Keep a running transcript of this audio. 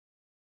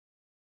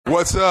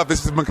What's up?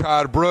 This is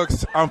Makad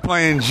Brooks. I'm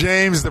playing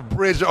James the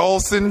Bridge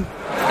Olsen.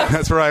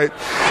 That's right.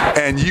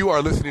 And you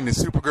are listening to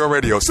Supergirl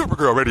Radio.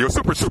 Supergirl Radio.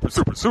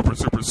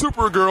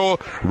 Supergirl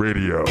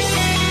Radio.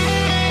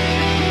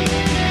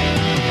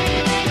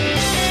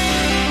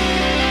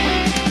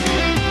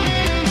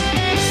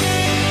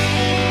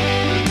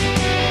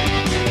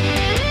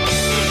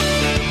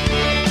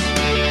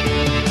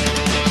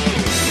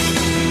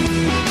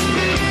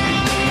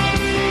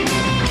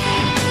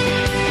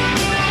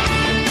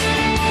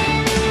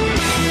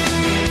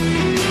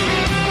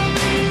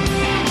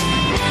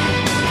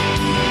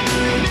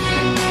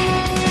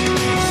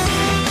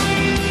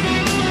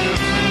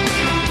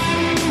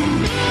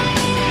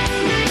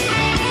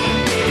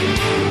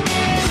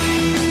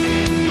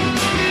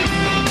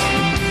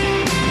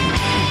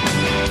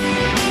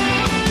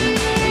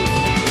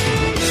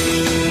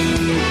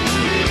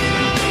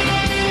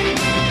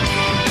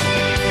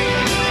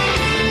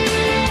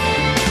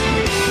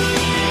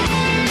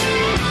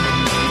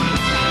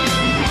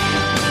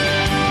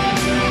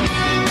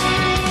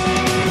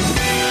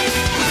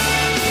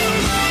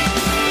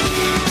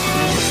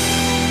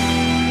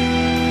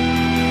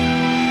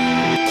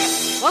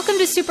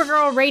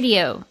 Supergirl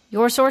Radio,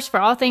 your source for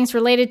all things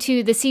related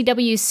to the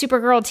CW's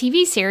Supergirl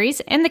TV series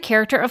and the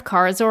character of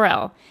Kara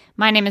Zor-El.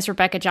 My name is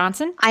Rebecca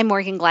Johnson. I'm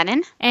Morgan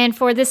Glennon. And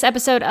for this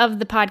episode of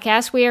the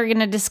podcast, we are going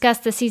to discuss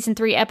the Season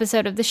 3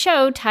 episode of the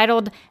show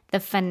titled The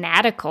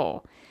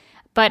Fanatical.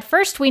 But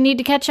first, we need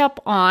to catch up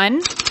on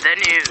the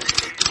news.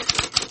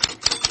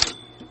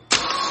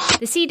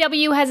 The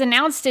CW has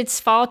announced its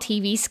fall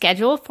TV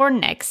schedule for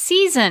next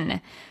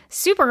season.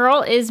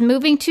 Supergirl is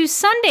moving to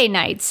Sunday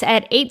nights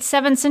at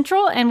 8/7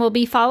 Central and will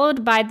be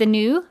followed by the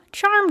new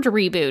Charmed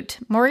reboot.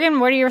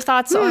 Morgan, what are your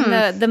thoughts on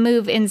the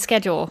move in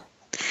schedule?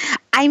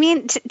 I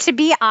mean, to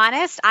be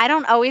honest, I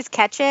don't always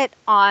catch it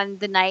on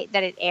the night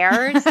that it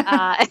airs.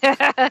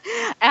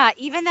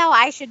 Even though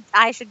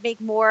I should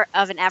make more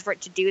of an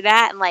effort to do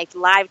that and like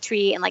live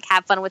tweet and like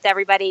have fun with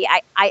everybody.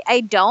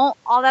 I don't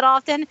all that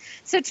often.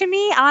 So to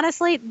me,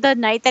 honestly, the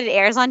night that it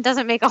airs on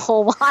doesn't make a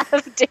whole lot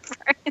of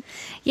difference.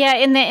 Yeah,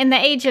 in the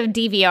age of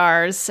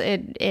DVRs,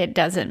 it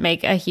doesn't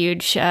make a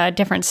huge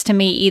difference to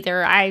me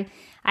either.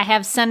 I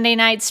have Sunday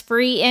nights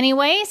free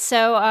anyway,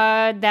 so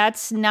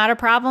that's not a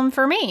problem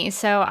for me.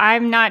 So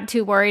I'm not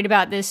too worried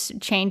about this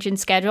change in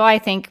schedule. I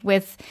think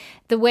with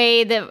the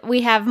way that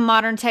we have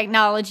modern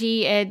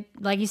technology, it,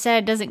 like you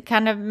said, it doesn't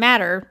kind of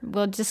matter.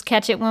 We'll just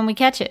catch it when we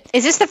catch it.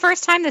 Is this the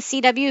first time the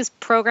CW has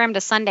programmed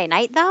a Sunday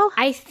night, though?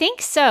 I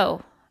think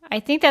so. I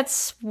think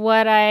that's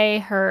what I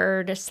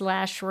heard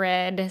 /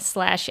 read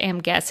 / am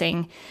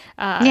guessing.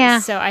 Yeah.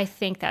 So I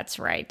think that's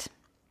right.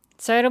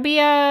 So it'll be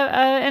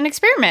an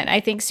experiment. I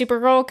think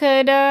Supergirl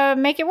could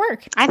make it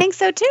work. I think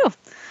so, too.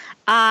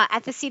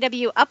 At the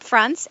CW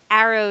upfronts,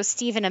 Arrow's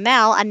Stephen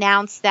Amell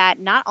announced that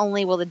not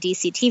only will the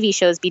DC TV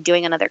shows be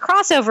doing another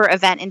crossover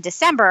event in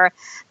December,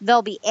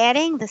 they'll be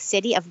adding the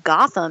city of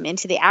Gotham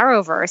into the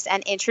Arrowverse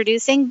and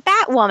introducing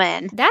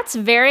Batwoman. That's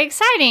very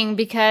exciting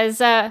because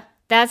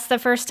that's the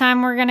first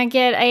time we're going to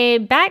get a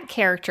Bat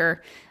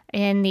character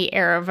in the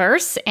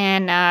Arrowverse,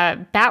 and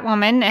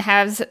Batwoman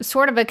has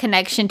sort of a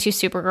connection to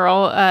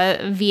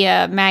Supergirl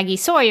via Maggie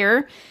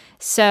Sawyer,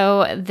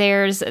 so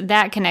there's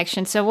that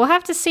connection. So we'll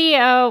have to see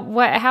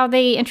how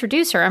they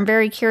introduce her. I'm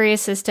very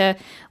curious as to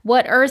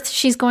what Earth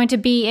she's going to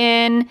be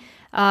in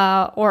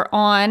or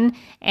on,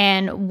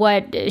 and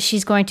what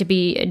she's going to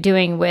be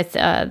doing with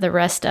the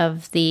rest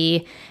of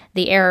the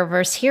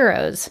Arrowverse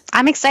heroes.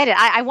 I'm excited.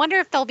 I wonder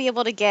if they'll be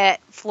able to get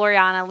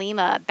Floriana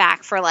Lima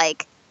back for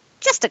like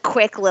just a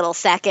quick little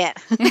second.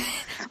 Like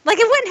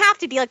it wouldn't have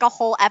to be like a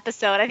whole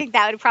episode. I think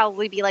that would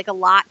probably be like a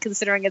lot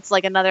considering it's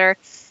like another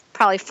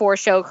probably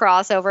 4-show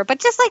crossover, but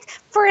just like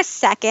for a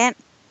second,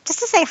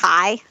 just to say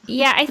hi.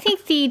 Yeah, I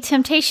think the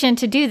temptation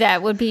to do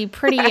that would be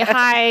pretty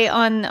high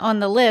on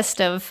the list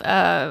of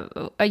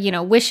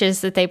wishes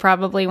that they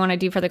probably want to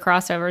do for the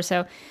crossover.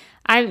 So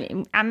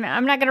I'm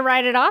not going to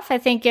write it off. I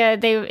think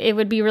it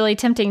would be really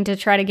tempting to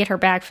try to get her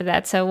back for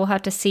that. So we'll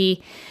have to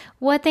see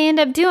what they end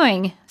up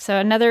doing. So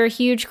another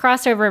huge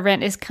crossover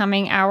event is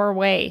coming our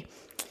way.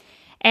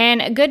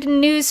 And good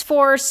news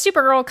for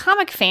Supergirl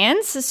comic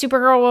fans.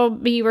 Supergirl will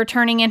be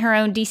returning in her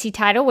own DC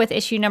title with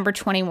issue number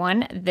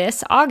 21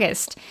 this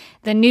August.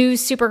 The new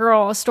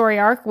Supergirl story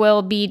arc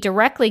will be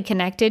directly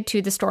connected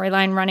to the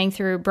storyline running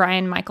through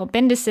Brian Michael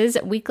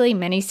Bendis' weekly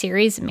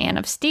miniseries Man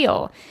of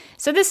Steel.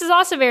 So this is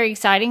also very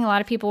exciting. A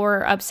lot of people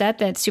were upset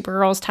that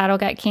Supergirl's title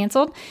got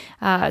canceled.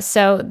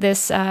 So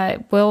this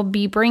will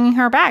be bringing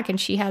her back,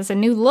 and she has a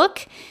new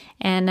look.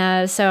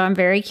 And so I'm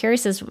very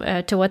curious as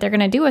to what they're going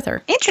to do with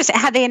her. Interesting.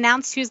 Have they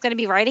announced who's going to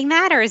be writing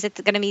that, or is it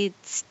going to be?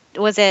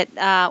 Was it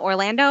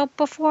Orlando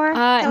before?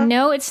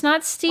 No, it's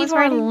not Steve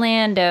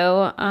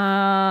Orlando.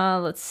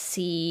 Let's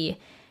see.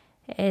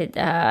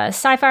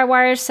 Sci-Fi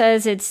Wire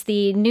says it's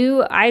the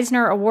new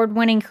Eisner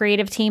Award-winning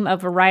creative team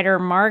of writer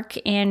Mark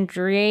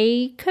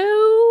Andreyko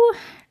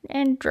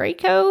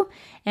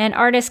and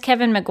artist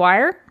Kevin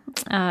McGuire.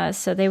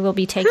 So they will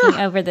be taking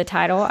over the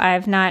title. I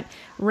have not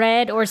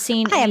read or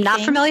seen I am not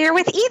familiar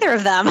with either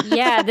of them.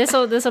 Yeah, this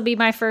will be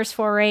my first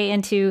foray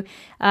into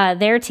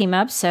their team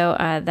up, so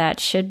that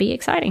should be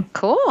exciting.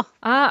 Cool.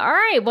 All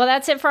right, well,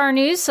 that's it for our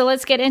news. So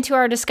let's get into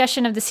our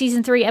discussion of the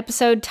season 3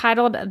 episode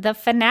titled The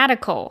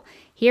Fanatical.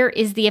 Here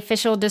is the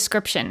official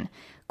description.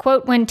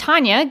 Quote, when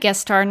Tanya,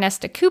 guest star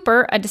Nesta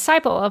Cooper, a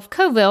disciple of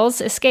Coville's,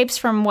 escapes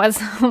from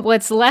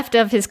what's left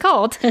of his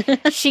cult,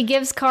 she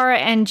gives Kara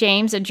and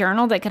James a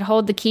journal that could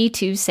hold the key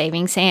to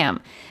saving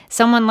Sam.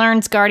 Someone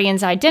learns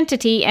Guardian's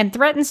identity and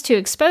threatens to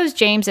expose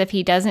James if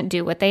he doesn't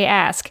do what they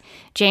ask.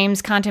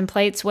 James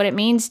contemplates what it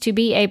means to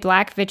be a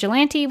black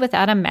vigilante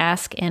without a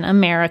mask in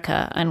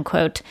America,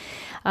 unquote.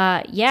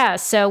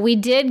 So we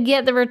did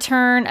get the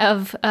return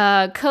of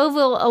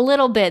Coville a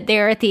little bit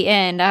there at the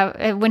end.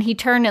 When he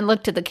turned and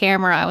looked at the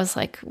camera, I was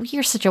like,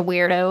 you're such a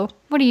weirdo.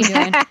 What are you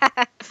doing?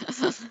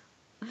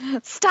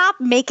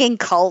 Stop making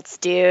cults,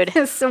 dude.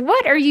 So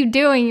what are you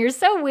doing? You're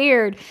so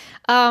weird.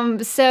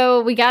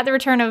 So we got the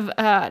return of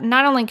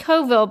not only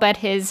Coville, but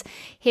his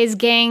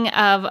gang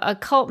of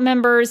cult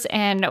members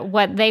and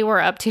what they were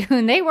up to.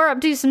 And they were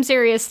up to some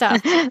serious stuff.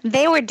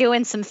 They were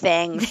doing some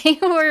things. They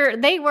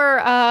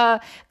were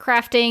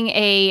crafting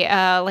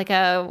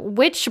a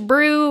witch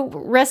brew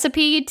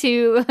recipe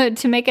to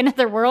make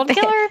another world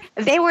killer.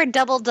 They were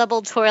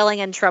double toiling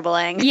and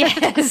troubling.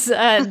 Yes,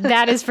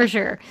 that is for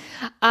sure.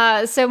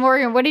 So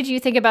Morgan, what did you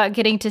think about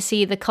getting to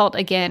see the cult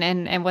again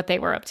and what they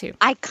were up to?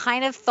 I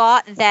kind of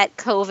thought that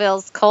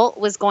Coville's cult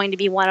was going to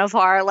be one of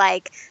our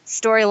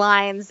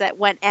storylines that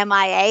went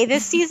MIA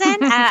this season,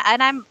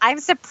 and I'm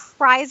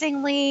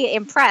surprisingly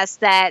impressed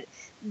that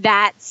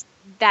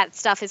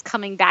stuff is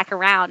coming back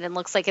around and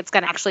looks like it's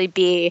going to actually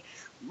be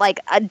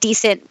a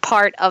decent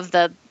part of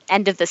the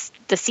end of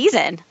the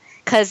season.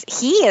 Because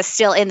he is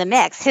still in the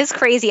mix. His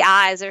crazy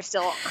eyes are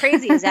still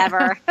crazy as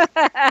ever.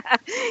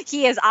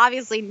 He has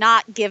obviously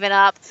not given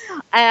up.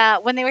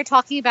 When they were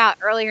talking about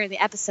earlier in the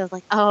episode, we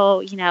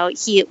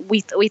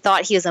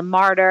thought he was a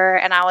martyr,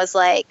 and I was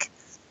like,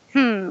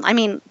 I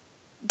mean,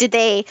 did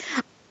they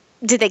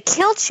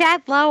kill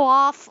Chad Lowe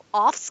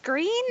off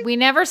screen? We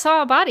never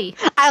saw a body.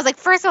 I was like,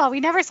 first of all, we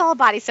never saw a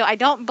body, so I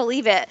don't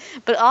believe it.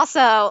 But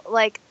also,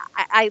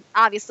 I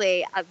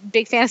obviously a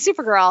big fan of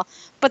Supergirl,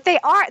 but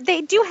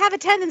they do have a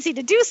tendency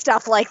to do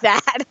stuff like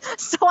that.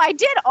 So I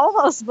did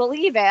almost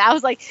believe it. I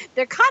was like,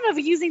 they're kind of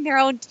using their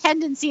own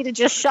tendency to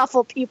just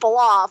shuffle people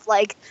off,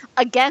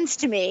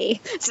 against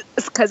me,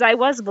 because I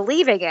was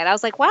believing it. I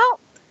was like, well,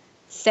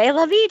 c'est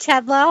la vie,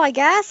 Chad Lowe, I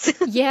guess.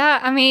 Yeah,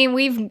 I mean,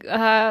 we've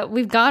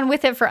gone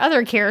with it for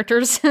other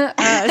characters, so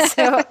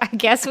I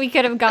guess we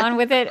could have gone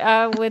with it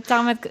with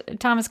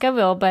Thomas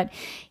Coville, but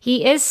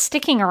he is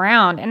sticking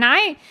around, and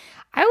I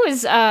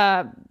was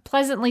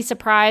pleasantly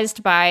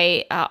surprised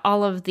by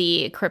all of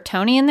the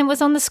Kryptonian that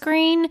was on the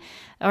screen,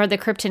 or the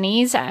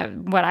Kryptonese,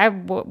 what I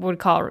would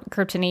call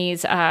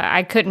Kryptonese.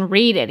 I couldn't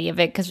read any of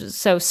it because it was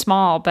so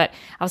small, but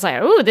I was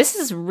like, ooh, this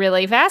is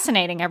really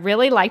fascinating. I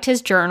really liked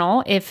his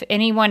journal. If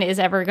anyone is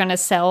ever going to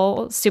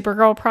sell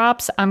Supergirl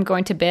props, I'm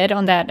going to bid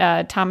on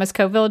that Thomas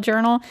Coville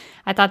journal.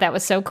 I thought that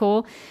was so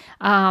cool.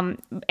 And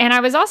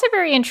I was also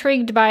very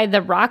intrigued by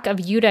the Rock of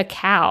Yuta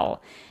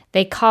Kal.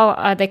 They call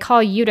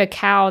Yuta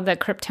Kal the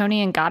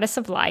Kryptonian goddess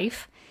of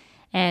life.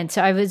 And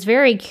so I was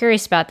very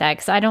curious about that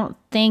because I don't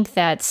think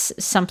that's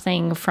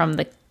something from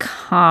the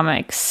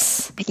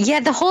comics. Yeah,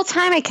 the whole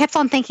time I kept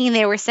on thinking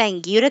they were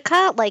saying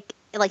Utica, like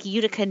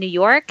Utica, New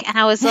York. And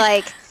I was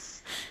like,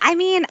 I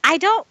mean, I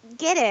don't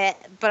get it,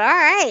 but all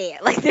right.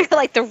 They're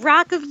like the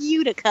Rock of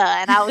Utica.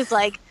 And I was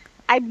like,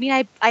 I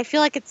mean, I feel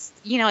like it's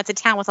a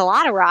town with a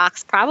lot of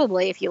rocks,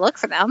 probably, if you look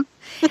for them.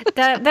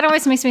 That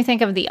always makes me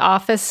think of The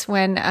Office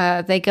when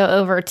they go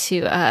over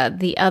to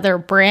the other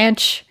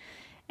branch,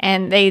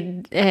 and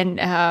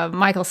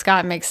Michael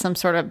Scott makes some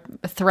sort of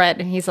threat,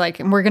 and he's like,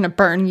 "We're going to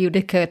burn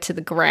Utica to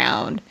the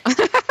ground."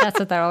 That's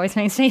what that always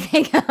makes me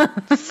think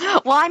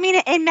of. Well, I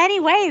mean, in many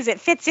ways, it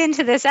fits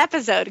into this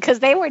episode because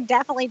they were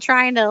definitely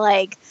trying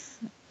to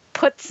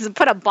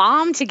put a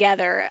bomb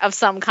together of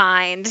some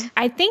kind.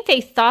 I think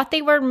they thought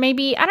they were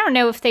I don't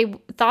know if they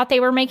thought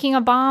they were making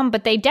a bomb,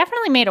 but they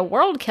definitely made a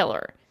world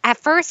killer. At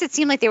first, it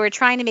seemed like they were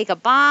trying to make a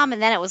bomb, and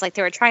then it was like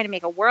they were trying to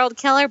make a world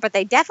killer, but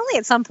they definitely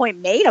at some point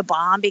made a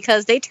bomb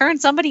because they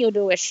turned somebody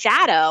into a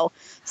shadow.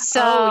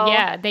 So, oh,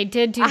 yeah, they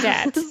did do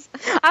that.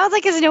 I was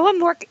like,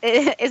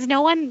 is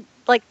no one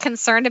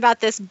concerned about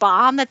this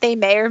bomb that they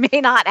may or may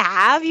not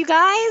have, you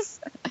guys?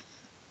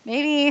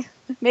 Maybe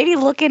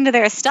look into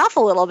their stuff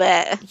a little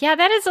bit. Yeah,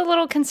 that is a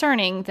little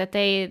concerning that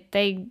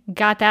they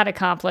got that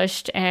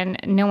accomplished and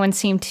no one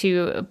seemed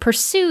to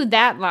pursue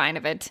that line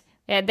of it.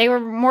 They were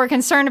more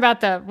concerned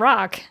about the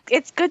rock.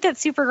 It's good that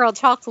Supergirl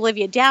talked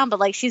Olivia down,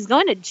 but she's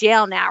going to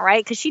jail now,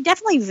 right? Because she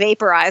definitely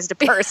vaporized a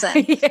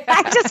person. Yeah.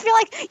 I just feel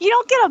like you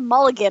don't get a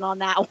mulligan on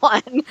that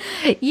one.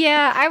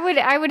 Yeah,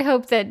 I would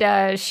hope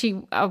that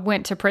she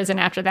went to prison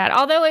after that.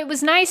 Although it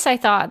was nice, I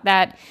thought,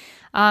 that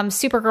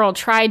Supergirl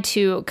tried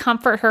to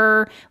comfort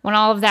her when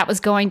all of that was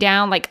going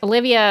down. Like,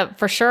 Olivia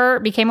for sure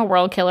became a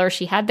world killer.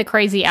 She had the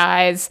crazy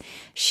eyes.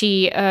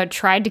 She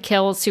tried to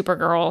kill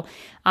Supergirl.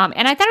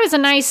 And I thought it was a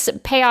nice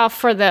payoff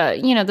for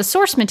the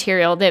source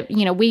material that,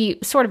 we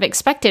sort of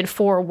expected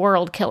for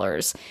world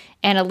killers.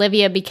 And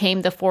Olivia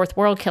became the fourth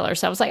world killer.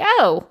 So I was like,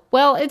 oh,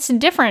 well, it's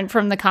different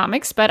from the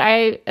comics, but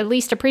I at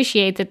least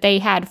appreciate that they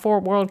had 4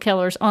 world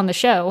killers on the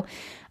show.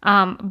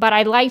 But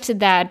I liked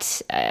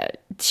that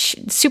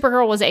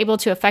Supergirl was able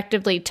to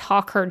effectively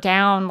talk her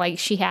down like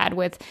she had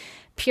with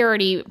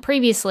Purity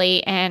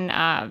previously.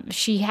 And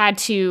she had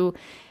to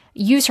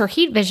use her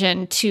heat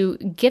vision to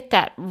get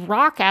that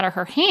rock out of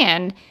her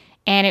hand.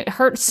 And it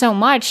hurt so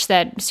much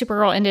that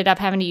Supergirl ended up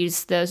having to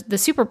use the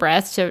super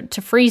breath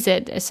to freeze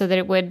it so that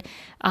it would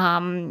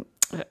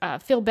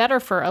feel better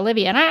for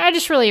Olivia. And I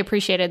just really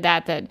appreciated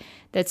that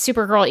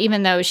Supergirl,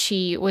 even though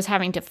she was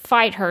having to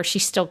fight her, she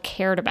still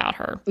cared about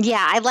her.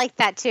 Yeah, I like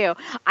that too.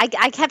 I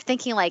kept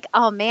thinking like,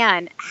 oh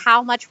man,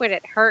 how much would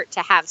it hurt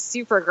to have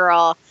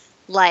Supergirl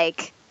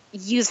like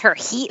use her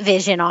heat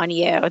vision on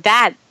you?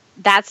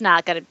 That's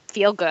not going to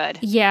feel good.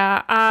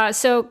 Yeah.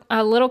 So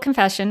a little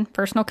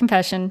personal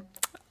confession.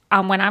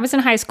 When I was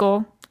in high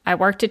school, I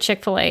worked at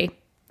Chick-fil-A,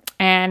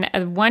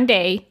 and one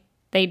day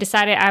they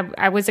decided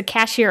I was a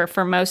cashier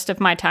for most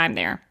of my time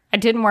there. I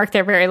didn't work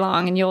there very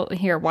long, and you'll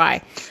hear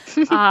why.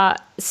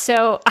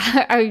 So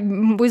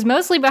I was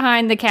mostly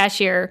behind the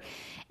cashier,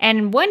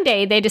 and one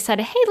day they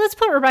decided, hey, let's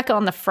put Rebecca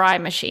on the fry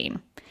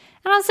machine.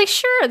 And I was like,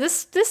 sure,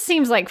 this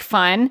seems like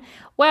fun.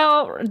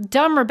 Well,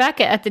 dumb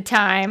Rebecca at the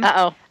time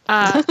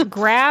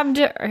grabbed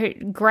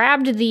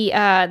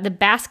the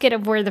basket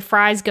of where the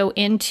fries go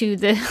into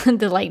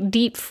the like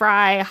deep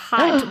fry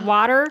hot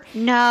water.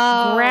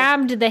 No.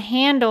 Grabbed the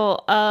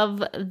handle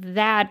of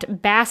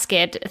that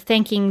basket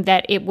thinking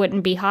that it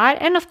wouldn't be hot.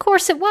 And of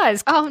course it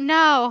was. Oh,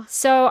 no.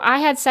 So I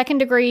had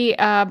second-degree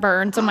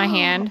burns on my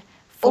hand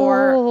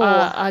for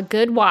a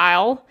good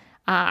while.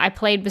 I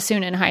played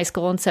bassoon in high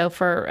school, and so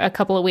for a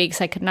couple of weeks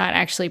I could not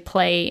actually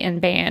play in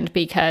band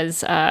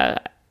because I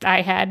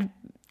had,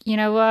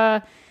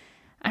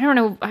 I don't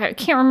know, I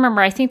can't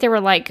remember. I think they were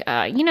like,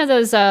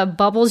 those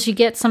bubbles you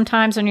get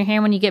sometimes on your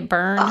hand when you get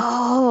burned?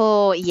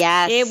 Oh,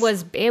 yes.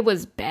 It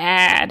was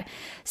bad.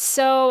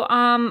 So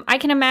I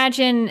can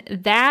imagine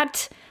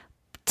that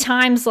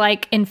times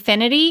like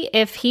infinity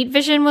if heat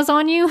vision was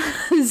on you.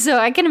 So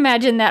I can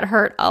imagine that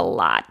hurt a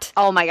lot.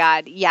 Oh my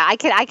God. Yeah, I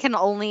can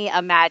only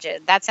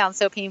imagine. That sounds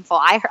so painful.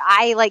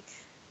 I like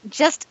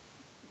just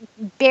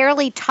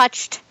barely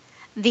touched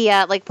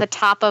the like the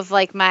top of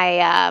like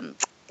my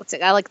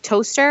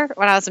toaster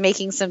when I was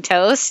making some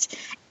toast,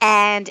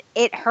 and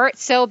it hurt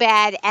so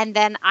bad, and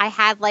then I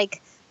had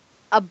like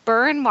a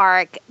burn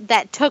mark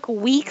that took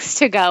weeks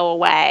to go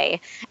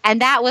away,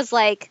 and that was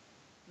like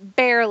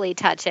barely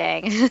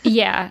touching.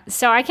 Yeah,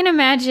 so I can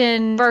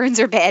imagine burns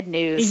are bad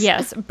news.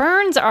 Yes,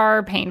 burns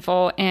are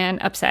painful and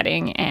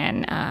upsetting,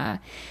 and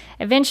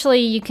eventually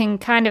you can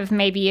kind of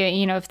maybe,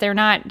 if they're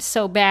not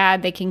so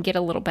bad, they can get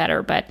a little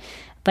better, but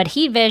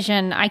heat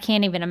vision, I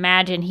can't even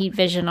imagine heat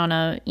vision on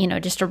a,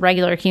 just a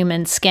regular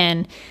human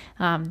skin.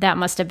 That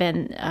must have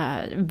been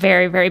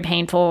very, very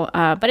painful.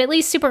 But at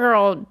least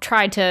Supergirl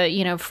tried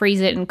to,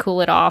 freeze it and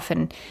cool it off,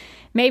 and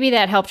maybe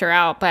that helped her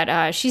out.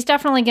 But she's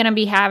definitely going to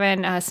be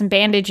having some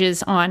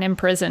bandages on in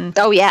prison.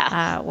 Oh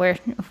yeah,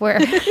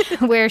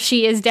 where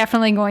she is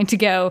definitely going to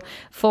go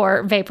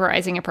for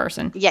vaporizing a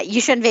person. Yeah, you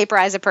shouldn't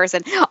vaporize a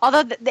person.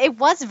 Although it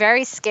was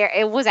very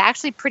scary. It was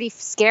actually pretty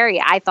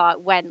scary, I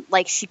thought, when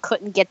like she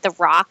couldn't get the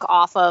rock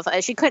off of.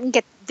 She couldn't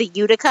get the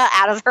Utica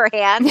out of her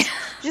hand.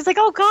 She's like,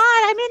 "Oh God,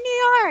 I'm in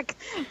New York."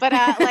 But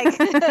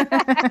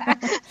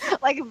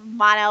like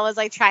Mon-El was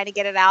like trying to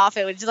get it off.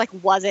 It was just like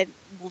wasn't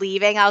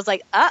leaving. I was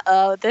like,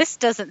 "Uh-oh, this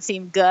doesn't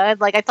seem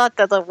good." Like I thought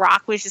that the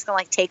rock was just gonna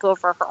like take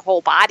over her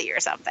whole body or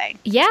something.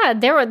 Yeah,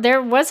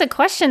 there was a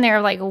question there,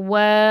 like,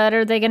 what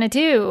are they gonna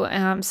do?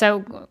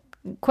 So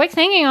quick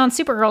thinking on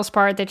Supergirl's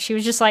part that she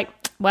was just like,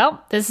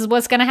 well, this is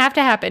what's gonna have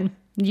to happen.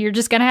 You're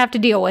just going to have to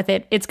deal with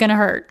it. It's going to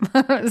hurt.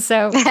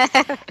 So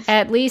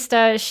at least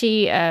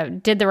she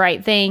did the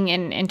right thing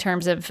in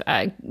terms of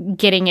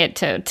getting it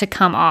to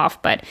come off.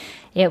 But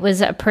it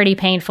was pretty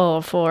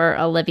painful for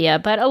Olivia.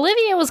 But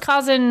Olivia was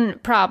causing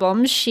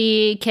problems.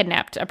 She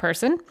kidnapped a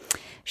person.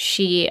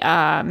 She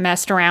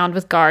messed around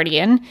with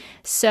Guardian.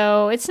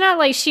 So it's not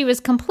like she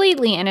was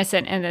completely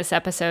innocent in this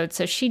episode.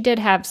 So she did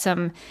have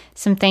some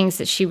things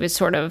that she was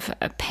sort of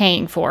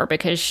paying for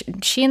because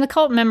she and the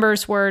cult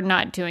members were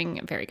not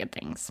doing very good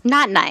things.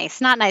 Not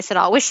nice at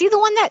all. Was she the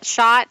one that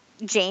shot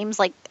James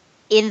like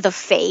in the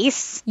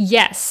face?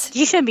 Yes.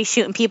 You shouldn't be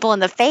shooting people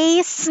in the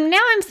face.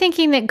 Now I'm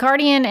thinking that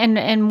Guardian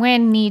and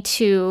Wen need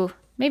to,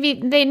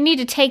 maybe they need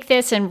to take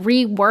this and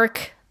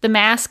rework the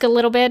mask a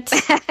little bit.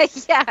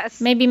 Yes.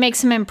 Maybe make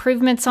some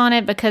improvements on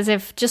it, because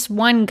if just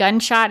one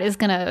gunshot is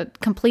going to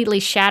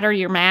completely shatter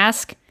your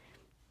mask.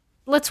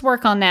 let's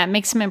work on that.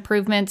 Make some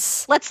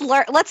improvements. Let's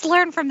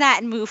learn from that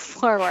and move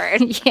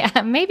forward.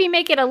 Yeah, maybe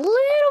make it a little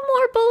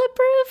more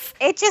bulletproof.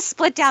 It just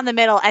split down the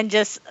middle and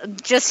just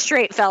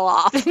straight fell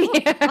off. Like,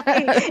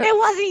 it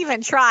wasn't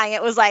even trying.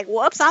 It was like,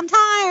 whoops, I'm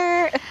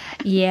tired.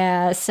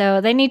 Yeah,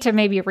 so they need to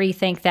maybe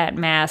rethink that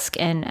mask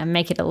and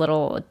make it a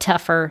little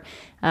tougher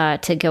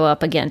to go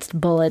up against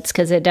bullets,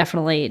 because it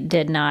definitely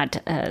did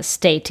not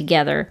stay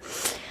together.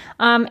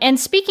 And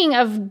speaking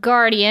of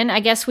Guardian, I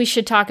guess we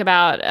should talk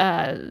about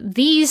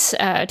these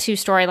two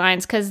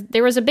storylines, because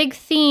there was a big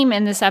theme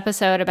in this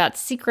episode about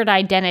secret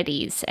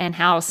identities and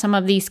how some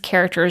of these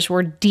characters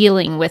were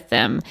dealing with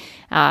them,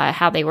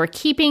 how they were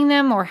keeping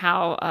them, or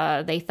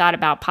how they thought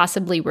about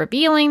possibly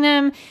revealing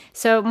them.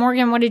 So,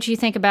 Morgan, what did you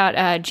think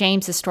about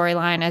James's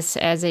storyline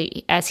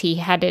as he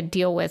had to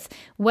deal with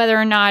whether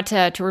or not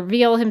to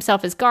reveal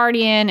himself as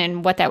Guardian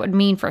and what that would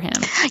mean for him?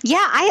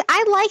 Yeah,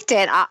 I liked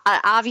it.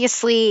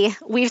 Obviously,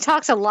 we've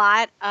talked a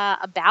lot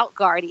about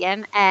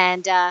Guardian,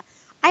 and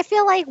I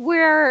feel like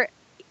we're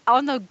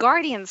on the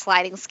Guardian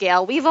sliding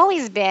scale. We've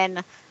always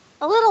been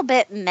a little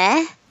bit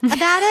meh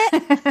about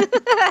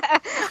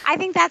it. I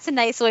think that's a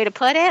nice way to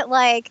put it.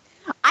 Like,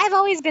 I've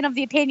always been of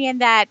the opinion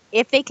that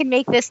if they can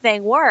make this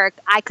thing work,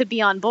 I could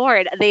be on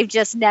board. They've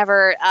just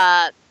never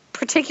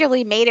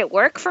particularly made it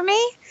work for me.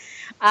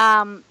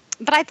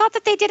 But I thought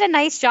that they did a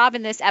nice job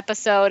in this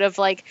episode of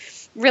like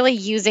really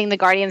using the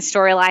Guardian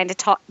storyline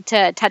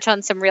to touch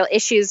on some real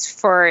issues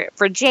for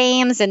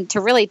James, and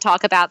to really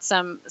talk about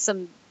some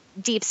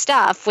deep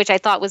stuff, which I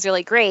thought was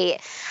really great.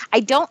 I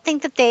don't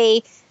think that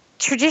they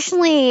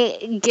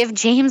traditionally give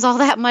James all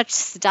that much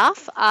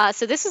stuff.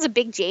 So this was a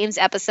big James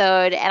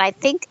episode, and I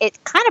think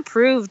it kind of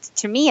proved,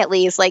 to me at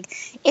least, like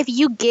if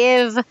you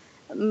give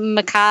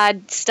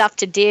Makad stuff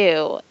to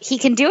do, he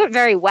can do it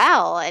very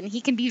well, and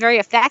he can be very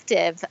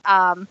effective.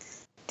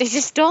 They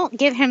just don't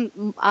give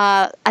him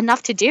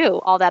enough to do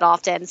all that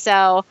often.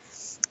 So,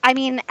 I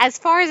mean, as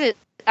far as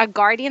a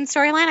Guardian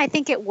storyline, I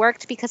think it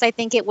worked because I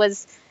think it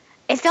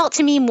felt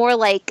to me more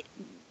like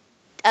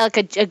a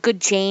good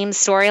James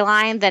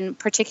storyline than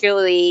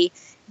particularly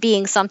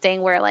being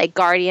something where like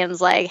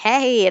Guardian's like,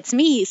 hey, it's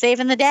me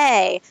saving the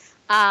day.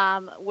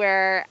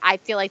 Where I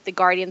feel like the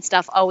Guardian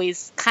stuff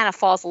always kind of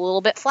falls a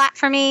little bit flat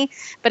for me.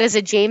 But as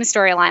a James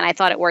storyline, I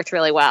thought it worked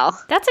really well.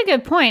 That's a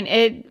good point.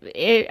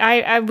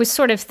 I was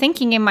sort of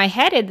thinking in my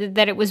head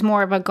that it was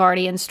more of a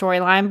Guardian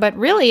storyline, but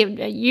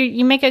really,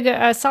 you make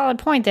a solid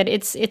point that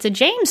it's a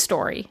James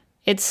story.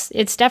 It's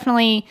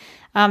definitely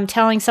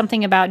telling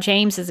something about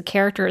James as a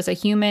character, as a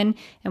human,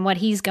 and what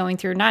he's going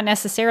through, not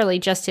necessarily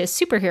just his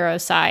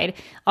superhero side,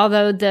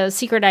 although the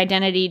secret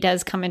identity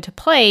does come into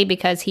play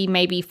because he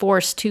may be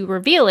forced to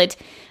reveal it.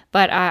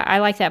 But I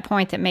like that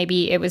point that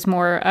maybe it was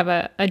more of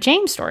a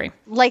James story.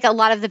 Like a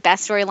lot of the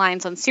best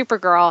storylines on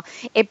Supergirl,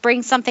 it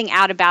brings something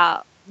out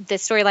about, the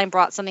storyline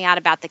brought something out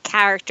about the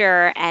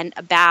character and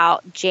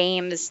about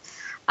James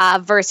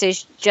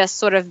versus just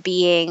sort of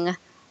being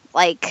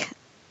like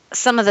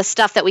some of the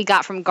stuff that we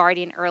got from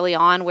Guardian early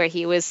on, where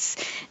he was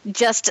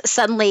just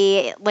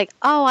suddenly like,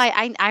 oh,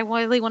 I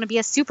really want to be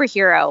a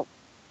superhero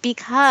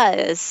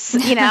because,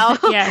 you know,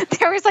 Yeah.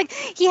 There was like,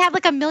 he had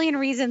like a million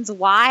reasons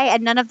why,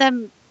 and none of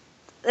them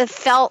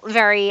felt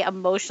very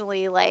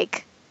emotionally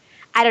like,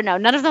 I don't know,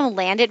 none of them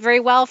landed very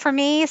well for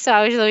me. So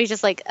I was always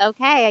just like,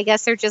 okay, I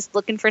guess they're just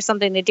looking for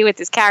something to do with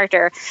this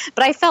character.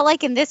 But I felt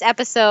like in this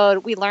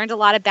episode, we learned a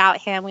lot about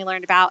him. We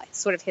learned about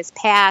sort of his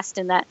past,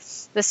 and that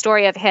the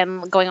story of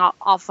him going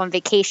off on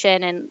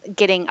vacation and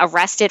getting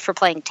arrested for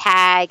playing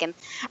tag, and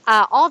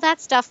all that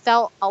stuff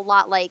felt a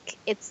lot like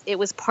it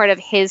was part of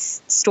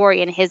his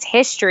story and his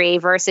history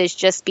versus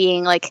just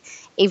being like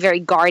a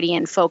very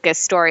Guardian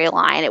focused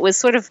storyline. It was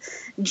sort of,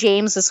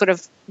 James was sort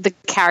of the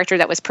character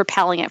that was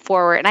propelling it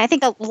forward. And I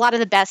think a lot of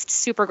the best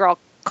Supergirl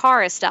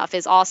Kara stuff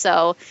is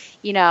also,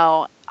 you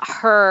know,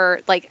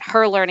 her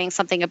learning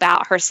something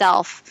about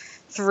herself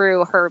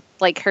through her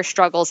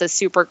struggles as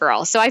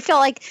Supergirl. So I feel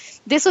like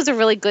this was a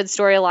really good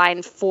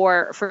storyline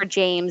for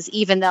James,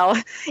 even though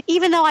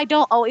I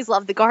don't always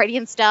love the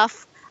Guardian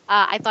stuff.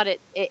 I thought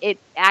it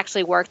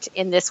actually worked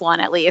in this one,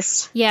 at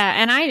least. Yeah,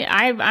 and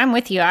I'm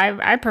with you.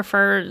 I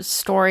prefer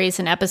stories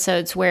and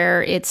episodes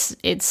where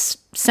it's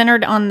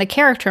centered on the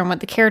character and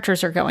what the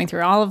characters are going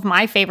through. All of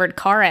my favorite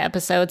Kara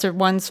episodes are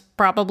ones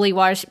probably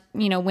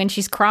when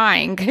she's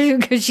crying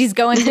because she's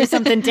going through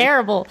something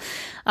terrible.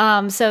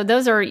 So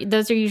those are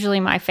usually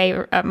my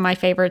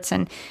favorites,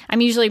 and I'm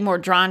usually more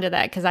drawn to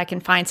that because I can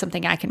find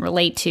something I can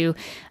relate to.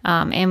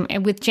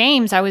 And with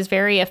James, I was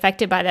very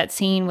affected by that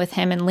scene with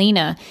him and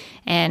Lena,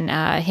 and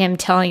him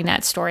telling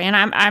that story. And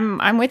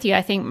I'm with you.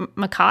 I think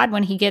Makad,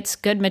 when he gets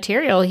good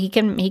material, he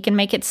can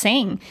make it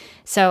sing.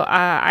 So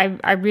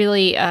I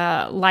really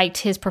liked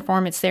his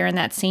performance there in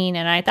that scene,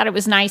 and I thought it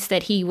was nice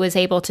that he was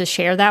able to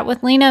share that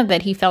with Lena,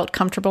 that he felt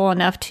comfortable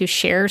enough to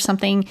share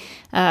something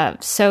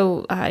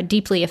so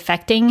deeply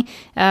affecting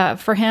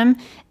for him,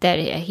 that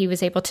he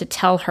was able to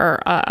tell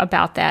her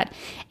about that.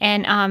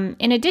 And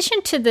in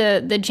addition to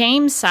the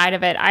James side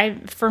of it,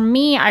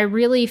 I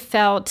really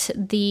felt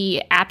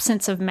the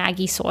absence of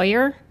Maggie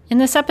Sawyer in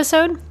this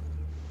episode.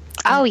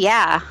 Oh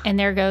yeah. And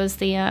there goes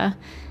the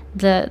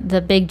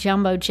big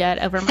jumbo jet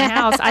over my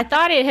house. I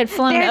thought it had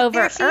flown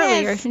over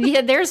earlier.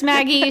 Yeah, there's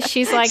Maggie.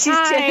 She's like,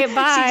 hi,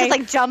 bye. She just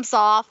like jumps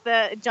off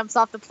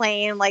the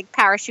plane, like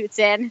parachutes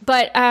in.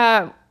 But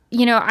I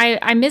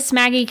miss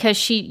Maggie because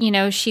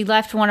she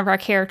left one of our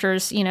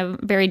characters,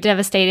 very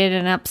devastated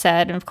and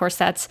upset. And of course,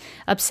 that's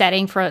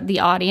upsetting for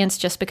the audience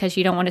just because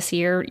you don't want to see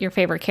your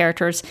favorite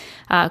characters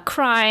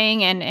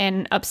crying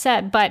and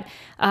upset. But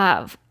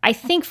I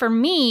think for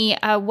me,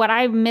 what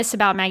I miss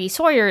about Maggie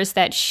Sawyer is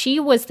that she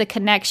was the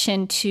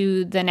connection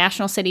to the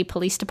National City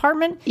Police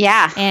Department.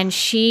 Yeah. And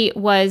she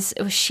was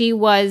the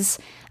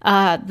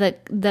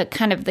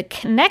kind of the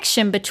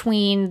connection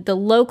between the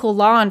local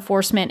law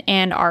enforcement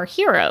and our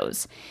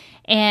heroes.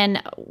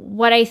 And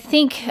what I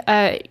think,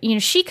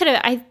 she could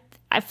have,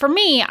 for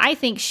me, I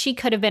think she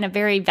could have been a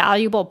very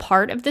valuable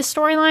part of this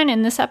storyline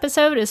in this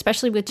episode,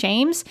 especially with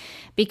James,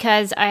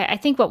 because I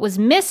think what was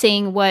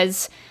missing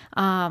was,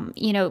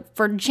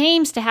 for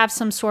James to have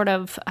some sort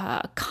of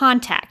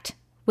contact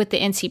with the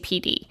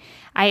NCPD.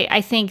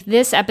 I think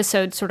this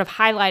episode sort of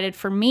highlighted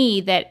for me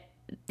that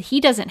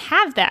he doesn't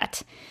have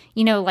that.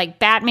 Like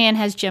Batman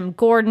has Jim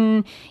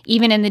Gordon.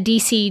 Even in the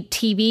DC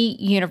TV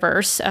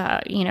universe,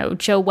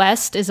 Joe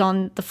West is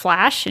on The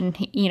Flash. And,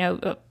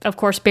 of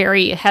course,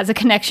 Barry has a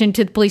connection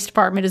to the police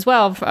department as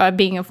well,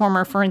 being a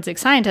former forensic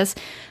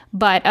scientist.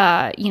 But,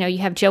 you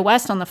have Joe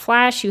West on The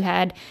Flash. You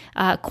had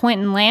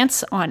Quentin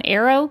Lance on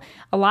Arrow.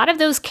 A lot of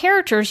those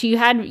characters, you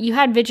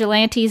had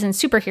vigilantes and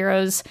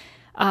superheroes,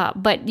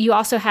 but you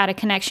also had a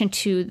connection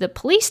to the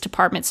police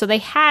department. So they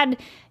had,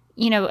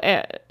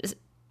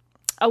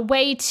 a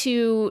way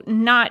to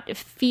not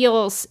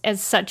feel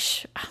as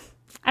such.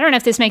 I don't know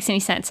if this makes any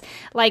sense.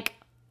 Like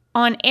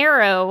on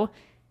Arrow,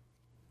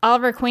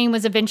 Oliver Queen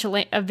was a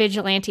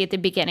vigilante at the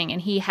beginning,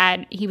 and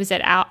he was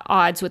at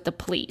odds with the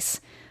police.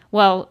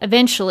 Well,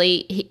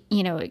 eventually,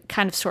 it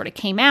kind of sort of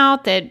came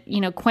out that,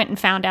 Quentin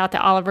found out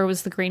that Oliver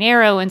was the Green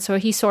Arrow, and so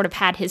he sort of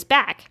had his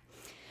back.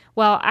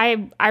 Well,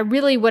 I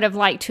really would have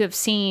liked to have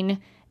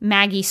seen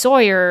Maggie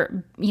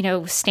Sawyer,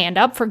 stand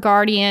up for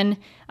Guardian,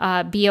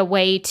 be a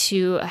way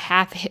to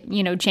have,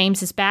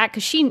 James's back.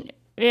 Because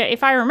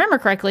if I remember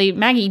correctly,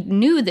 Maggie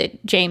knew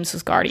that James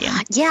was Guardian.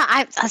 Yeah,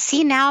 I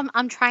see. Now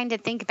I'm trying to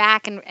think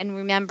back and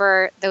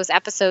remember those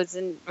episodes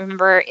and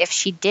remember if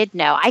she did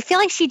know. I feel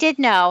like she did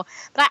know,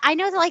 but I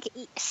know that like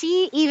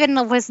she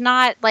even was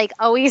not like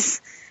always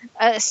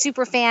a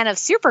super fan of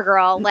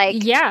Supergirl.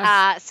 Like,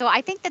 yeah. So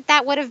I think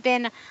that would have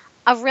been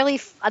a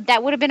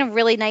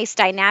really nice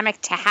dynamic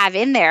to have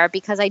in there,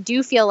 because I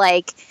do feel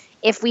like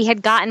if we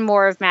had gotten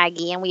more of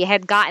Maggie and we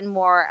had gotten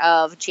more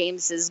of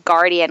James's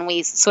Guardian,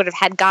 we sort of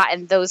had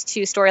gotten those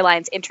two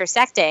storylines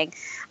intersecting,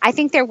 I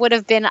think there would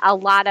have been a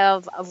lot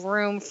of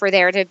room for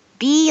there to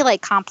be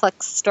like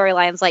complex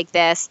storylines like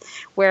this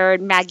where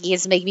Maggie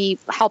is maybe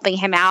helping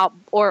him out,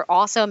 or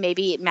also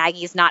maybe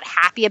Maggie's not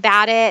happy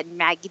about it.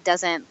 Maggie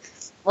doesn't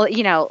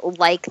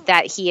like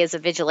that he is a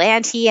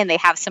vigilante, and they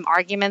have some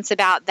arguments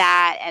about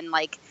that, and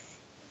like,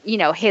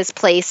 his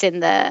place in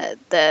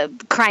the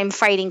crime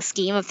fighting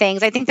scheme of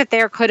things. I think that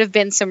there could have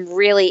been some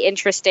really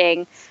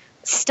interesting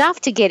stuff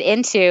to get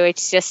into.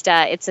 It's just,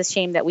 it's a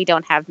shame that we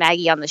don't have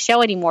Maggie on the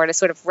show anymore to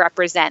sort of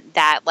represent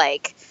that,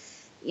 like,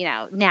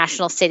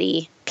 National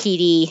City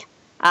PD,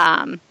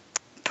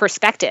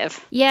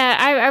 perspective. Yeah,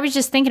 I was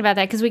just thinking about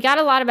that because we got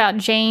a lot about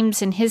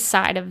James and his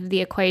side of the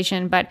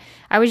equation, but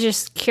I was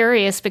just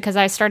curious because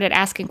I started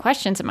asking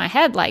questions in my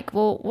head like,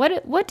 well,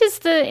 what does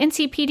the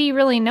NCPD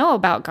really know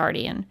about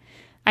Guardian?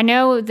 I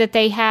know that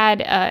they had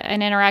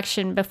an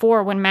interaction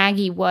before when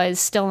Maggie was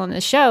still on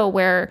the show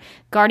where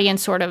Guardian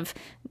sort of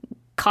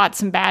caught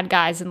some bad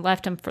guys and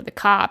left them for the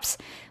cops.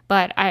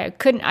 But I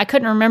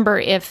couldn't remember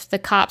if the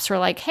cops were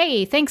like,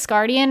 "Hey, thanks,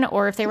 Guardian,"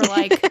 or if they were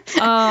like,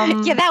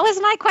 Yeah, that was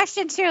my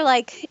question too.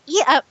 Like,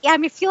 yeah, I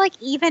mean, I feel like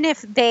even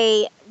if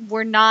they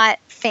were not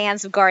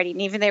fans of Guardian,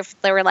 even if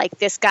they were like,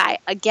 "This guy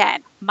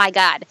again, my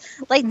God,"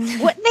 like,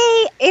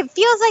 it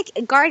feels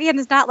like Guardian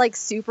is not like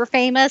super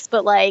famous,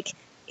 but like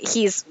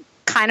he's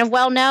kind of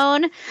well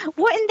known.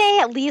 Wouldn't they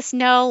at least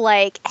know,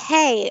 like,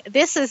 hey,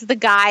 this is the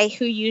guy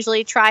who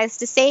usually tries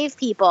to save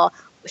people?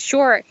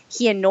 Sure,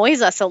 he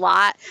annoys us a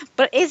lot,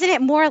 but isn't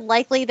it more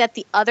likely that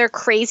the other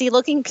crazy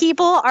looking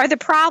people are the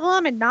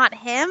problem and not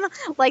him?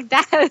 Like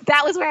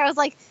that was where I was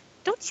like,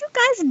 don't you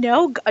guys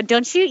know?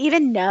 Don't you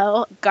even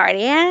know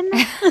Guardian?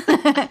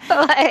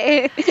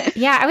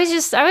 Yeah, I was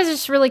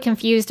just really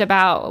confused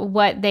about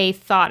what they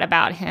thought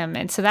about him,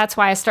 and so that's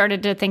why I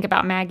started to think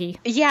about Maggie.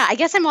 Yeah, I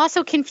guess I'm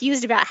also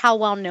confused about how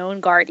well known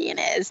Guardian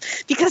is,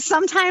 because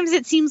sometimes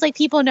it seems like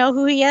people know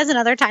who he is, and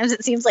other times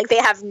it seems like they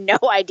have no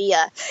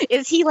idea.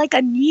 Is he like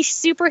a niche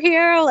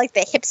superhero, like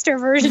the hipster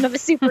version of a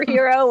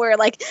superhero, where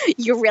like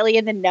you're really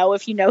in the know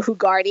if you know who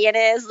Guardian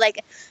is?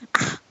 Like,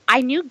 I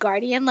knew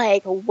Guardian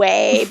like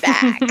way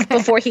back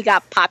before he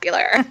got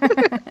popular.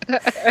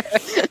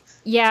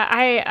 Yeah,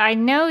 I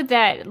know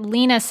that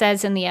Lena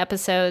says in the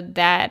episode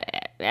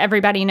that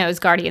everybody knows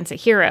Guardian's a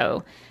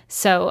hero.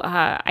 So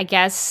I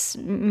guess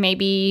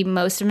maybe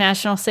most of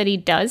National City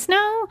does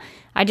know.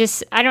 I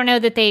don't know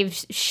that they've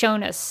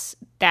shown us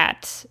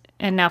that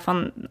enough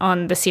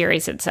on the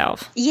series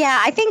itself.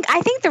 Yeah, I think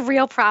the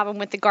real problem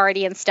with the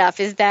Guardian stuff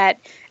is that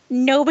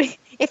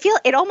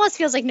it almost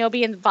feels like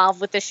nobody involved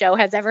with the show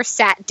has ever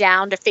sat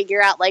down to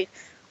figure out like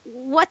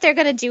what they're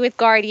going to do with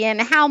Guardian,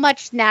 how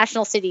much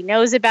National City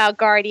knows about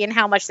Guardian,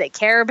 how much they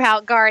care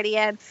about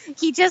Guardian.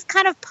 He just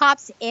kind of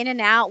pops in and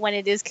out when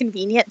it is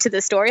convenient to the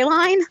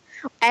storyline,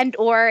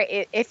 or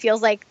it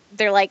feels like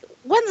they're like,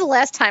 when's the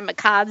last time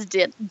Akkad's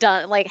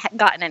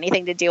gotten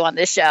anything to do on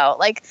this show?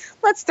 Like,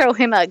 let's throw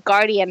him a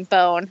Guardian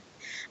bone.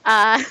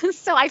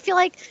 So I feel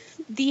like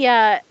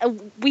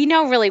we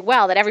know really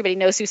well that everybody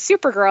knows who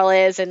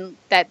Supergirl is, and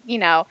that, you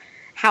know,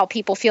 how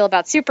people feel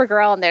about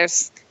Supergirl, and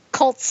there's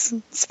cults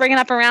springing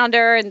up around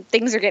her and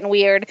things are getting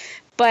weird.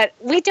 But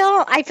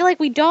I feel like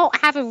we don't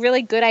have a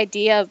really good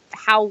idea of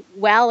how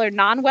well or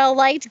non-well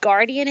liked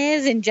Guardian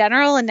is in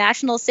general in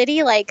National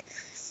City. Like,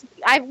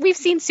 we've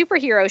seen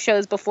superhero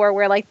shows before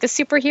where like the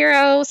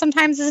superhero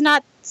sometimes is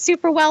not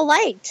super well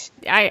liked.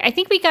 I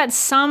think we got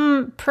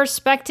some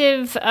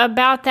perspective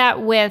about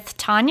that with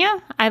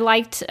Tanya. I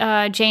liked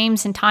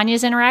James and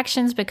Tanya's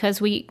interactions because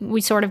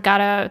we sort of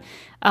got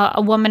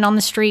a woman on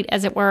the street,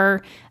 as it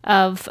were,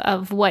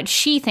 of what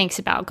she thinks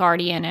about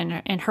Guardian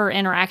and her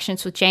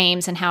interactions with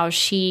James, and how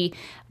she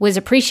was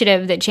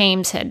appreciative that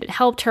James had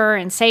helped her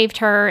and saved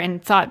her,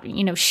 and thought,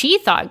 you know, she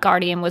thought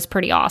Guardian was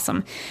pretty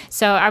awesome.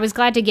 So I was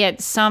glad to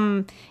get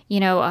some, you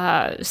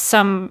know,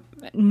 some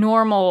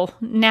normal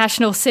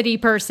National City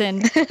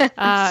person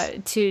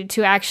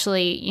to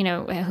actually, you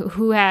know,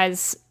 who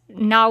has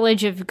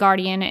knowledge of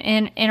Guardian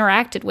and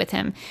interacted with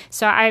him.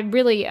 So I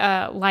really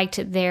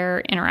liked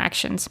their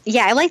interactions.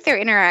 Yeah, I liked their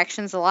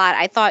interactions a lot.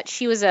 I thought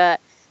she was a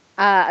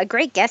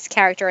great guest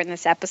character in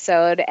this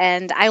episode,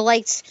 and I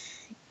liked,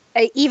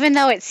 even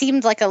though it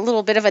seemed like a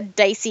little bit of a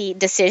dicey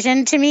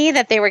decision to me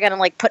that they were going to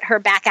like put her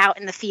back out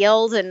in the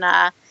field and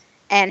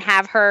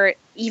have her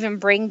even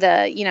bring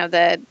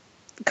the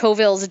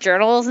Coville's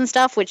journals and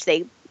stuff, which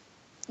they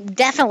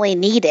definitely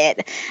needed.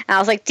 And I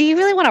was like, do you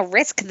really want to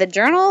risk the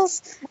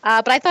journals?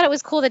 But I thought it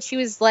was cool that she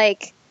was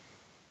like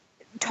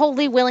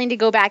totally willing to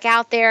go back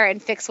out there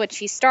and fix what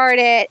she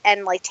started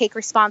and like take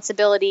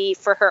responsibility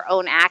for her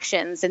own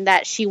actions, and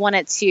that she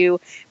wanted to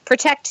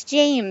protect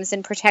James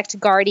and protect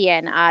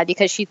Guardian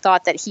because she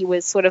thought that he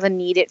was sort of a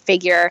needed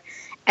figure,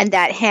 and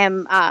that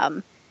him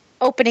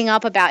opening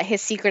up about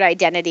his secret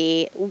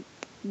identity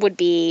would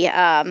be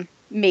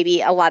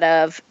maybe a lot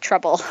of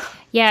trouble.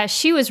 Yeah,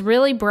 she was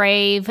really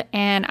brave,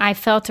 and I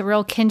felt a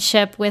real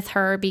kinship with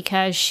her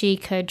because she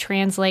could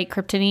translate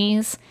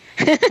Kryptonese.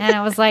 And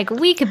I was like,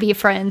 we could be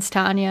friends,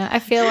 Tanya. I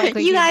feel like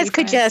you guys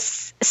could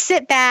just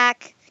sit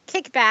back,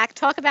 kick back,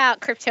 talk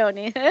about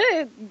Kryptonese,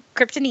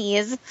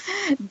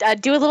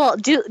 do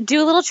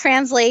a little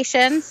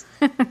translations,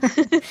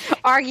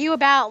 argue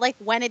about like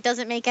when it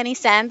doesn't make any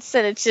sense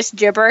and it's just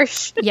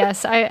gibberish.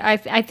 Yes,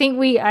 I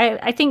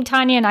think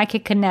Tanya and I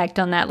could connect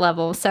on that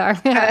level. So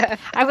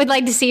I would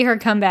like to see her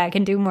come back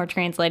and do more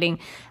translating.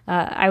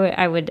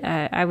 I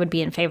would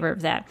be in favor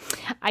of that.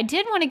 I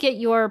did want to get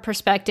your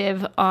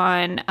perspective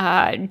on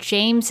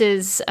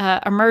James's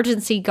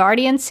emergency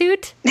Guardian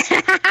suit.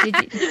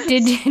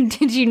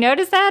 Did you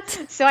notice that?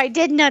 So I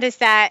did notice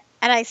that,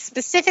 and I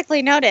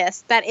specifically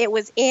noticed that it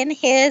was in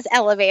his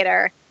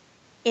elevator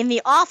in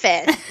the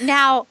office.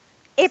 Now,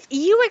 if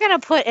you were going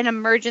to put an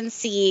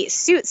emergency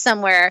suit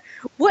somewhere,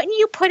 wouldn't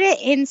you put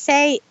it in,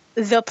 say,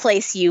 the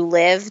place you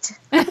lived?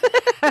 So,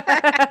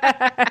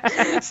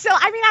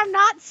 I mean, I'm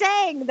not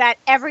saying that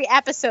every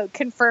episode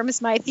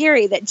confirms my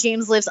theory that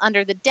James lives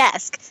under the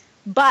desk,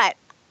 but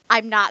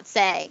I'm not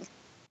saying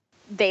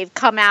they've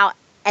come out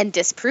and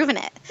disproven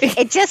it.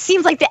 It just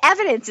seems like the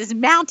evidence is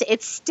mounted.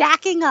 It's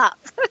stacking up.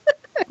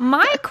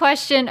 My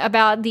question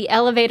about the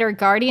elevator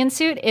Guardian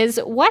suit is,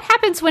 what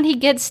happens when he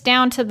gets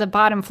down to the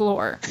bottom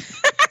floor?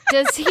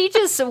 Does he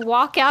just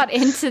walk out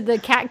into the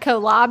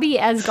Catco lobby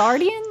as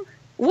Guardian?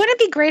 Wouldn't it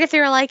be great if they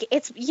were like,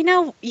 it's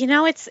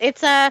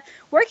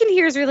working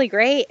here is really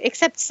great,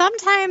 except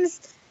sometimes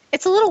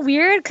it's a little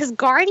weird because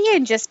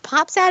Guardian just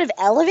pops out of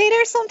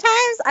elevators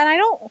sometimes, and I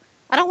don't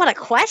want to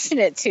question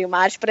it too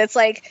much, but it's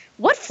like,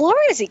 what floor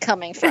is he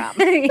coming from?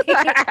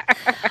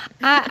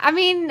 I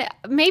mean,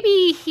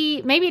 maybe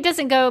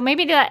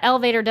that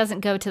elevator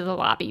doesn't go to the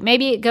lobby.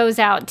 Maybe it goes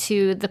out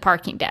to the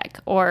parking deck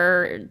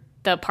or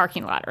the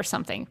parking lot or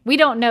something. We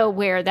don't know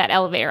where that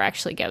elevator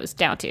actually goes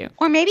down to.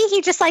 Or maybe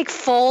he just like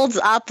folds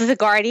up the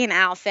Guardian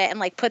outfit and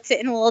like puts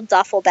it in a little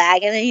duffel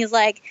bag, and then he's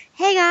like,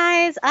 hey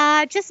guys,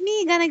 just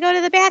me, gonna go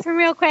to the bathroom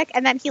real quick,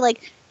 and then he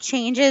like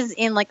changes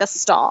in like a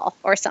stall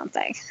or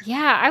something.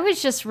 Yeah, I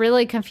was just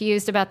really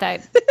confused about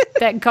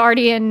that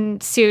Guardian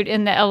suit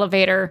in the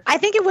elevator. I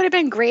think it would have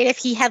been great if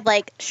he had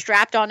like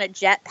strapped on a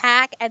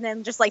jetpack and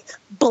then just like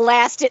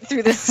blast it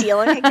through the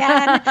ceiling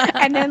again.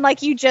 And then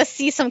like you just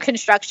see some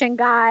construction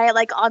guy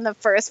like on the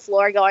first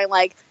floor going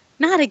like,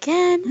 Not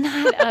again.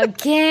 Not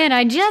again.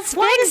 I just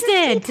fixed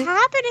it. What's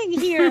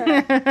happening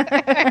here?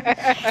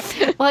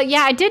 Well,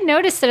 yeah, I did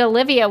notice that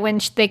Olivia,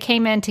 when they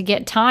came in to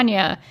get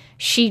Tanya,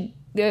 she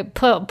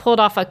pulled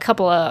off a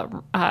couple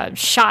of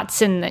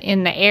shots in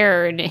the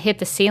air and it hit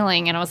the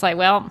ceiling. And I was like,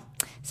 well,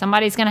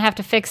 somebody's going to have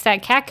to fix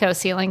that Catco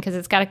ceiling because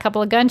it's got a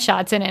couple of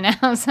gunshots in it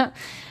now. So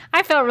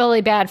I felt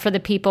really bad for the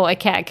people at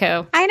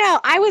Catco. I know.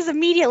 I was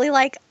immediately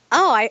like,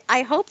 oh,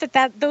 I hope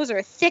that those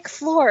are thick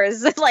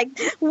floors. Like,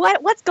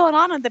 what's going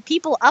on with the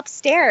people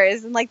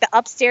upstairs? And, like, the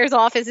upstairs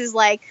office is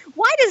like,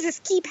 why does this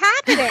keep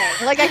happening?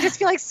 Like, I just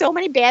feel like so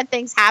many bad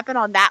things happen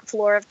on that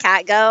floor of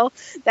Catco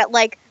that,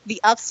 like,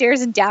 the upstairs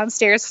and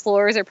downstairs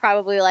floors are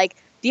probably, like,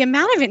 the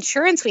amount of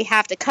insurance we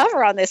have to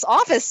cover on this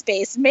office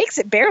space makes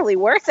it barely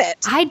worth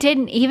it. I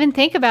didn't even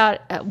think about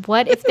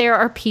what if there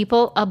are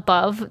people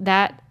above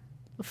that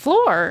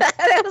floor.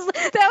 that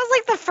was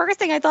like the first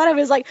thing I thought of,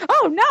 is like,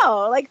 oh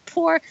no, like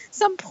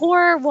some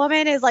poor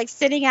woman is like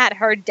sitting at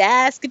her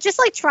desk just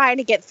like trying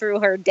to get through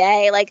her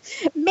day. Like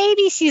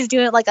maybe she's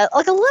doing like a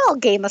little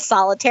game of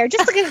solitaire,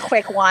 just like a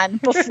quick one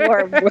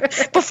before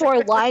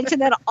lunch, and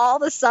then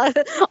all of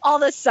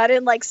a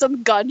sudden like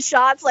some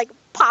gunshots like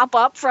pop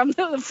up from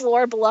the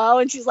floor below,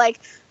 and she's like,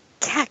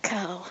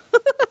 Catco.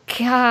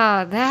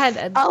 God,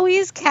 that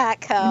always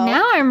Catco.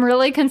 Now I'm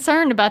really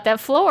concerned about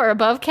that floor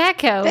above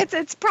Catco.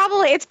 It's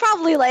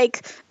probably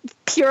like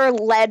pure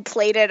lead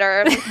plated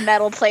or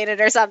metal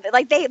plated or something.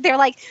 Like they're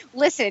like,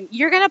 listen,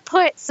 you're gonna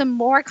put some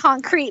more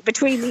concrete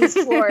between these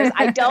floors.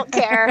 I don't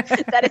care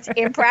that it's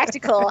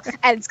impractical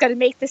and it's gonna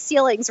make the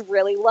ceilings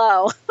really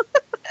low.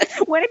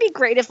 Wouldn't it be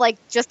great if like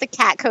just the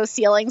Catco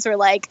ceilings were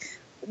like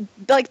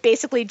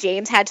basically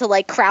James had to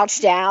like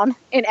crouch down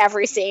in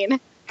every scene?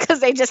 Because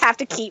they just have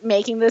to keep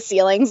making the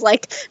ceilings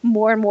like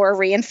more and more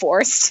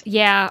reinforced.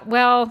 Yeah,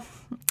 well,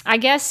 I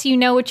guess you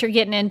know what you're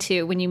getting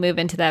into when you move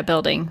into that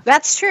building.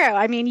 That's true.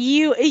 I mean,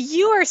 you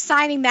are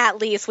signing that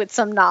lease with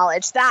some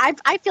knowledge. That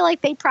I feel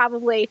like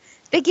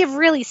they give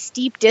really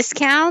steep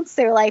discounts.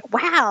 They're like,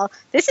 wow,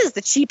 this is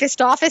the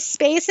cheapest office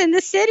space in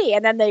the city.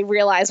 And then they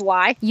realize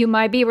why. You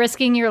might be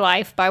risking your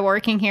life by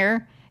working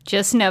here.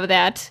 Just know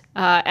that.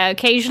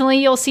 Occasionally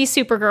you'll see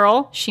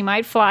Supergirl. She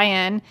might fly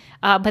in.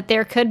 But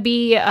there could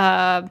be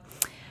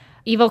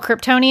evil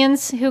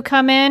Kryptonians who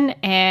come in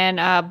and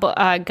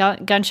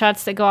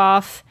gunshots that go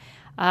off.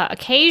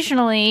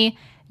 Occasionally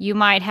you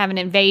might have an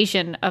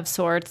invasion of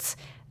sorts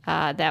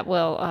that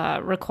will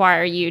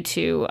require you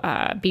to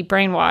be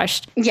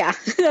brainwashed. Yeah,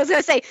 I was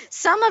going to say,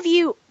 some of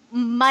you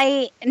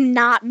might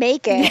not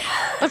make it.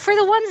 But for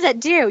the ones that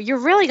do, you're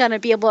really going to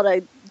be able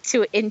to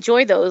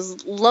enjoy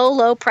those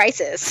low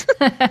prices.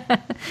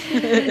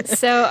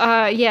 So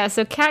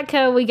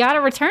Catco, we got to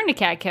return to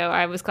Catco.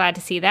 I was glad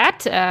to see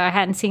that. I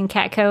hadn't seen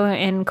Catco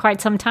in quite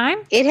some time.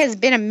 It has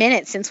been a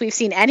minute since we've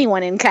seen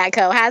anyone in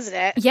Catco, hasn't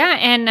it? Yeah,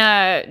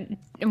 and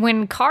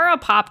when Kara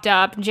popped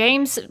up,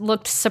 James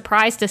looked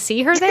surprised to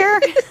see her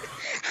there.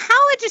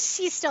 How does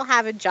she still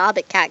have a job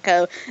at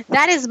Catco?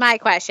 That is my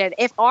question.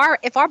 If our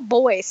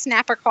boy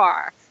Snapper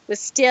Carr was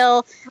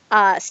still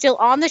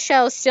on the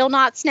show, still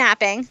not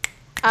snapping,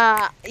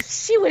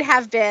 she would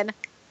have been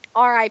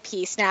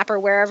R.I.P. Snapper,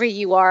 wherever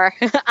you are.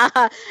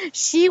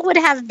 She would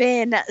have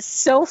been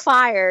so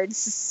fired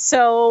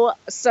so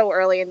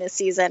early in this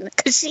season,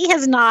 because she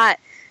has not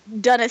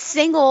done a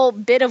single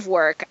bit of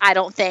work, I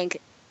don't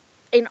think,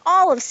 in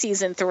all of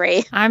season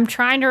 3. I'm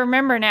trying to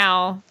remember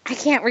now. I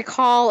can't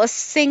recall a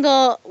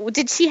single.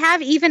 Did she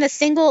have even a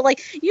single, like,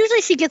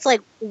 usually she gets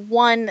like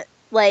one,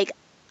 like,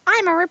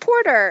 I'm a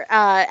reporter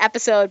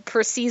episode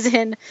per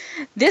season.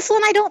 This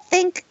one, I don't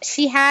think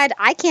she had.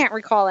 I can't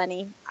recall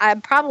any.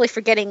 I'm probably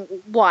forgetting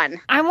one.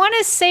 I want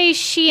to say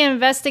she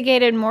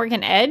investigated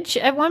Morgan Edge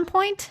at one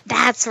point.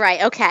 That's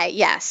right. Okay.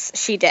 Yes,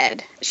 she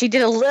did. She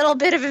did a little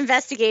bit of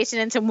investigation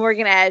into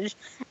Morgan Edge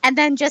and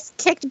then just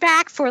kicked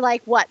back for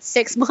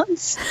 6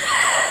 months?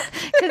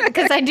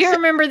 Because I do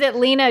remember that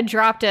Lena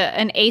dropped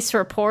an Ace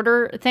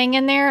Reporter thing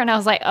in there, and I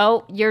was like,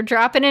 oh, you're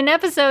dropping an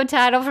episode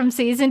title from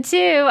season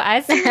 2.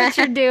 I see what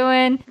you're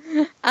doing.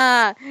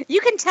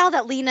 You can tell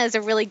that Lena is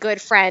a really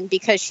good friend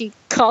because she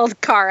called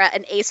Kara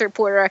an Ace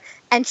Reporter,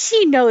 and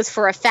she knows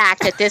for a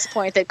fact at this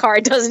point that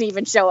Kara doesn't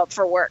even show up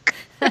for work.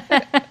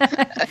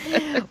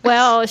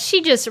 Well,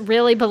 she just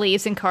really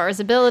believes in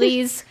Kara's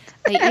abilities,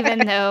 even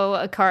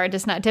though Kara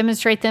does not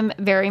demonstrate them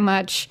very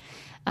much.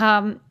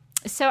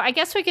 So I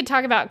guess we could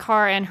talk about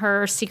Kara and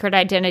her secret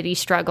identity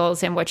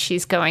struggles and what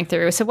she's going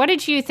through. So what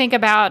did you think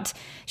about,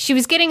 she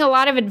was getting a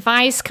lot of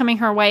advice coming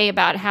her way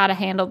about how to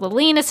handle the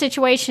Lena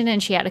situation,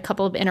 and she had a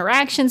couple of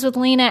interactions with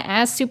Lena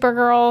as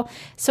Supergirl.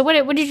 So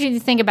what did you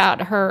think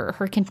about her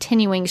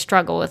continuing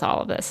struggle with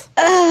all of this?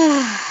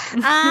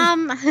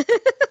 I'm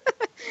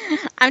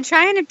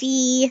trying to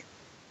be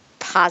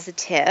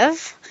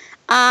positive.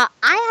 I'm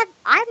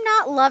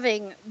not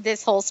loving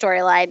this whole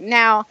storyline.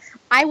 Now,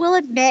 I will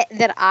admit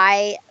that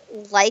I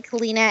like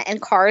Lena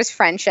and Kara's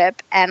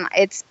friendship, and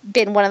it's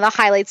been one of the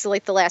highlights of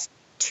the last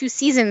 2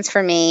 seasons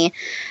for me.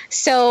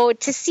 So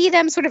to see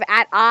them sort of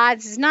at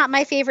odds is not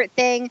my favorite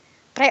thing,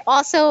 but but I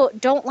also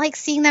don't like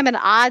seeing them at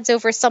odds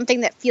over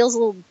something that feels a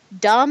little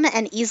dumb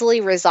and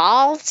easily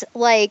resolved.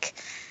 Like,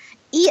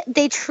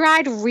 they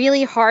tried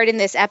really hard in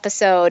this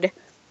episode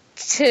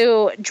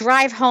to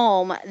drive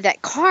home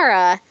that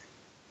Kara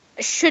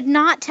should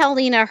not tell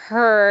Lena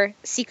her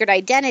secret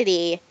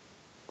identity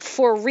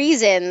for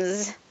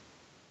reasons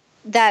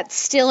that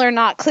still are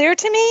not clear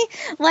to me.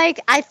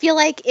 Like, I feel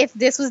like if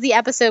this was the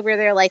episode where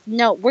they're like,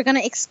 no, we're going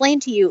to explain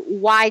to you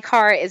why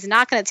Kara is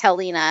not going to tell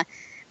Lena,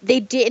 they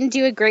didn't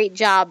do a great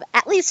job,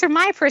 at least from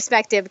my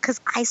perspective,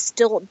 because I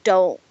still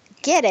don't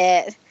get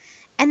it.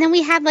 And then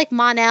we had, like,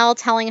 Mon-El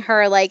telling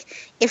her,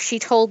 like, if she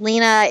told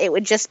Lena, it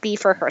would just be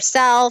for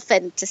herself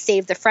and to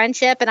save the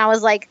friendship. And I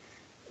was like,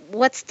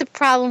 what's the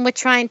problem with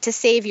trying to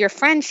save your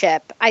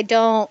friendship? I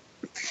guess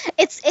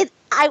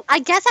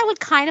I would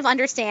kind of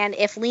understand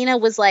if Lena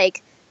was,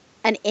 like,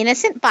 an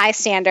innocent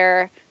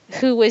bystander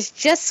who was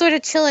just sort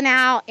of chilling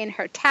out in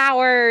her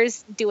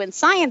towers, doing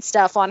science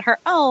stuff on her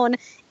own,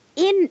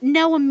 in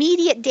no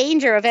immediate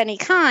danger of any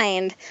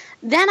kind.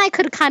 Then I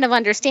could kind of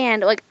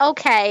understand, like,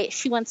 okay,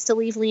 she wants to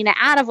leave Lena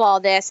out of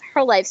all this.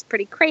 Her life's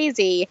pretty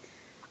crazy.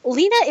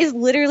 Lena is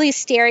literally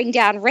staring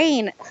down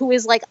Rain, who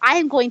is like, I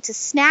am going to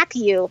snap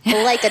you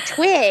like a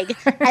twig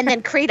and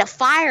then create a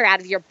fire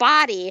out of your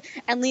body.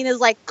 And Lena's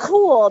like,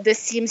 cool, this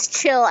seems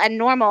chill and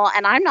normal,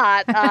 and I'm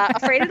not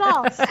afraid at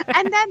all.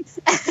 And then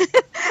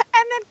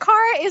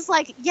Kara is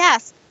like,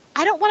 yes,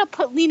 I don't want to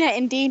put Lena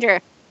in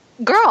danger.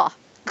 Girl,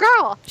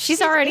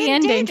 she's already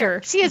in danger.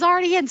 She is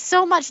already in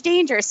so much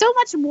danger, so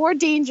much more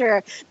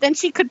danger than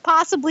she could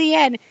possibly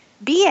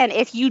be in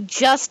if you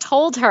just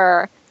told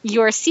her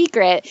your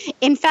secret.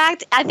 In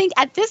fact, I think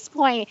at this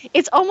point,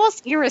 it's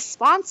almost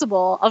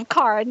irresponsible of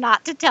Kara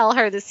not to tell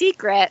her the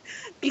secret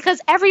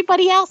because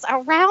everybody else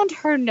around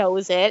her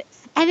knows it,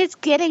 and it's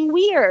getting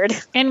weird.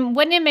 And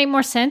wouldn't it make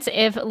more sense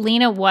if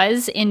Lena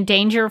was in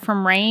danger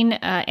from Rain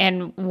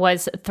and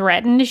was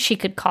threatened? She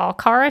could call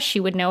Kara.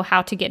 She would know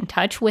how to get in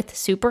touch with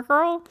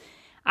Supergirl.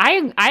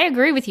 I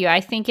agree with you.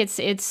 I think it's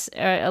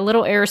a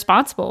little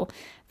irresponsible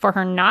for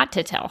her not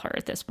to tell her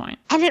at this point.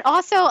 And it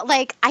also,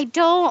 like, I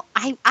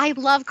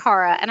love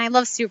Kara and I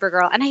love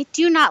Supergirl, and I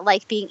do not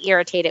like being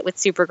irritated with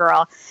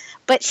Supergirl,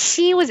 but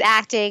she was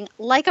acting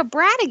like a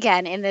brat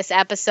again in this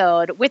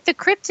episode with the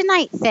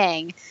kryptonite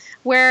thing,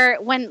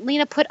 where when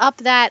Lena put up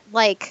that,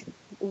 like,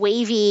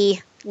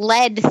 wavy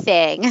lead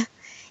thing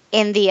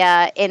in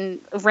the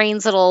in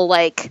Rain's little,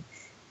 like,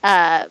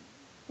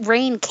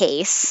 Rain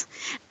case,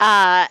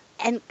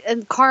 and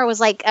Kara was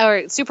like,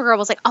 or Supergirl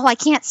was like, oh, I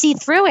can't see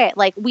through it.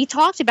 Like, we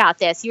talked about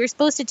this. You were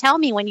supposed to tell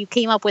me when you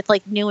came up with,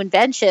 like, new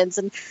inventions.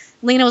 And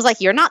Lena was like,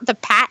 you're not the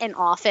patent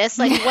office.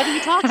 Like, what are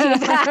you talking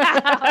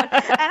about?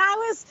 And I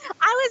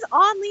was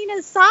on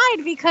Lena's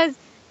side because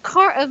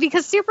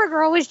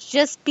Supergirl was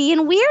just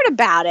being weird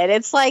about it.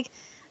 It's like,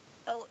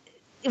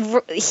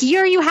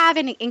 here you have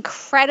an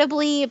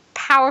incredibly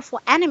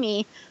powerful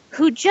enemy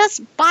who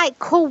just by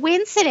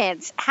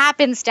coincidence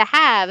happens to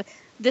have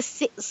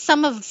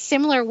some of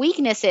similar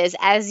weaknesses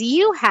as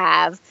you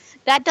have.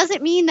 That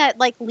doesn't mean that,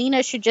 like,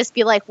 Lena should just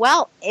be like,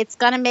 well, it's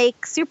going to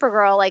make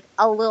Supergirl, like,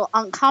 a little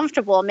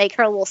uncomfortable, make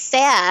her a little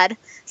sad.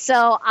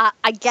 So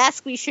I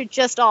guess we should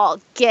just all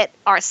get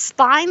our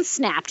spine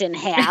snapped in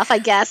half. I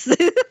guess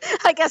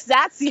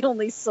that's the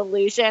only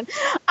solution.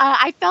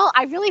 I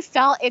really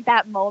felt at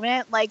that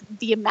moment, like,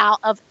 the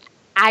amount of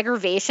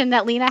aggravation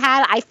that Lena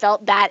had. I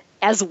felt that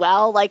as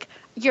well. Like,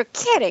 you're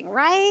kidding,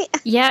 right?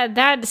 Yeah,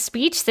 that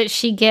speech that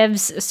she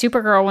gives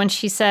Supergirl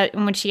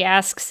when she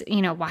asks,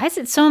 you know, why is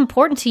it so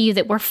important to you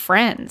that we're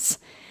friends?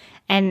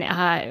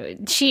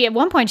 And she, at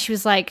one point, she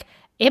was like,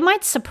 it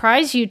might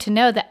surprise you to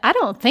know that I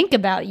don't think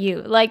about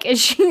you. Like,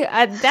 she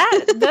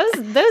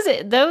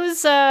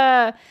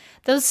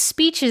those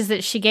speeches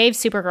that she gave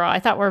Supergirl, I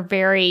thought were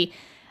very.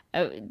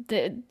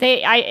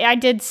 I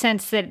did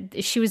sense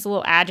that she was a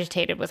little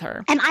agitated with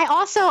her. And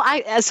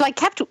I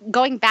kept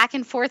going back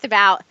and forth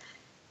about,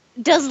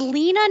 does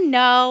Lena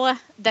know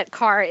that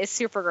Kara is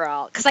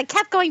Supergirl? Because I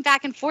kept going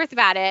back and forth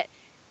about it.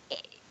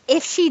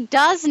 If she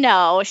does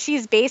know,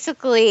 she's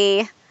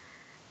basically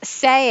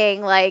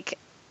saying, like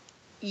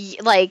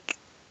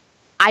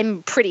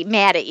I'm pretty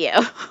mad at you.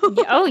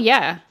 Oh,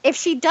 yeah. If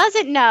she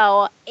doesn't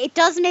know, it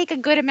does make a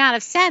good amount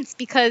of sense,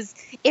 because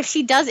if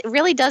she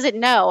really doesn't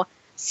know,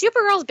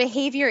 Supergirl's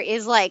behavior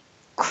is, like,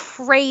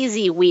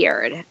 crazy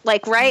weird.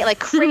 Like, right? Like,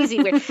 crazy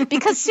weird.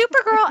 Because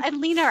Supergirl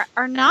and Lena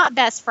are not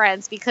best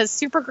friends, because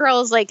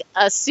Supergirl is, like,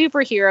 a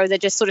superhero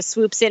that just sort of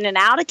swoops in and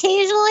out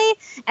occasionally.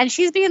 And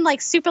she's being,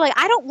 like, super, like,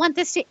 I don't want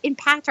this to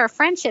impact our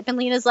friendship. And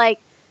Lena's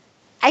like,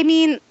 I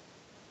mean,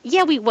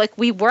 yeah, we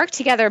work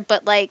together,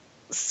 but, like,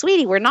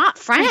 sweetie, we're not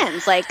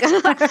friends. Like,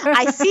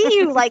 I see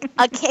you, like,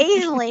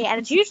 occasionally, and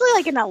it's usually,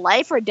 like, in a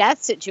life or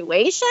death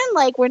situation.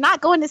 Like, we're not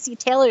going to see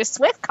Taylor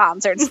Swift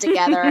concerts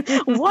together.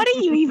 What are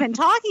you even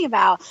talking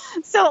about?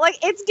 So, like,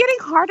 it's getting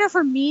harder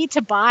for me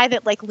to buy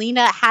that, like,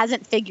 Lena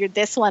hasn't figured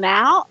this one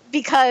out,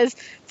 because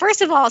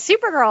first of all,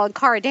 Supergirl and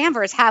Kara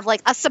Danvers have,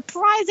 like, a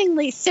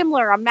surprisingly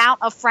similar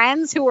amount of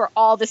friends who are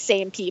all the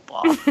same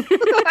people.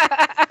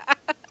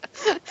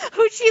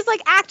 who she's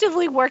like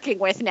actively working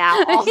with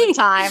now all the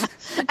time.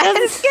 And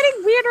it's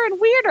getting weirder and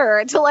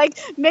weirder to like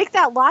make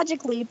that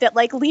logic leap that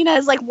like Lena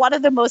is like one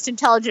of the most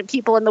intelligent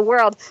people in the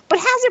world, but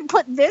hasn't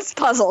put this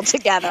puzzle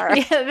together.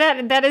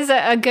 Yeah, that is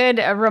a good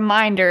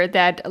reminder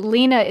that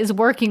Lena is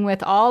working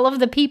with all of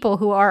the people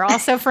who are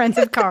also friends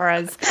of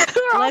Kara's.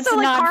 Who are also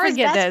like Kara's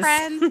best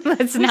friends.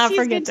 Let's not forget this.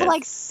 She's been to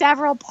like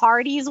several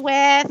parties with,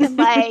 and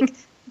like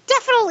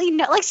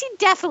she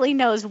definitely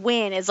knows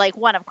Wynn is like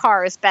one of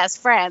Kara's best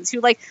friends, who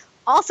like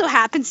also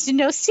happens to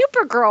know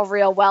Supergirl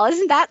real well.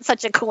 Isn't that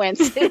such a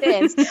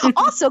coincidence?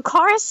 Also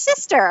Kara's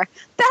sister.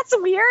 That's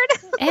weird.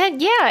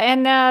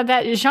 And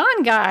that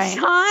Jean guy.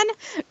 Jean,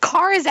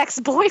 Kara's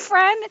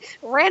ex-boyfriend,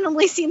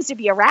 randomly seems to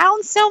be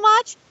around so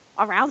much.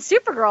 Around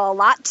Supergirl a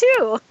lot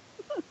too.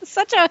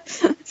 Such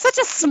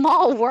a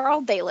small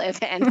world they live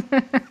in.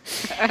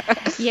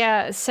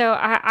 Yeah, so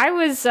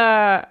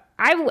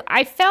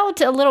I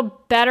felt a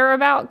little better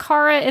about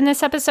Kara in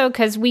this episode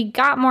because we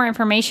got more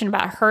information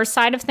about her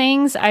side of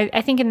things.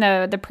 I think in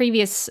the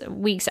previous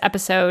week's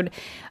episode,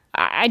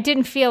 I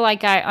didn't feel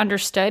like I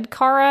understood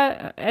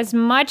Kara as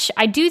much.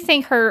 I do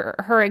think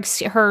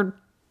her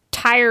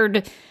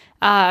tired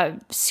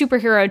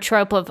superhero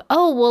trope of,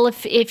 oh, well,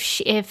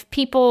 if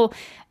people...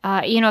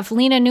 if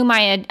Lena knew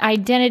my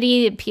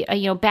identity,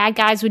 bad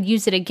guys would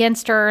use it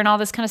against her and all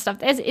this kind of stuff.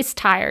 It's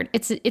tired.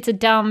 It's a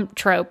dumb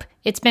trope.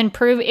 It's been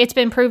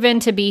proven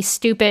to be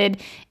stupid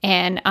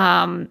and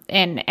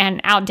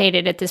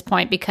outdated at this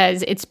point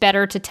because it's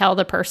better to tell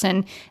the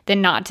person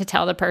than not to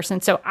tell the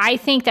person. So I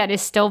think that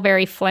is still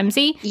very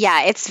flimsy.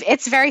 Yeah,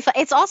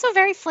 it's also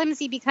very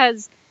flimsy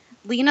because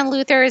Lena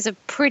Luthor is a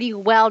pretty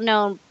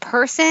well-known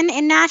person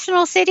in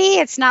National City.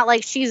 It's not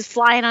like she's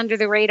flying under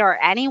the radar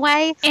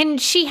anyway. And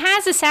she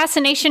has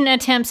assassination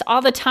attempts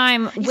all the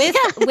time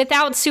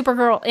without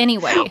Supergirl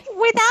anyway.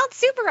 Without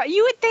Supergirl.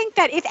 You would think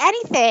that, if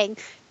anything,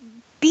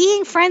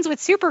 being friends with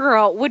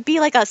Supergirl would be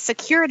like a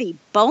security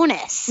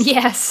bonus.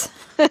 Yes.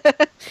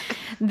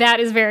 That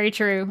is very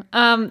true.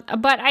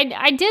 But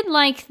I did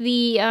like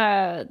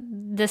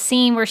the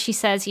scene where she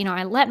says,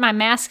 I let my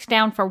mask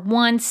down for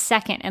 1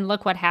 second and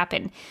look what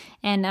happened.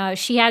 And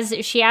she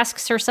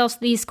asks herself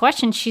these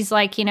questions. She's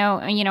like,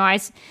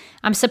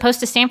 I'm supposed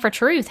to stand for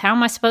truth. How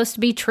am I supposed to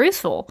be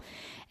truthful?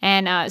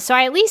 And so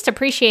I at least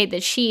appreciate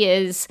that she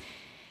is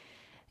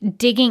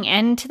digging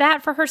into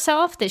that for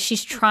herself, that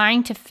she's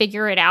trying to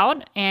figure it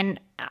out.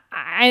 And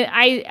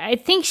I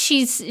think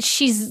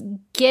she's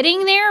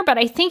getting there, but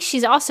I think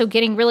she's also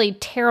getting really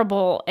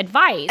terrible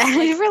advice.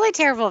 Really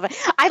terrible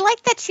advice. I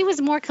like that she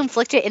was more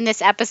conflicted in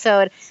this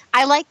episode.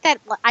 I like that.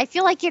 I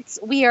feel like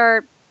we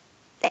are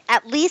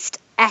at least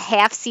a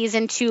half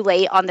season too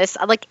late on this.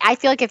 Like, I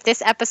feel like if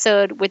this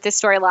episode with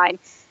this storyline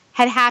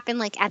had happened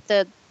like at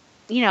the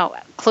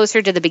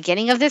closer to the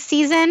beginning of this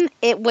season,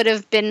 it would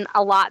have been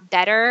a lot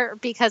better,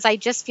 because I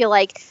just feel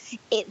like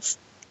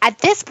at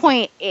this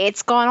point,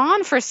 it's gone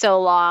on for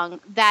so long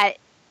that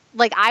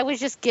like I was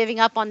just giving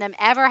up on them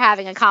ever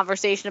having a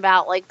conversation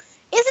about like,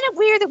 isn't it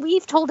weird that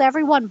we've told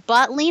everyone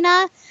but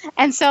Lena?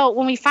 And so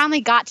when we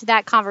finally got to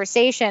that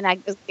conversation,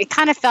 it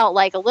kind of felt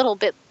like a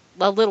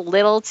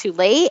little too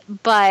late,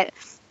 but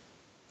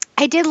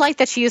I did like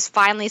that she was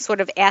finally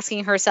sort of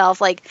asking herself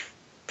like,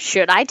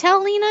 should I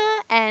tell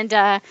Lena? And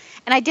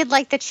I did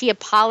like that she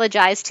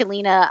apologized to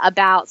Lena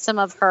about some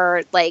of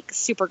her like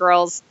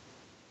Supergirl's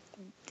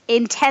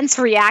intense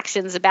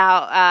reactions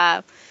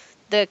about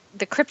the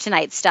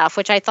kryptonite stuff,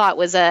 which I thought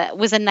was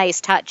a nice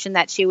touch, and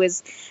that she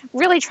was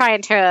really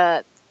trying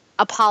to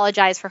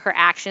apologize for her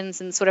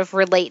actions and sort of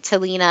relate to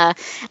Lena.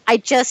 I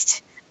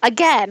just,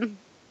 again,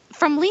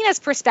 from Lena's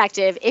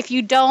perspective, if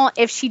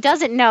she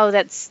doesn't know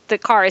that the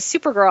car is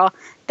Supergirl,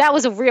 that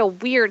was a real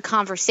weird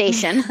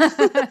conversation.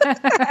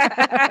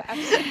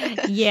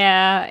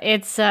 Yeah,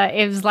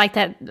 it was like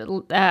that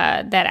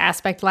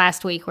aspect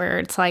last week where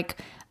it's like,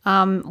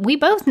 we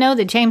both know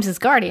that James is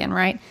Guardian,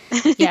 right?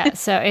 Yeah,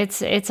 so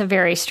it's a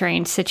very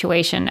strange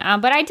situation.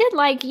 But I did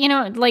like,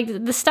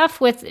 like the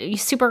stuff with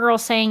Supergirl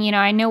saying,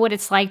 I know what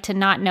it's like to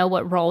not know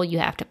what role you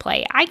have to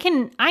play. I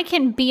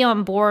can be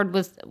on board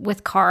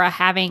with Kara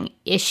having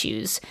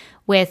issues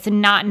with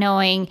not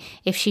knowing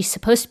if she's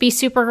supposed to be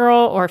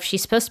Supergirl or if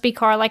she's supposed to be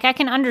Kara. Like, I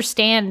can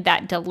understand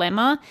that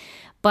dilemma.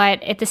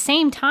 But at the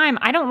same time,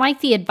 I don't like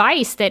the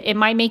advice that it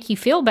might make you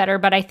feel better,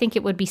 but I think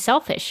it would be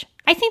selfish.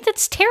 I think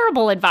that's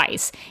terrible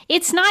advice.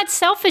 It's not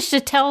selfish to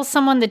tell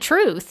someone the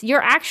truth.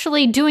 You're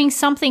actually doing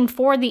something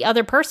for the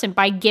other person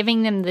by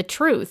giving them the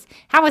truth.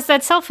 How is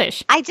that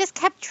selfish? I just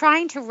kept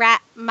trying to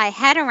wrap my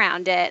head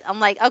around it. I'm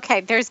like,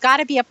 okay, there's got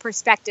to be a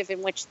perspective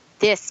in which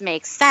this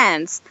makes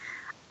sense.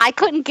 I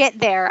couldn't get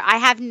there. I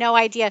have no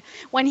idea.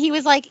 When he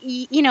was like,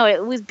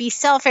 it would be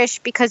selfish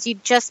because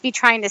you'd just be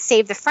trying to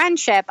save the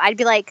friendship, I'd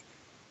be like,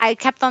 I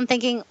kept on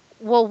thinking,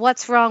 well,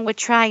 what's wrong with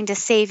trying to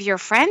save your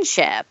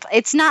friendship?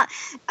 It's not,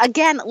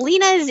 again,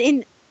 Lena is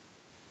in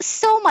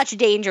so much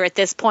danger at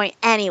this point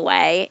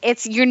anyway.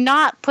 You're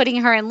not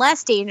putting her in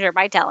less danger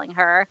by telling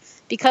her,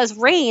 because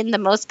Reign, the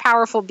most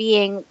powerful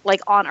being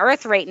like on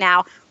Earth right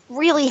now,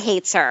 really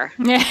hates her.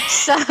 Yeah.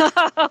 So,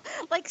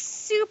 like,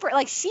 super,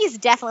 like, she's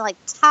definitely, like,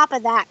 top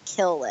of that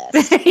kill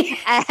list.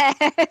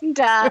 And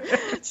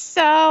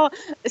so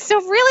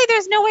really,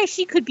 there's no way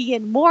she could be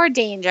in more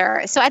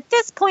danger. So at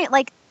this point,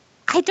 like,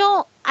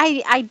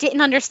 I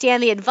didn't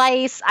understand the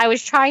advice. I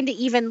was trying to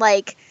even,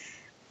 like,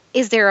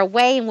 is there a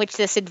way in which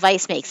this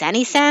advice makes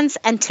any sense?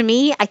 And to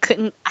me,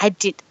 it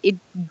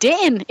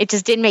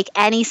just didn't make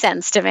any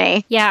sense to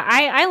me. Yeah,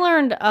 I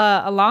learned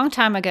a long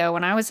time ago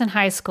when I was in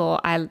high school.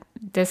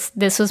 This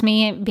was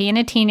me being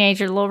a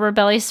teenager, little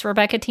rebellious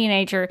Rebecca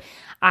teenager.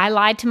 I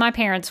lied to my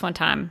parents one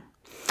time,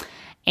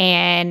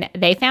 and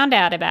they found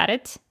out about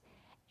it.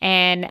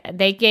 And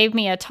they gave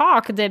me a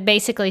talk that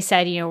basically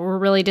said, we're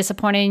really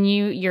disappointed in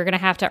you. You're going to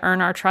have to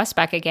earn our trust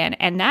back again.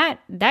 And that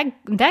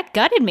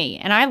gutted me.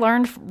 And I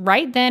learned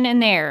right then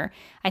and there.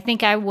 I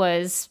think I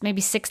was maybe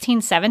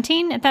 16,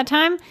 17 at that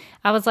time.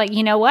 I was like,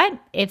 you know what?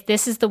 If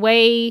this is the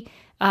way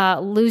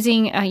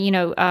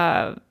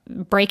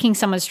breaking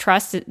someone's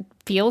trust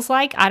feels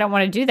like, I don't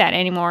want to do that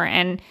anymore.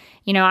 And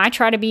I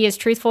try to be as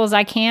truthful as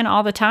I can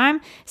all the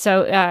time.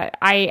 So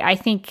I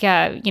think,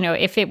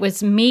 if it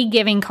was me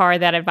giving Cara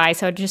that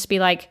advice, I would just be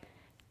like,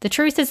 the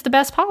truth is the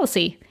best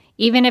policy.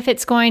 Even if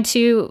it's going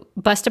to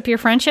bust up your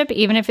friendship,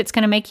 even if it's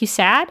going to make you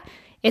sad,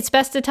 it's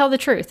best to tell the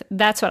truth.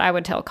 That's what I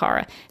would tell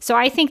Cara. So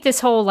I think this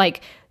whole,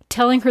 like,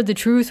 telling her the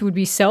truth would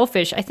be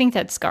selfish, I think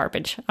that's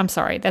garbage. I'm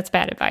sorry. That's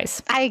bad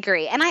advice. I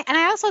agree. And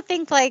I also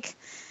think, like,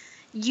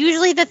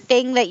 usually the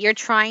thing that you're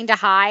trying to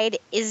hide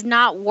is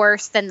not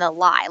worse than the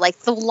lie. Like,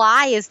 the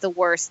lie is the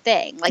worst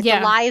thing. Like, the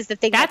lie is the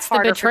thing that's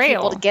harder for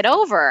people to get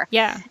over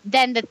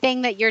than the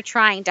thing that you're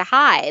trying to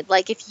hide.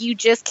 Like, if you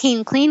just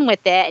came clean with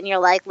it and you're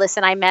like,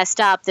 listen, I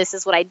messed up, this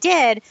is what I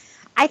did.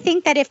 I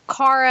think that if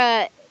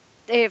Cara,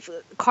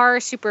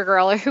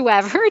 Supergirl, or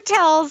whoever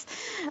tells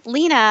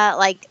Lena,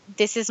 like,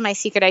 this is my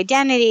secret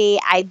identity,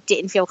 I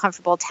didn't feel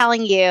comfortable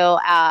telling you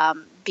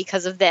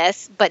because of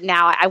this, but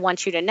now I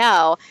want you to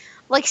know.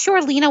 Like,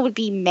 sure, Lena would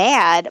be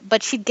mad,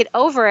 but she'd get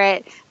over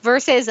it,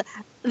 versus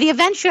the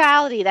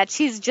eventuality that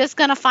she's just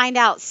going to find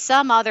out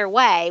some other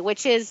way,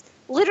 which is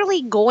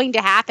literally going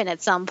to happen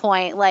at some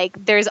point.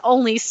 Like, there's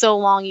only so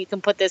long you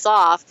can put this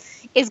off,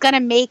 is going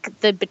to make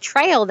the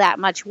betrayal that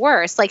much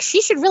worse. Like,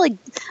 she should really,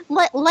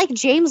 like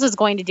James was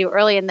going to do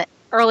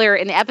earlier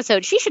in the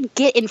episode, she should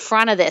get in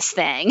front of this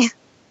thing.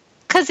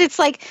 Because it's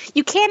like,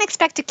 you can't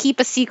expect to keep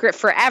a secret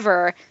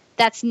forever.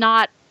 That's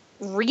not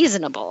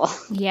reasonable.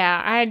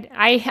 Yeah,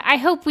 I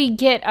hope we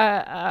get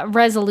a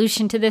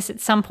resolution to this at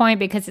some point,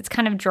 because it's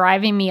kind of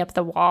driving me up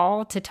the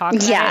wall to talk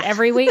about it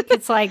every week.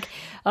 It's like,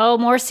 oh,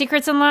 more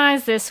secrets and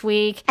lies this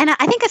week. And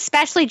I think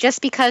especially just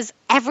because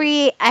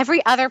every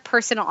other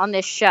person on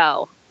this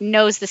show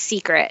knows the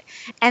secret.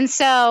 And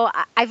so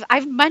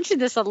I've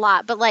mentioned this a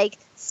lot, but like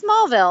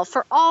Smallville,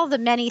 for all the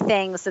many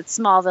things that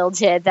Smallville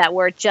did that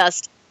were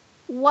just,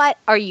 what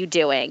are you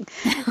doing?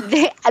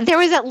 There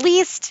was at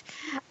least,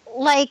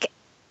 like,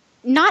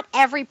 not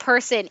every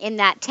person in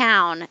that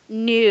town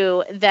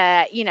knew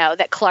that,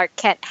 that Clark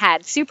Kent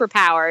had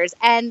superpowers,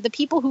 and the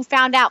people who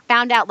found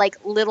out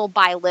like little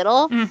by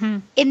little. Mm-hmm.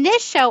 In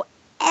this show,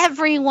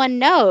 everyone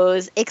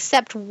knows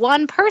except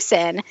one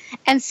person,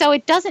 and so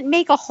it doesn't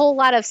make a whole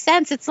lot of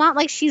sense. It's not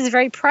like she's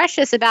very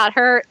precious about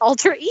her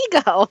alter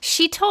ego.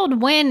 She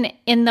told when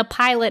in the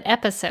pilot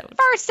episode.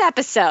 First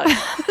episode.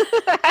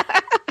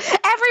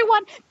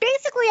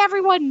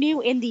 Everyone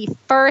knew in the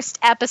first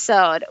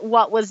episode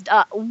what was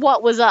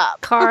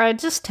up. Cara,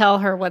 just tell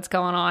her what's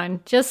going on.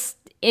 Just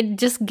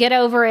get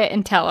over it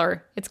and tell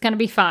her. It's going to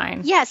be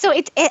fine. Yeah, so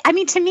I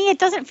mean, to me, it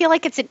doesn't feel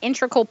like it's an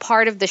integral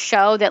part of the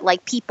show that,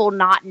 like, people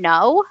not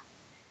know,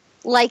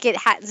 like it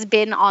has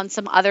been on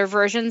some other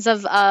versions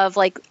of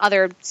like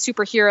other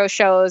superhero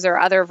shows or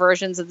other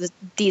versions of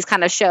these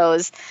kind of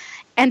shows.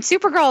 And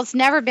Supergirl's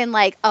never been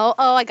like, oh,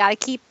 I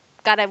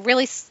gotta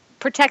really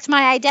protect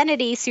my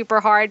identity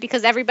super hard,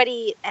 because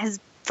everybody has,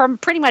 from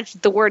pretty much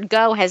the word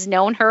go, has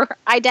known her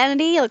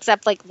identity,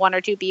 except like one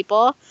or two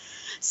people.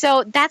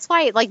 So that's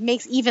why it, like,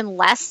 makes even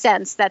less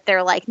sense that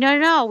they're like,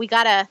 no, we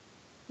gotta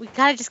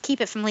just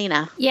keep it from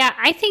Lena. Yeah,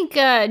 I think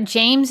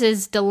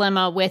James's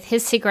dilemma with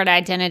his secret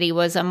identity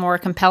was a more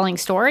compelling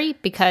story,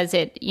 because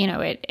it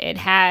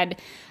had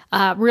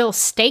real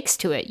stakes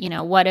to it.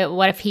 What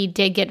if he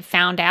did get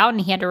found out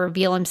and he had to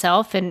reveal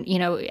himself, and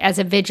as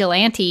a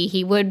vigilante,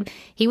 he would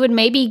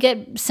maybe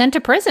get sent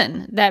to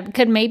prison. That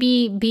could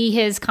maybe be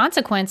his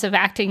consequence of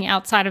acting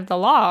outside of the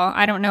law.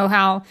 I don't know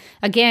how.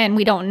 Again,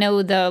 we don't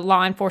know the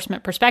law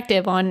enforcement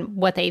perspective on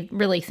what they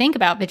really think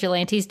about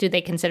vigilantes. Do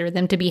they consider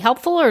them to be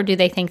helpful, or do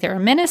they think they're a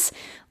menace?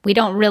 We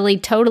don't really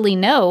totally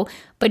know.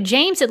 But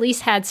James at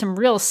least had some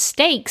real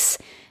stakes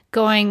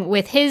going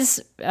with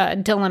his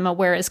dilemma,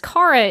 whereas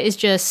Cara is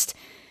just,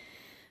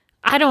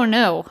 I don't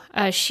know.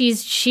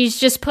 She's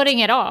just putting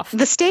it off.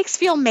 The stakes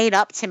feel made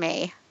up to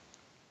me.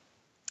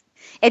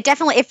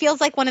 It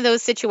feels like one of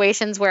those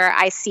situations where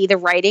I see the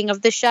writing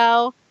of the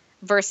show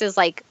versus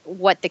like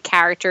what the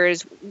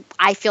characters,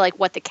 I feel like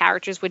what the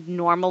characters would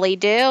normally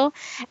do.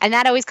 And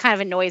that always kind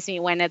of annoys me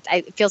when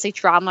it feels like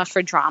drama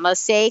for drama's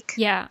sake.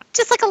 Yeah.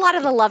 Just like a lot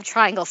of the love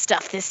triangle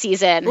stuff this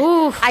season.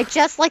 Oof. I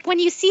just like when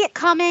you see it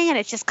coming and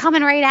it's just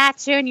coming right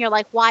at you and you're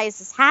like, why is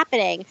this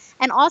happening?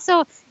 And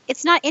also,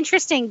 it's not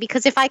interesting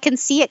because if I can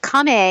see it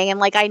coming and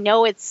like I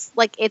know it's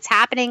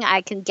happening,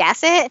 I can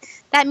guess it.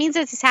 That means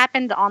it's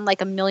happened on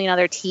like a million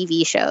other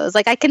TV shows.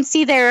 Like I can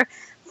see their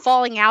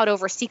falling out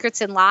over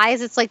Secrets and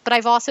Lies. It's like, but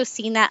I've also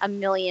seen that a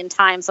million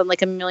times on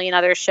like a million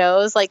other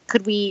shows. Like,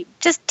 could we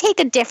just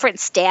take a different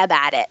stab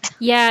at it?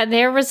 Yeah,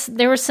 there was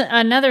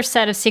another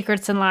set of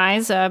Secrets and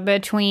Lies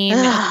Between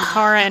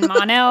Kara and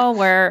Mon-El,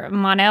 where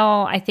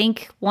Mon-El, I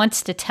think,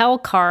 wants to tell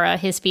Kara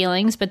his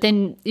feelings, but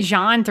then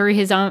Jean threw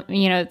his own,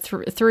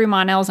 threw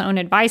Mon-El's own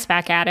advice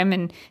back at him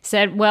and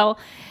said, well,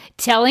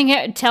 telling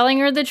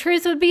her the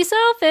truth would be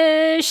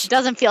selfish.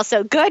 Doesn't feel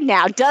so good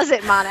now, does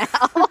it,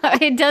 Mon-El?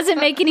 It doesn't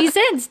make any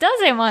sense,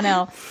 does it,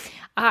 Mon-El?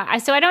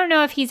 So I don't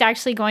know if he's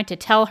actually going to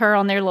tell her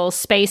on their little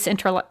space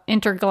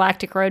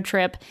intergalactic road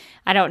trip.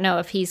 I don't know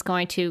if he's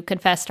going to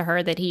confess to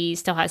her that he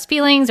still has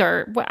feelings,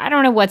 or I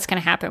don't know what's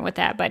going to happen with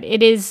that, but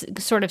it is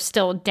sort of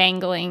still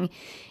dangling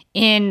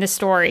in the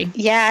story.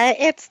 Yeah,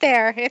 it's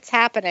there. It's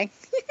happening.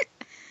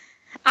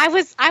 I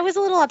was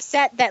a little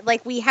upset that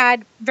like we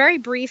had very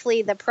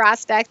briefly the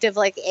prospect of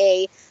like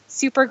a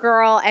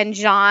Supergirl and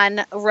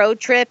John road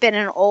trip in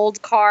an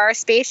old car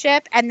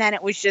spaceship, and then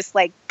it was just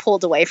like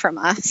pulled away from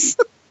us.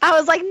 I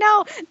was like,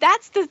 no,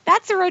 that's the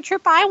road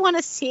trip I want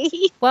to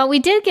see. Well, we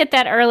did get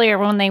that earlier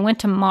when they went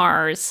to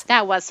Mars.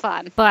 That was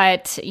fun.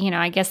 But,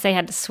 I guess they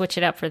had to switch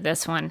it up for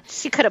this one.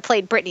 She could have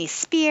played Britney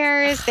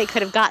Spears. They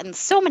could have gotten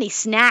so many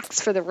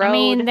snacks for the road. I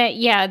mean,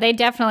 they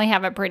definitely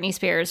have a Britney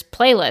Spears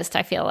playlist,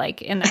 I feel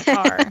like, in that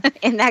car.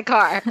 In that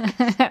car.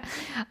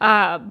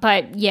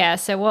 But, yeah,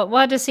 so we'll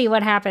have to see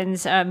what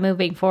happens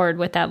moving forward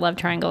with that love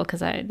triangle,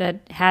 because that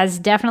has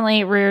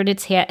definitely reared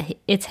its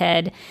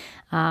head.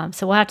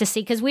 So we'll have to see,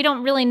 because we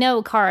don't really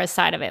know Kara's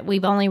side of it.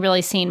 We've only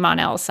really seen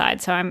Mon-El's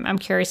side. So I'm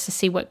curious to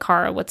see what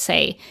Kara would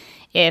say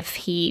if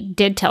he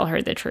did tell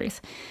her the truth.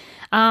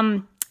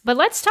 But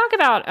let's talk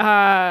about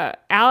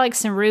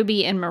Alex and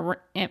Ruby and Marin.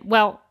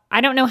 Well,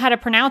 I don't know how to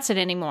pronounce it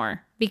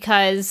anymore,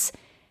 because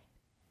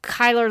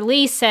Kyler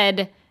Lee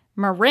said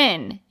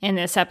Marin in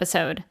this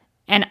episode.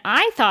 And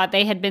I thought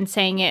they had been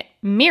saying it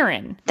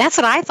Mirren. That's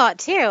what I thought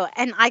too.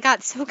 And I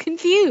got so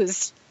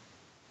confused.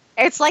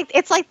 It's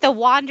like the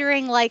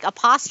wandering like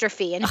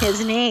apostrophe in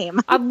his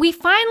name. We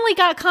finally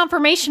got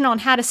confirmation on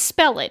how to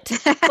spell it,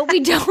 but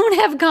we don't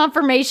have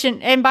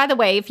confirmation. And by the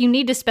way, if you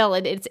need to spell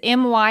it, it's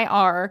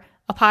MYR''NN.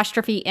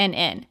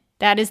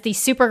 That is the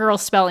Supergirl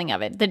spelling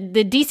of it. The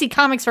DC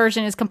Comics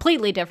version is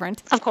completely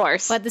different. Of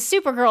course. But the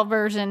Supergirl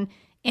version,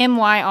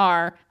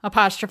 MYR''NN.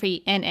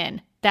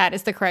 That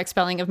is the correct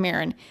spelling of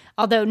Mirren.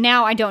 Although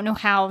now I don't know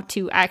how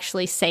to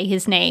actually say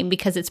his name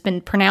because it's been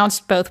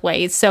pronounced both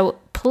ways. So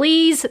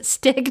please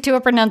stick to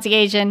a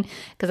pronunciation,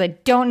 because I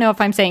don't know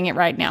if I'm saying it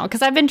right now.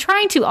 Because I've been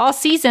trying to all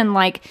season,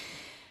 like,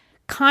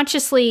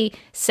 consciously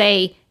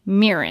say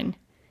Mirren.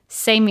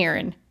 Say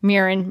Mirren.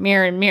 Mirren,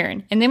 Mirren,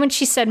 Mirren. And then when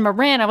she said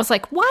Marin, I was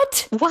like,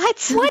 what?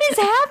 What? What is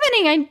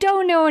happening? I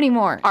don't know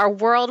anymore. Our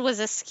world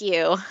was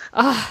askew.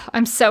 Oh,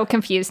 I'm so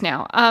confused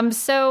now.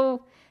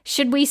 So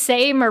should we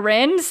say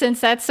Marin, since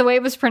that's the way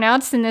it was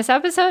pronounced in this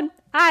episode?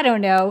 I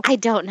don't know. I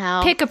don't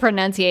know. Pick a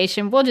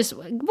pronunciation. We'll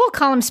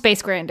call him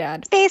Space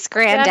Granddad. Space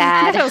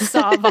Granddad. That'll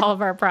solve all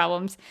of our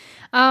problems.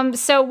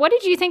 So what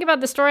did you think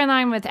about the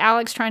storyline with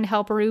Alex trying to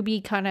help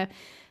Ruby kind of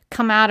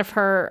come out of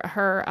her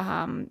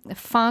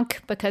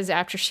funk? Because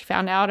after she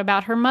found out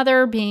about her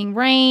mother being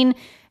Rain,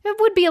 it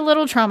would be a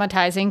little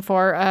traumatizing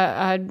for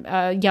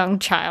a young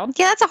child.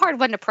 Yeah, that's a hard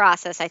one to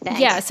process, I think.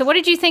 Yeah, so what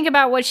did you think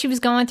about what she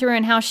was going through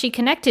and how she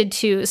connected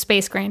to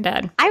Space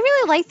Granddad? I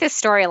really like this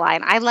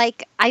storyline.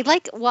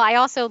 I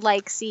also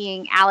like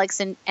seeing Alex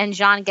and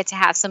Jean get to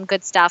have some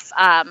good stuff,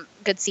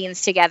 good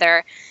scenes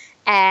together.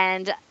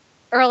 And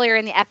earlier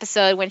in the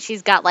episode when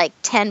she's got like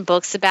 10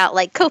 books about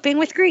like coping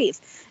with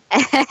grief,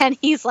 and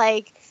he's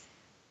like,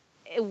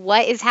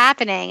 what is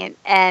happening?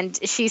 And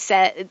she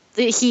said,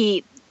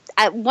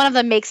 one of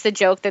them makes the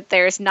joke that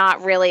there's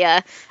not really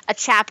a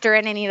chapter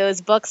in any of those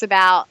books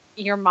about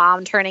your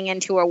mom turning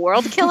into a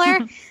world killer.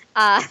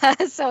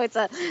 So it's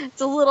a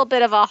little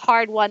bit of a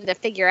hard one to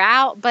figure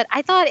out. But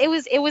I thought it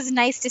was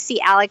nice to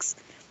see Alex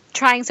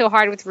trying so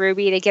hard with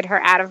Ruby to get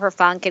her out of her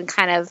funk and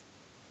kind of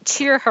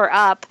cheer her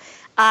up.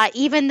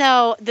 Even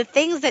though the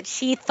things that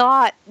she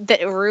thought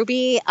that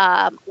Ruby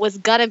was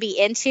going to be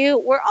into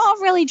were all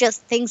really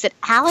just things that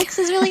Alex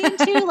is really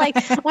into. Like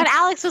when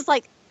Alex was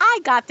like, I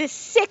got this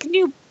sick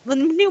new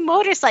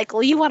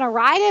motorcycle. You want to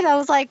ride it? I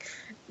was like,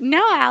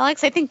 no,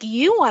 Alex, I think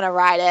you want to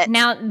ride it.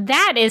 Now,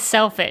 that is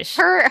selfish.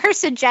 Her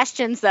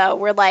suggestions, though,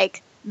 were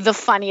like the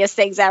funniest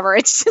things ever.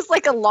 It's just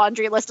like a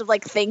laundry list of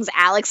like things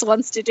Alex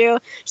wants to do.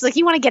 She's like,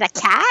 you want to get a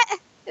cat?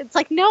 It's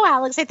like, no,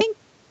 Alex, I think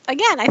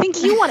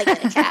you want to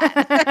get a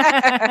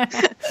cat.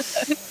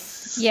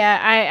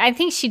 Yeah, I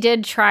think she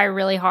did try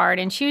really hard,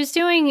 and she was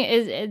doing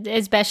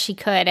as best she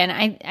could.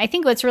 And I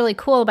think what's really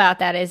cool about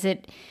that is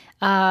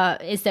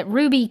that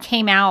Ruby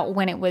came out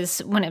when it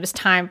was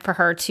time for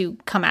her to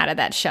come out of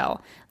that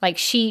shell. Like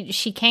she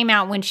came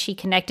out when she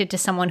connected to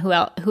someone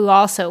who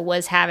also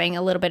was having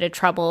a little bit of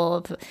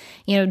trouble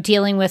of,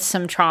 dealing with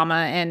some trauma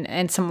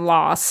and some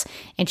loss,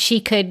 and she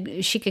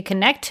could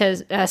connect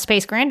to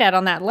Space Granddad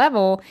on that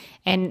level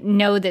and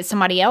know that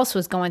somebody else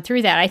was going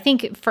through that. I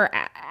think for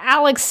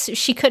Alex,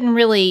 she couldn't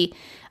really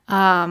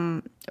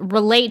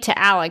relate to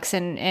Alex,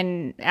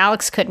 and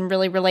Alex couldn't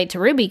really relate to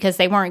Ruby because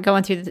they weren't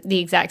going through the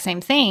exact same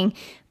thing.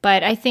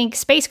 But I think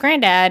Space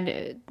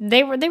Granddad,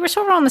 they were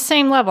sort of on the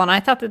same level, and I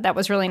thought that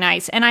was really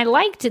nice. And I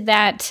liked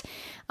that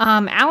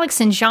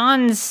Alex and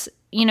Jean's,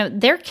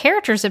 their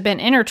characters have been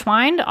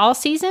intertwined all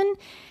season,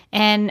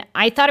 and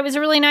I thought it was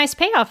a really nice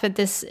payoff in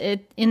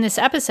this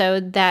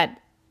episode that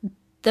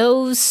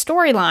those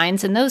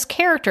storylines and those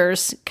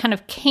characters kind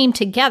of came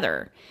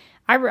together.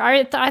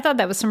 I thought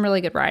that was some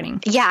really good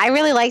writing. Yeah, I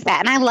really like that.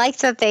 And I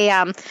liked that they,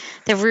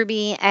 the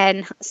Ruby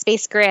and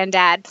Space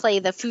Granddad play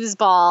the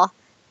foosball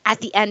at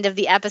the end of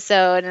the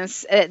episode.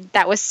 And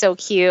that was so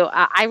cute.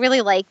 I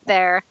really liked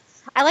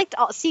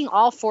seeing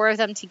all four of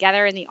them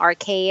together in the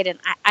arcade. And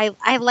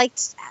I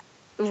liked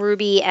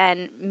Ruby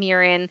and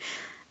Mirren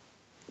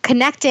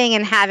connecting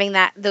and having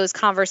those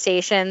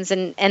conversations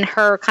and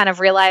her kind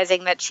of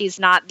realizing that she's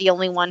not the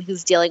only one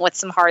who's dealing with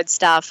some hard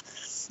stuff.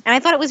 And I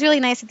thought it was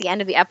really nice at the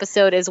end of the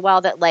episode as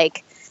well that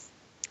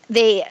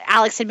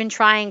Alex had been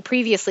trying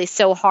previously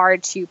so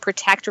hard to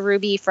protect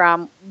Ruby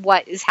from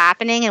what is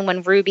happening. And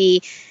when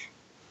Ruby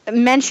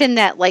mentioned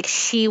that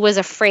she was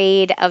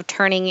afraid of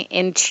turning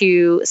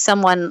into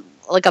someone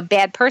like a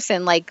bad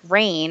person, like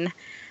Rain,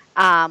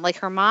 like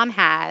her mom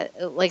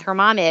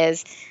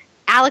is,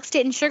 Alex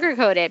didn't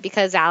sugarcoat it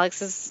because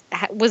Alex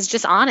was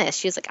just honest.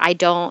 She was like,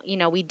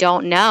 we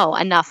don't know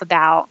enough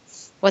about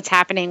what's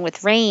happening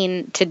with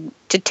Rain to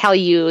tell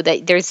you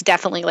that there's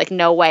definitely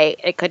no way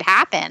it could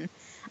happen. And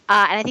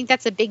I think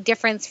that's a big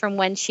difference from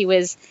when she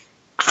was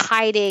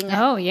hiding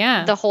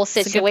the whole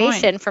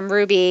situation from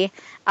Ruby,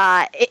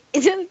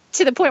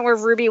 to the point where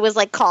Ruby was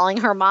calling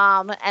her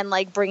mom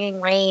and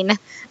bringing Rain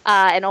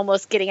and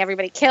almost getting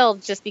everybody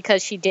killed just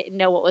because she didn't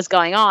know what was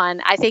going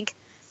on. I think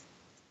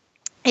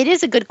it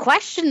is a good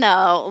question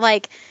though.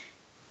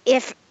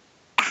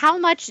 How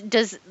much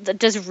does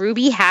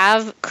Ruby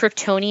have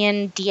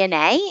Kryptonian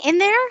DNA in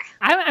there?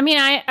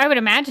 I would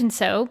imagine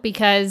so,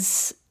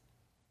 because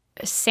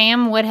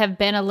Sam would have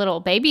been a little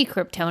baby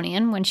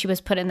Kryptonian when she was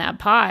put in that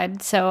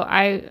pod. So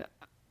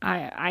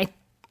I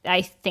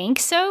think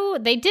so.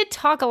 They did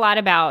talk a lot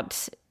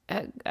about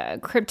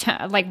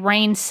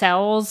Rain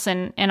cells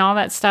and all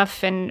that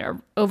stuff,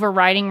 and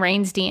overriding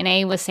Rain's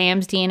DNA with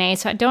Sam's DNA.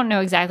 So I don't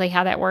know exactly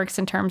how that works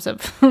in terms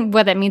of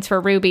what that means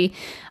for Ruby.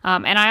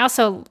 And I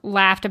also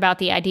laughed about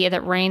the idea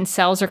that Rain's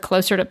cells are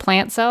closer to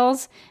plant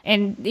cells.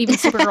 And even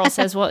Supergirl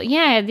says, well,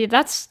 yeah,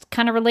 that's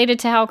kind of related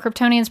to how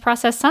Kryptonians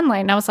process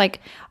sunlight. And I was like,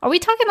 are we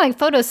talking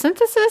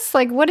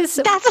photosynthesis? What is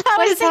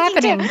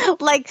happening?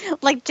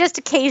 Too. Just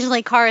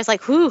occasionally cars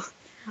whew.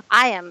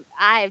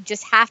 I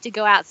just have to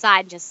go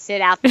outside and just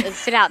sit out in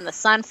the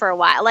sun for a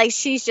while.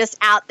 She's just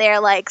out there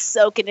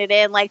soaking it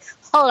in.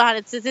 Hold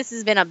on, this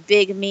has been a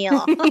big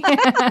meal.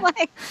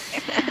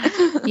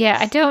 Yeah,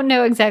 I don't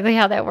know exactly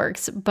how that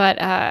works, but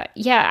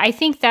I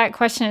think that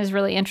question is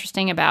really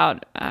interesting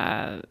about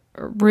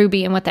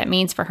Ruby and what that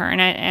means for her,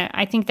 and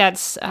I think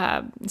that's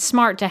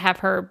smart to have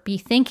her be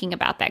thinking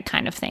about that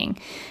kind of thing.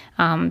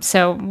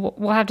 So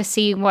we'll have to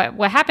see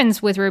what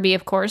happens with Ruby,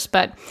 of course,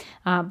 but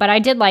I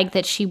did like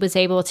that she was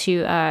able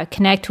to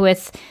connect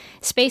with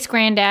Space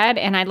Granddad,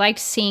 and I liked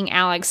seeing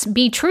Alex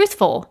be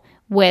truthful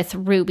with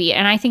Ruby.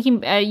 And I think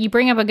you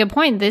bring up a good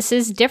point. This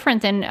is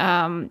different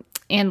than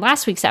in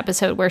last week's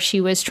episode where she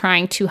was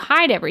trying to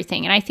hide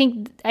everything. And I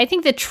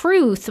think the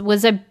truth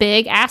was a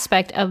big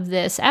aspect of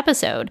this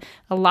episode.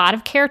 A lot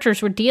of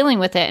characters were dealing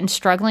with it and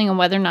struggling on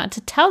whether or not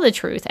to tell the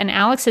truth. And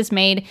Alex has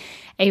made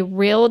a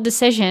real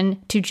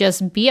decision to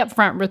just be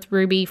upfront with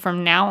Ruby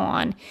from now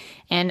on.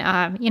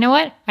 And you know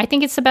what? I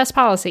think it's the best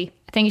policy.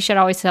 I think you should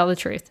always tell the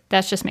truth.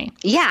 That's just me.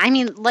 Yeah,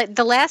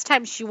 the last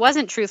time she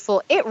wasn't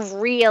truthful, it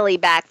really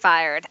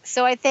backfired.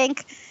 So I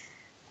think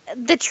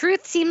the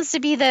truth seems to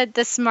be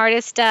the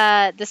smartest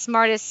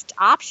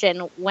option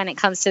when it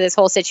comes to this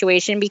whole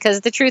situation,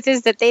 because the truth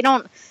is that they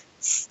don't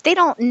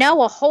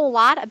know a whole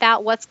lot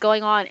about what's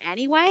going on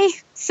anyway.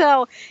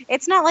 So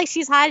it's not like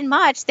she's hiding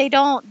much. They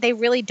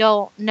really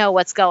don't know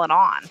what's going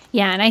on.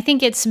 Yeah, and I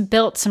think it's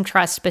built some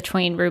trust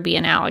between Ruby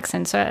and Alex,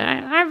 and so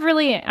I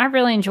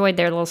really enjoyed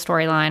their little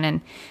storyline,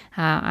 and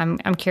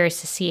I'm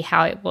curious to see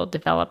how it will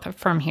develop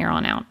from here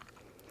on out.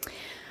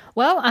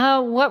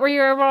 Well, what were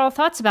your overall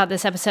thoughts about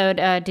this episode?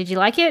 Did you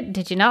like it?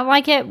 Did you not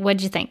like it? What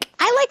did you think?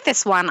 I like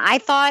this one. I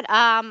thought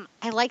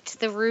I liked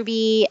the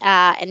Ruby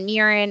and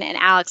Mirren and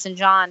Alex and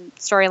John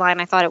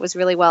storyline. I thought it was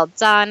really well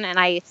done, and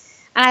I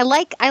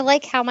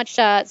like how much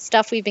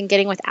stuff we've been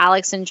getting with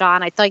Alex and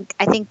John. I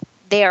think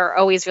they are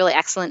always really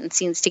excellent in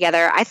scenes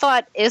together. I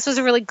thought this was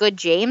a really good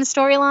James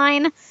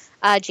storyline,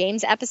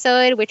 James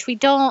episode, which we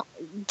don't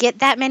get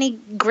that many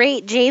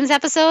great James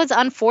episodes,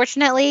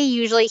 unfortunately.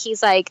 Usually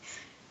he's like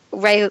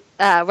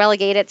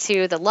relegated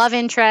to the love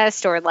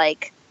interest or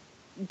like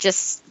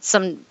just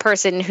some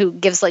person who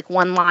gives like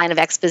one line of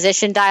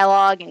exposition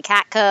dialogue in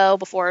Catco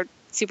before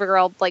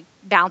Supergirl like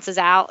bounces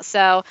out.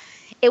 So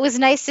it was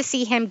nice to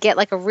see him get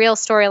like a real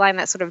storyline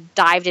that sort of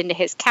dived into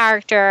his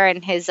character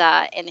and his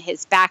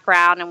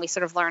background, and we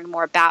sort of learned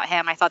more about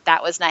him. I thought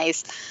that was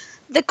nice.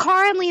 The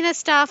Kara and Lena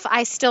stuff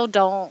I still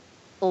don't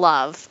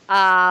love,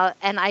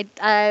 and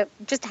I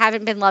just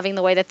haven't been loving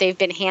the way that they've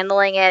been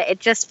handling it. It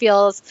just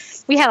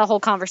feels, we had a whole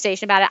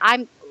conversation about it.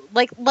 I'm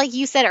like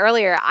you said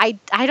earlier, I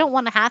don't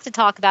want to have to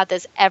talk about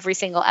this every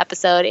single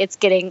episode. It's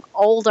getting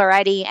old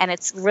already, and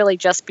it's really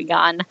just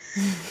begun.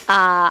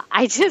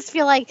 I just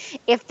feel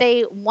like if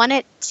they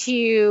wanted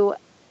to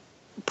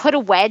put a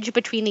wedge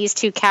between these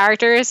two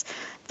characters,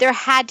 there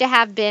had to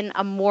have been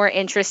a more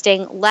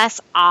interesting,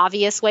 less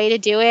obvious way to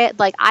do it.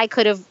 Like, I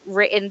could have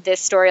written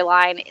this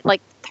storyline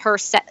like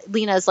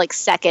Lena's like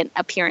second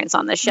appearance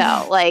on the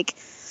show. Like,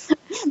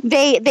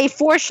 they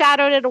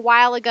foreshadowed it a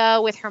while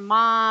ago with her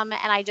mom,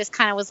 and I just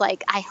kind of was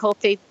like, I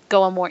hope they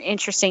go a more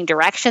interesting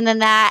direction than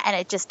that, and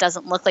it just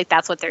doesn't look like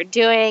that's what they're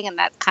doing, and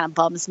that kind of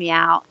bums me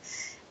out.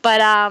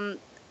 But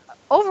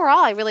overall,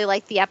 I really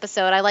liked the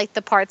episode. I liked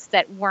the parts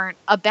that weren't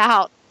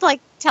about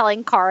like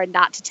telling Kara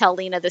not to tell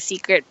Lena the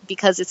secret,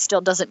 because it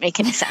still doesn't make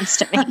any sense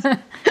to me.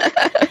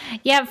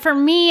 Yeah, for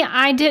me,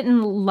 I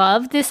didn't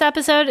love this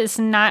episode. It's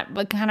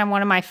not kind of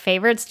one of my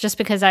favorites, just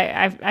because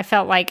I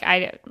felt like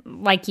I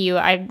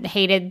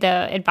hated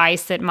the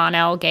advice that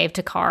Mon-El gave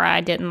to Kara.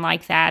 I didn't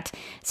like that.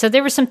 So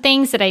there were some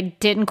things that I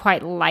didn't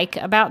quite like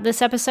about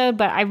this episode,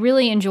 but I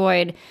really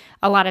enjoyed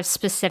a lot of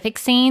specific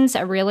scenes.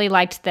 I really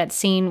liked that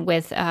scene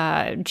with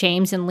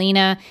James and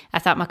Lena. I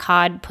thought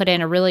Makad put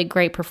in a really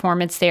great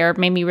performance there. It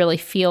made me really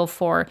feel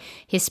for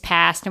his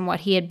past and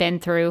what he had been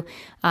through.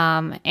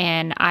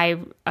 And I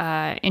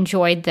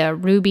enjoyed the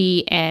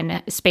Ruby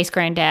and Space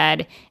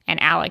Granddad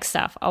and Alex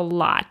stuff a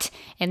lot.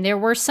 And there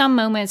were some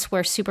moments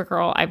where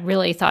Supergirl, I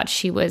really thought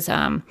she was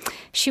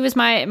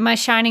my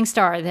shining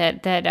star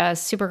that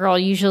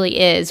Supergirl usually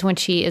is when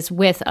she is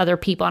with other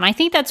people. And I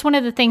think that's one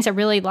of the things I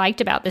really liked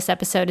about this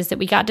episode, is that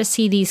we got to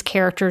see these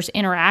characters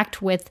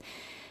interact with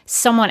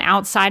someone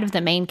outside of the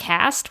main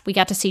cast. We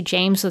got to see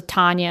James with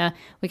Tanya.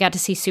 We got to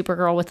see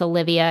Supergirl with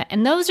Olivia.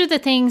 And those are the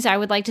things I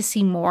would like to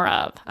see more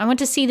of. I want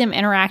to see them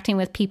interacting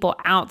with people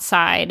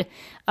outside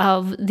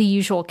of the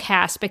usual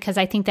cast, because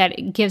I think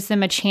that gives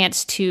them a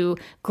chance to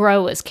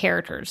grow as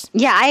characters.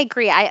 Yeah, I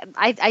agree.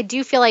 I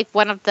do feel like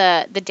one of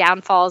the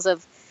downfalls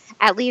of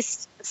at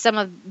least some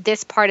of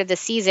this part of the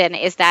season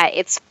is that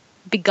it's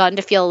begun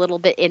to feel a little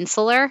bit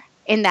insular,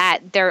 in that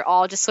they're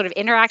all just sort of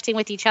interacting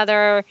with each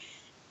other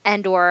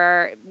and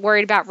or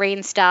worried about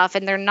Rain stuff,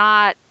 and they're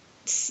not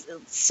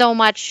so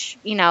much,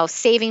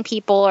 saving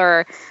people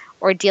or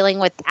dealing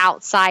with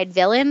outside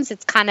villains.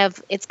 It's kind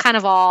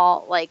of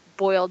all like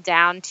boiled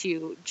down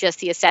to just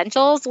the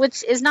essentials,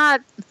 which is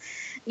not.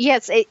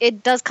 Yes,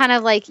 it does kind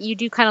of like, you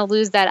do kind of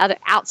lose that other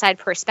outside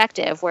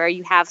perspective where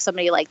you have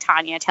somebody like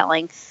Tanya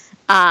telling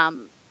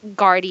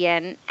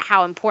Guardian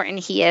how important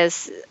he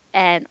is,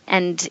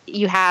 and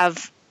you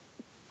have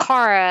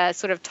Kara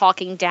sort of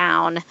talking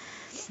down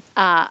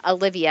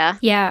Olivia.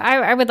 Yeah,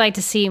 I would like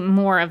to see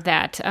more of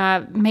that.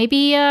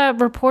 Maybe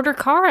reporter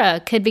Kara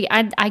could be.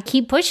 I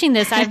keep pushing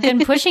this. I've been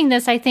pushing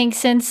this, I think,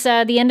 since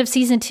the end of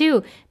season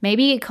 2.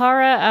 Maybe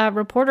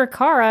reporter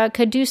Kara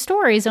could do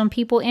stories on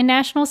people in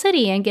National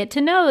City and get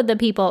to know the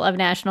people of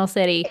National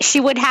City. She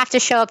would have to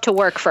show up to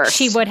work first.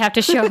 She would have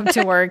to show up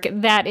to work.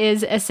 That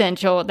is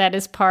essential. That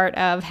is part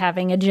of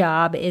having a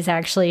job, is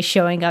actually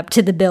showing up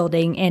to the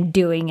building and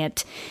doing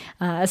it.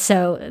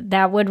 So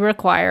that would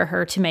require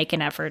her to make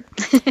an effort.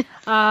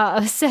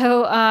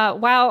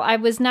 While I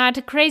was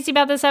not crazy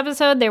about this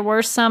episode, there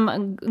were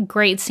some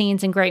great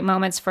scenes and great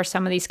moments for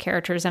some of these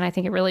characters, and I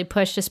think it really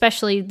pushed,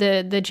 especially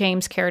the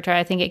James character.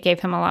 I think it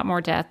gave him a lot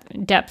more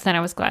depth, and I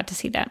was glad to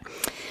see that.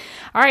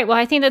 All right, well,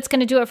 I think that's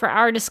going to do it for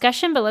our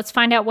discussion, but let's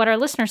find out what our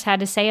listeners had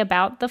to say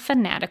about The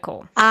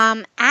Fanatical.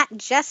 At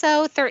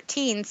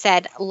Jesso13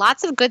 said,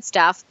 lots of good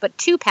stuff, but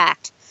too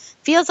packed.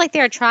 Feels like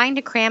they're trying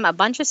to cram a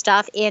bunch of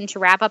stuff in to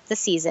wrap up the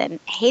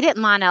season. Hated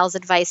Mon-El's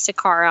advice to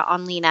Kara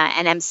on Lena,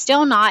 and am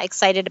still not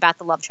excited about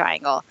the love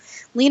triangle.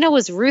 Lena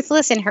was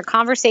ruthless in her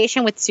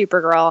conversation with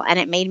Supergirl, and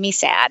it made me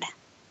sad.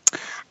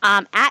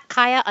 At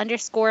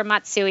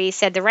Kaya_Matsui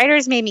said, the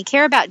writers made me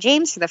care about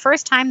James for the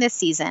first time this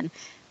season.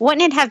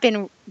 Wouldn't it have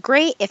been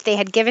great if they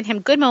had given him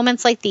good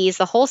moments like these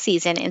the whole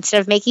season instead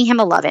of making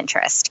him a love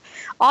interest?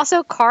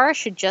 Also, Kara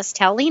should just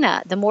tell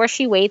Lena. The more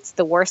she waits,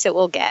 the worse it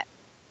will get.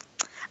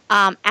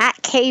 At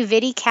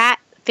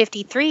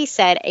KViddyCat53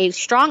 said, a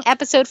strong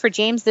episode for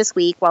James this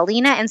week, while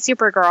Lena and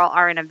Supergirl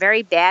are in a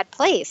very bad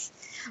place.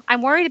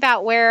 I'm worried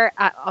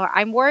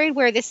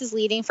where this is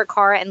leading for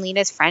Kara and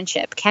Lena's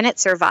friendship. Can it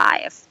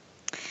survive?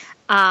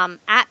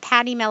 At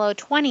Patty Mello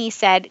 20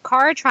 said,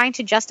 Cara trying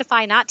to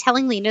justify not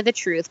telling Lena the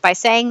truth by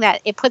saying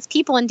that it puts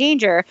people in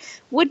danger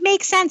would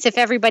make sense if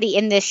everybody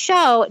in this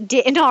show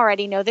didn't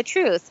already know the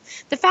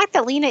truth. The fact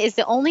that Lena is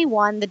the only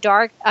one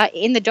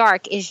in the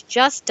dark is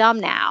just dumb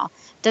now.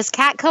 Does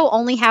Catco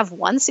only have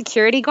one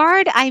security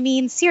guard? I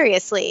mean,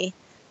 seriously.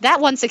 That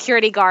one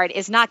security guard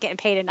is not getting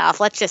paid enough.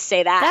 Let's just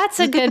say that. That's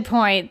a good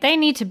point. They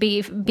need to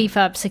beef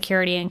up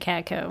security in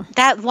Catco.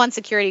 That one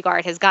security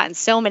guard has gotten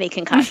so many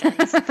concussions.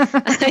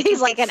 He's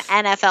like an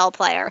NFL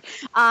player.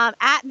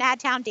 At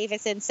Madtown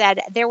Davidson said,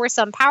 there were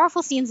some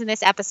powerful scenes in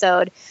this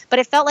episode, but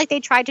it felt like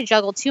they tried to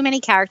juggle too many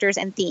characters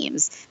and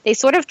themes. They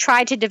sort of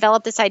tried to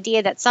develop this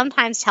idea that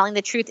sometimes telling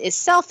the truth is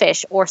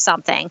selfish or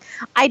something.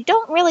 I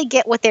don't really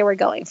get what they were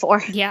going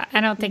for. Yeah,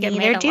 I don't think it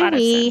Neither made a lot of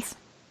sense.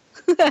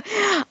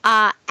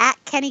 At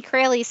Kenny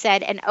Crayley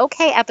said, an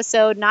okay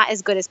episode, not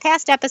as good as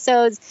past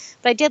episodes,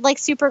 but I did like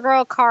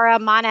Supergirl, Cara,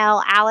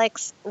 Mon-El,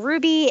 Alex,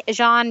 Ruby,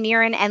 Jean,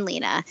 Mirren, and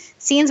Lena.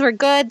 Scenes were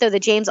good, though the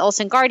James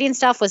Olsen Guardian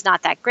stuff was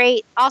not that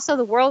great. Also,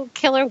 the World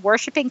Killer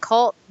worshipping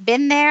cult,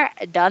 been there,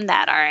 done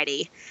that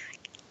already.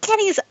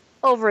 Kenny's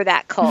over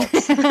that cult.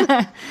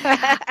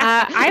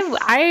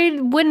 I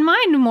wouldn't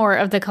mind more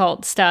of the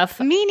cult stuff.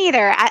 Me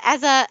neither.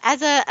 As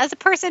a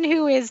person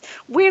who is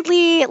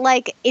weirdly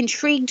like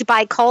intrigued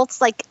by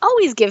cults, like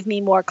always give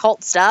me more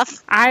cult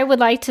stuff. I would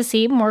like to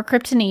see more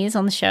Kryptonese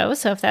on the show,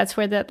 so if that's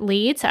where that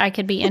leads, I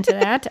could be into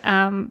that.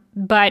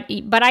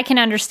 But I can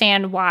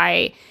understand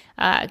why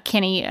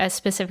Kenny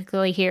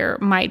specifically here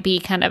might be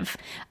kind of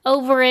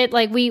over it.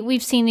 Like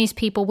we've seen these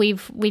people,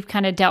 we've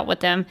kind of dealt with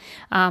them,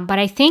 but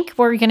I think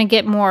we're going to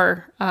get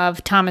more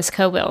of Thomas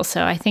Coville,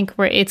 so I think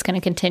it's going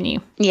to continue.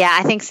 Yeah,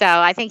 I think so.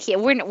 I think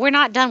we're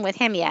not done with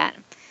him yet.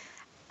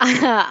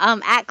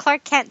 At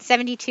Clark Kent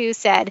 72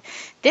 said,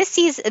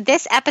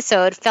 this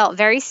episode felt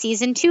very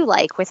season 2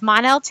 like, with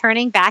Mon-El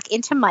turning back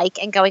into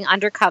Mike and going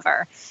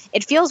undercover.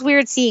 It feels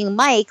weird seeing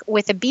Mike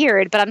with a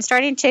beard, but I'm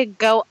starting to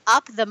go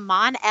up the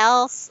Mon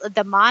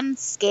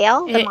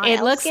scale.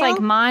 It looks like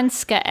Mon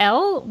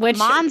Skael, which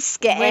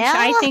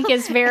I think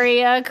is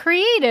very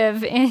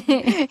creative.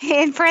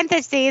 In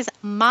parentheses,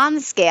 Mon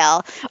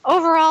scale.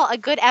 Overall, a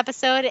good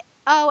episode.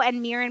 Oh,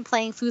 and Mirren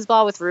playing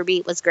foosball with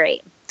Ruby was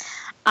great.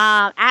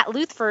 At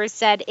Luthford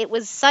said, it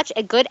was such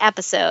a good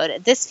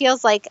episode. This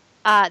feels like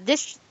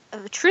this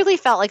truly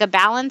felt like a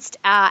balanced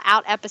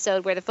out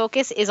episode where the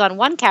focus is on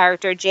one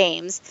character,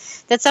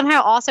 James, that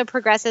somehow also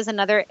progresses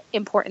another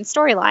important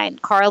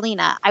storyline,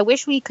 Carolina. I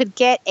wish we could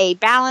get a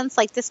balance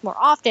like this more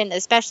often,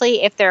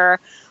 especially if there are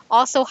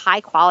also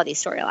high quality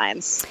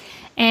storylines.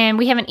 And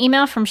we have an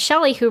email from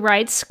Shelley who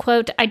writes,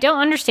 quote, I don't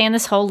understand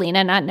this whole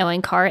Lena not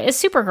knowing Cara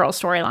is Supergirl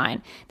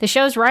storyline. The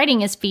show's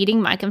writing is feeding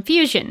my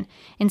confusion.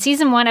 In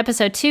season 1,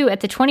 episode 2,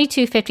 at the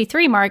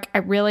 22:53 mark, I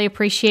really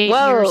appreciate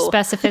your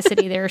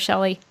specificity there,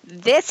 Shelley.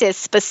 This is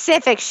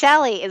specific.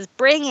 Shelley is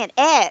bringing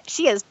it.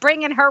 She is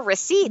bringing her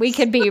receipts. We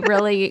could be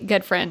really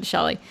good friends,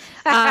 Shelley.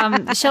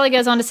 Shelley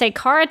goes on to say,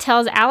 Cara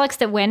tells Alex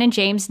that Wen and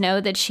James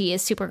know that she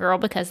is Supergirl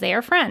because they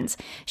are friends.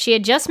 She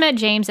had just met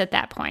James at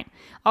that point.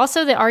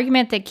 Also, the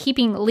argument that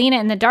keeping Lena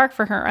in the dark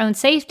for her own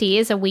safety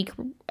is a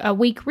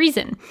weak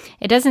reason.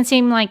 It doesn't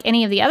seem like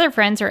any of the other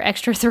friends are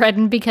extra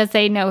threatened because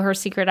they know her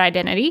secret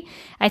identity.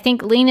 I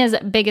think Lena's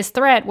biggest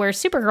threat where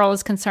Supergirl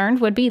is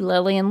concerned would be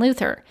Lillian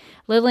Luthor.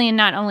 Lillian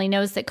not only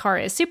knows that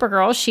Cara is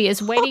Supergirl, she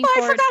is waiting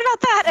for I forgot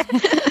about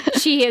that.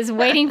 She is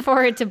waiting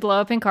for it to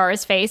blow up in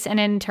Kara's face and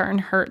in turn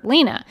hurt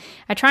Lena.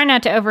 I try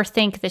not to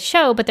overthink the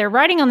show, but their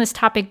writing on this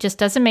topic just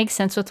doesn't make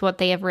sense with what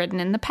they have written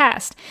in the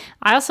past.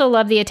 I also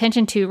love the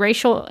attention to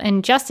racial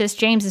injustice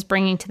James is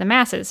bringing to the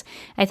masses.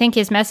 I think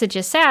his message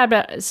is sad,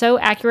 but so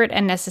accurate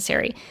and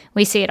necessary.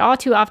 We see it all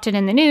too often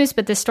in the news,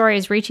 but this story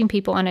is reaching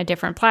people on a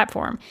different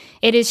platform.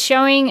 It is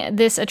showing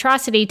this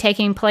atrocity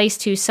taking place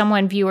to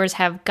someone viewers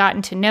have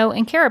gotten to know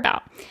and care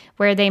about,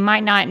 where they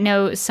might not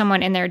know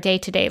someone in their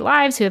day-to-day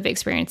lives who have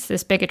experienced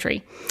this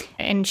bigotry.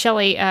 And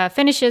Shelley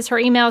finishes her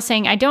email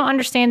saying, I don't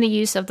understand the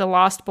use of the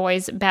Lost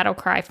Boys battle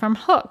cry from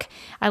Hook.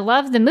 I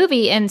love the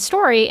movie and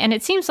story, and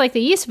it seems like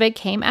the use of it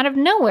came out of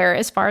nowhere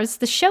as far as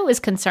the show is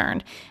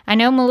concerned. I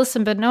know Melissa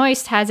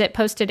Benoist has it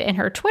posted in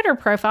her Twitter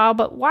profile,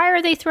 but why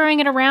are they throwing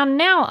it around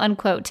now,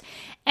 unquote?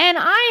 And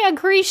I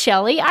agree,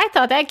 Shelley. I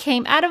thought that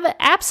came out of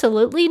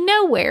absolutely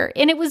nowhere,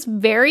 and it was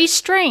very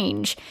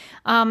strange.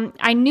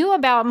 I knew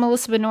about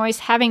Melissa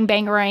Benoist having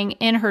Bangarang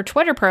in her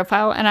Twitter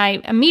profile, and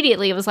I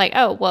immediately was like,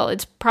 oh, well,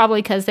 it's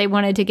probably because they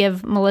wanted to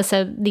give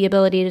Melissa the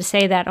ability to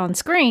say that on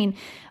screen.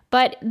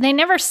 But they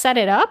never set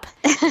it up.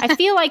 I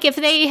feel like if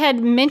they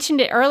had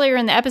mentioned it earlier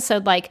in the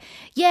episode, like,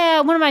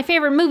 yeah, one of my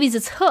favorite movies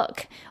is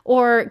Hook,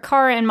 or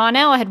Cara and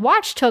Mon-El had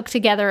watched Hook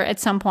together at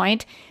some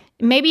point,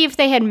 maybe if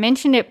they had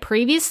mentioned it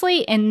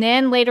previously and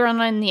then later on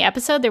in the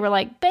episode they were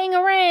like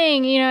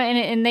Bangarang, you know,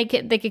 and they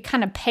could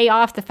kind of pay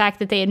off the fact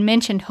that they had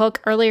mentioned Hook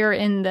earlier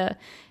in the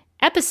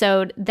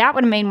episode, that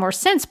would have made more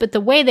sense. But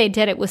the way they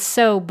did it was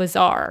so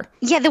bizarre.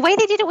 Yeah, the way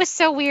they did it was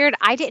so weird.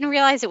 I didn't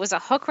realize it was a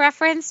Hook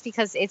reference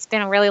because it's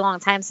been a really long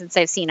time since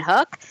I've seen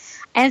Hook.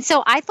 And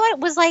so I thought it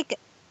was like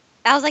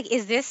I was like,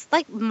 is this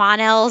like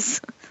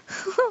Mon-El's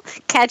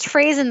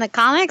catchphrase in the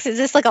comics? Is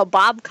this like a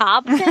Bob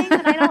Cobb thing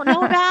that I don't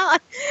know about?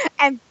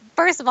 And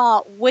first of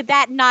all, would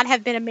that not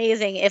have been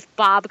amazing if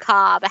Bob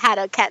Cobb had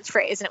a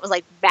catchphrase and it was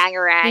like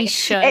Bangarang? He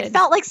should. It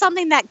felt like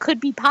something that could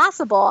be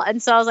possible.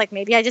 And so I was like,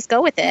 maybe I just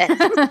go with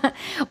it.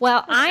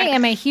 Well, I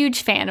am a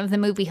huge fan of the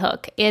movie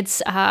Hook.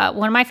 It's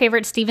one of my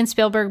favorite Steven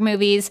Spielberg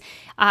movies.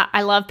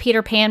 I love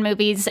Peter Pan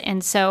movies.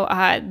 And so,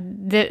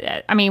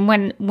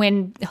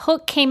 when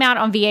Hook came out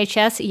on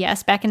VHS,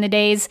 yes, back in the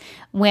days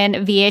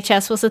when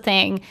VHS was a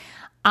thing,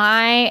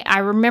 I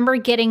remember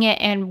getting it,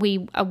 and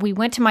we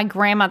went to my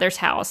grandmother's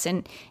house,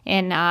 and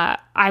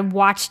I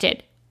watched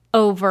it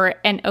over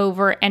and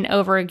over and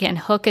over again.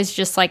 Hook is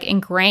just like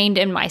ingrained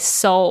in my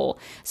soul.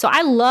 So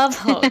I love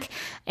Hook,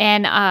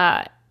 and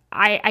I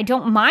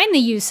don't mind the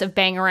use of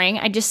Bangarang.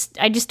 I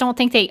just don't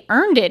think they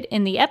earned it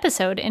in the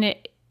episode, and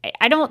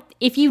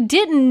if you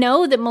didn't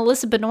know that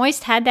Melissa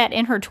Benoist had that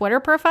in her Twitter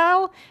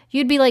profile,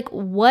 you'd be like,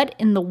 what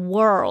in the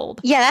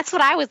world? Yeah, that's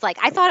what I was like.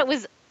 I thought it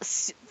was,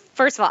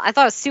 first of all, I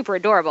thought it was super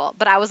adorable,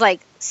 but I was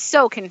like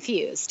so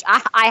confused.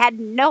 I had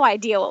no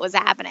idea what was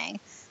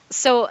happening.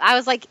 So I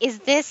was like,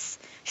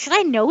 should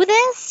I know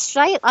this?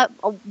 Should I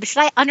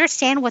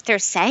understand what they're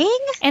saying?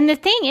 And the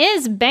thing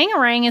is,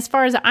 Bangarang, as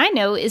far as I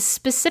know, is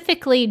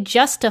specifically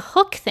just a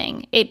Hook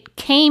thing. It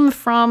came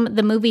from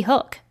the movie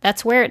Hook.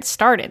 That's where it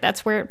started.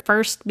 That's where it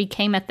first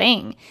became a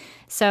thing.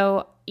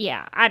 So,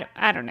 yeah,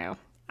 I don't know.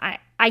 I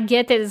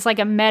get that it's like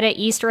a meta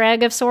Easter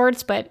egg of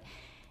sorts, but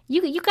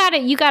you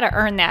gotta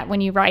earn that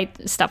when you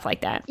write stuff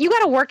like that. You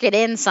gotta work it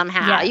in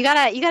somehow.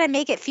 Yeah. You gotta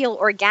make it feel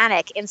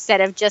organic instead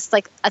of just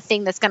like a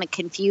thing that's gonna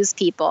confuse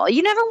people.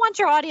 You never want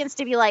your audience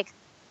to be like,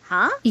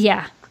 huh?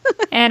 Yeah.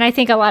 And I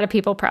think a lot of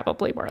people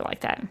probably were like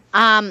that.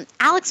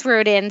 Alex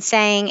wrote in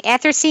saying,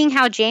 after seeing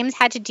how James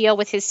had to deal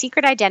with his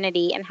secret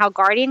identity and how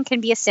Guardian can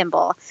be a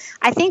symbol,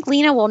 I think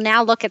Lena will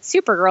now look at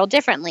Supergirl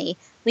differently.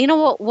 Lena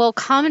will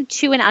come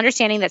to an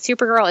understanding that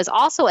Supergirl is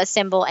also a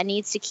symbol and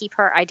needs to keep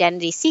her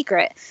identity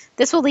secret.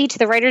 This will lead to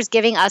the writers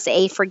giving us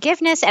a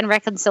forgiveness and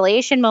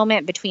reconciliation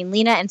moment between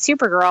Lena and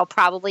Supergirl,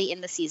 probably in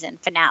the season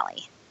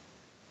finale.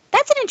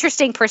 That's an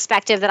interesting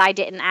perspective that I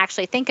didn't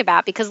actually think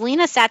about, because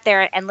Lena sat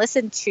there and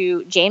listened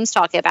to James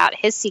talk about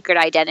his secret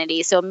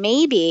identity. So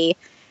maybe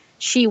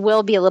she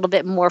will be a little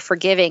bit more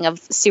forgiving of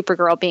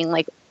Supergirl being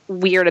like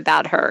weird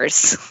about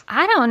hers.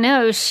 I don't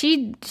know.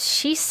 She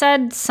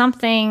said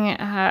something.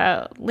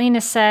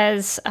 Lena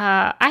says,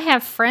 I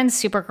have friends,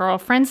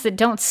 Supergirl, friends that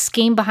don't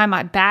scheme behind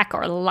my back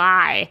or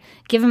lie.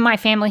 Given my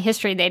family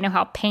history, they know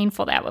how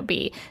painful that would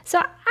be. So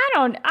I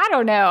don't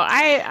know.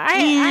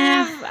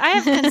 I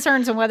have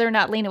concerns on whether or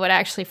not Lena would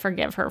actually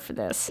forgive her for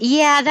this.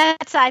 Yeah,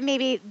 that's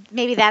maybe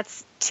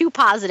that's too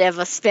positive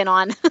a spin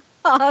on.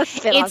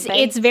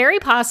 It's very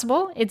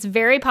possible. It's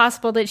very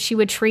possible that she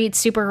would treat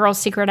Supergirl's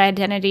secret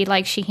identity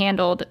like she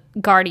handled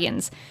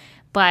Guardians.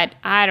 But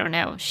I don't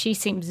know. She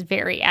seems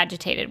very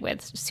agitated with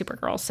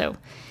Supergirl. So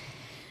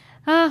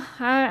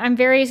I'm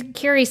very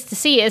curious to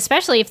see,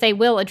 especially if they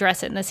will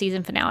address it in the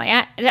season finale.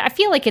 I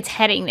feel like it's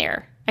heading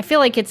there. I feel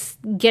like it's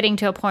getting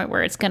to a point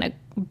where it's going to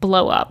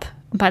blow up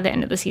by the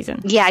end of the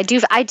season. Yeah,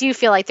 I do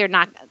feel like they're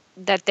not,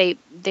 that they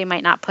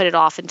might not put it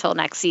off until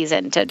next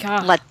season to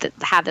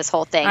have this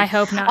whole thing. I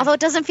hope not. Although it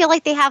doesn't feel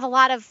like they have a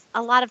lot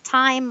of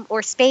time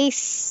or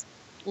space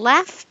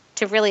left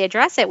to really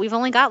address it. We've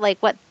only got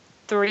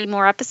 3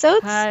 more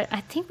episodes?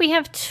 I think we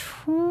have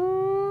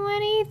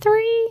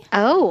 23.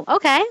 Oh,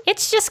 okay.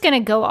 It's just going to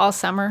go all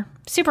summer.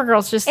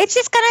 Supergirl's just... we're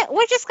just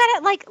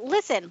gonna,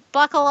 listen,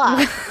 buckle up,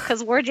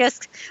 because we're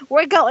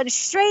going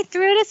straight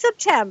through to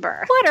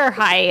September. What are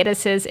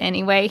hiatuses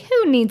anyway?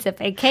 Who needs a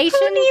vacation?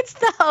 Who needs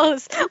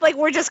those?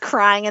 We're just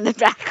crying in the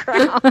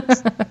background.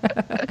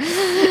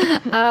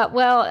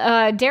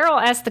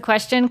 Daryl asked the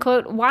question,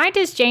 quote, why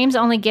does James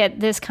only get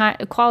this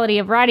quality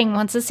of writing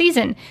once a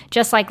season?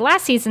 Just like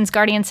last season's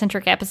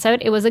Guardian-centric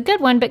episode, it was a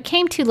good one, but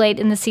came too late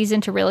in the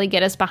season to really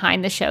get us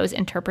behind the show's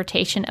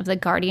interpretation of the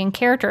Guardian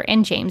character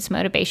and James'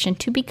 motivation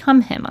to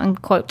become him,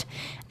 unquote.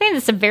 I think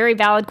that's a very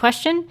valid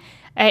question.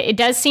 It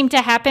does seem to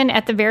happen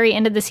at the very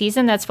end of the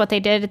season. That's what they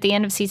did at the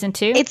end of season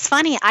 2. It's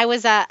funny. I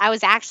was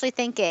actually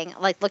thinking,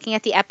 looking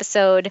at the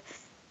episode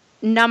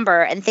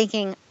number and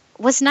thinking,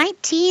 was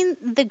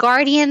 19 the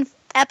Guardian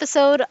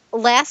episode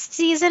last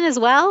season as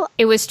well?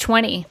 It was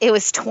 20. It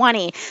was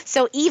 20.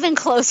 So even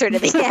closer to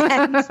the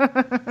end.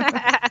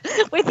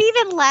 With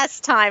even less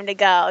time to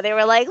go. They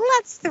were like,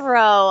 let's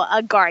throw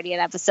a Guardian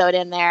episode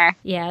in there.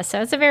 Yeah,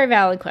 so it's a very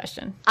valid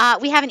question.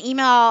 We have an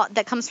email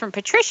that comes from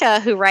Patricia,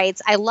 who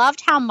writes, I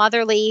loved how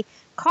motherly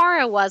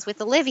Kara was with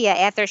Olivia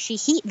after she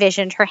heat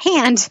visioned her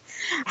hand.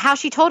 How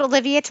she told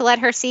Olivia to let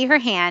her see her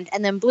hand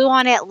and then blew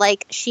on it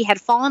like she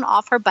had fallen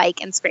off her bike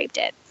and scraped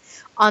it.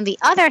 On the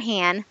other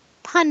hand,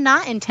 pun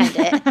not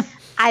intended,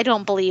 I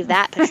don't believe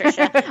that,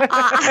 Patricia.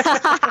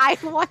 I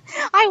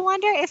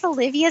wonder if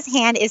Olivia's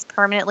hand is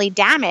permanently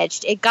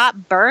damaged. It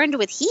got burned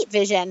with heat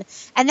vision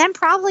and then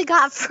probably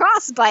got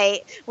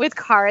frostbite with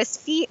Kara's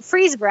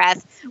freeze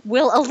breath.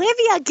 Will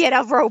Olivia get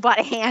a robot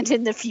hand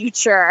in the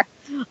future?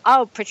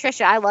 Oh,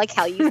 Patricia, I like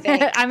how you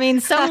think. I mean,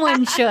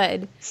 someone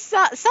should.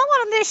 Someone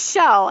on this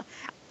show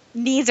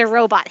needs a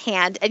robot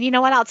hand, and you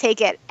know what? I'll take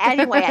it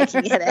any way I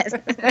can get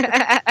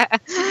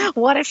it.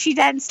 What if she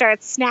then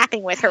starts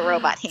snapping with her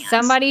robot hands?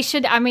 Somebody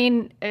should. I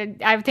mean,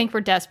 I think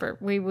we're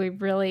desperate. We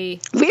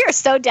are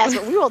so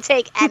desperate. We will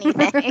take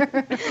anything.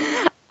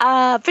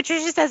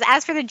 Patricia says,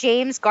 as for the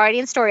James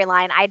Guardian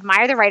storyline, I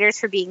admire the writers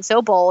for being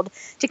so bold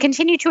to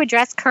continue to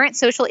address current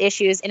social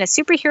issues in a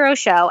superhero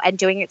show and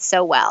doing it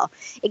so well.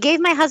 It gave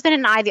my husband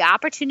and I the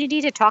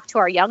opportunity to talk to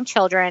our young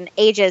children,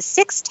 ages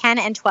 6, 10,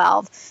 and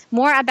 12,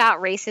 more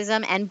about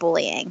racism and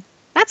bullying.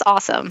 That's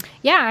awesome.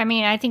 Yeah, I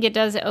mean, I think it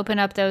does open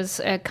up those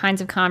kinds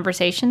of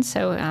conversations,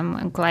 so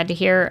I'm glad to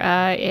hear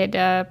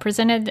it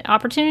presented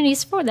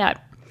opportunities for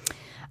that.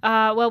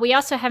 Well, we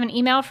also have an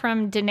email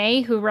from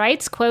Danae who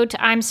writes, quote,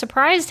 I'm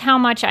surprised how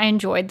much I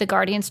enjoyed the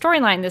Guardian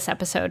storyline this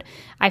episode.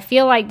 I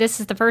feel like this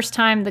is the first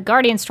time the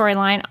Guardian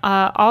storyline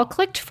all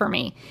clicked for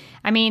me.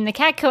 I mean, the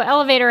Catco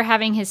elevator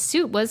having his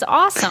suit was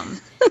awesome.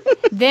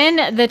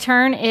 Then the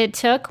turn it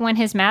took when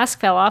his mask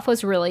fell off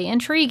was really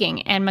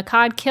intriguing, and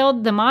Makad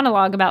killed the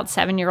monologue about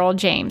 7-year-old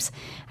James.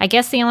 I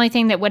guess the only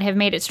thing that would have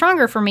made it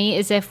stronger for me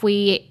is if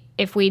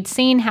we'd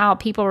seen how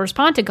people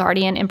respond to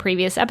Guardian in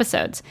previous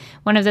episodes.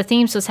 One of the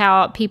themes was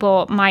how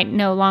people might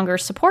no longer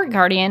support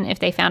Guardian if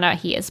they found out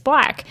he is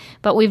black.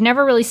 But we've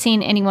never really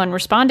seen anyone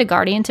respond to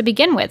Guardian to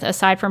begin with,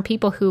 aside from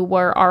people who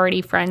were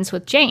already friends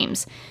with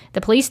James. The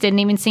police didn't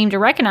even seem to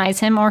recognize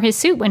him or his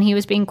suit when he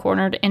was being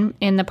cornered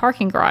in the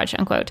parking garage,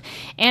 unquote.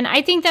 And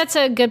I think that's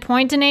a good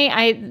point,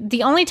 Danae.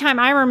 The only time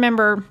I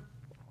remember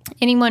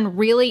anyone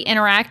really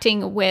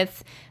interacting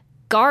with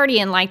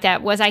Guardian like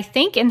that was, I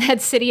think, in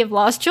that City of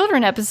Lost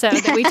Children episode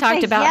that we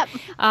talked about.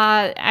 Yep.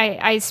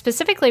 I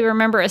specifically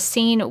remember a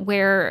scene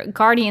where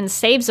Guardian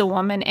saves a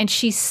woman and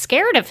she's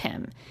scared of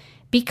him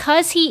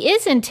because he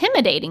is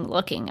intimidating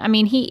looking. I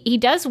mean, he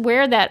does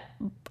wear that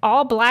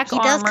all black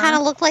armor. He does kind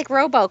of look like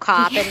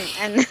RoboCop,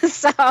 and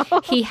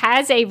so he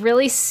has a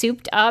really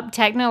souped up,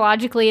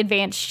 technologically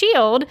advanced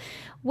shield,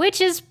 which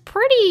is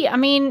pretty, I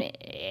mean,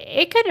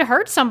 it could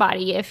hurt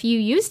somebody if you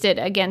used it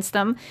against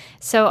them.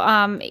 So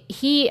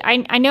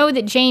I know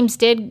that James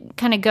did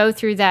kind of go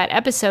through that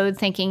episode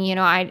thinking, you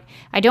know, I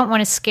don't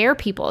want to scare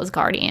people as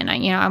Guardian.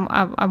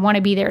 I want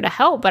to be there to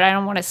help, but I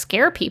don't want to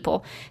scare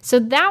people. So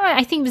that,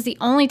 I think, was the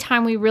only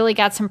time we really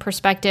got some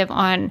perspective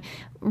on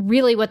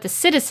really what the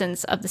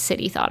citizens of the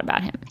city thought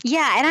about him.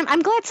 Yeah, and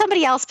I'm glad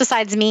somebody else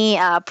besides me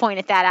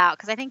pointed that out,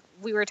 because I think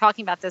we were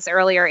talking about this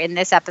earlier in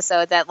this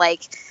episode that,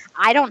 like,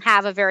 I don't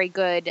have a very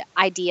good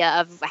idea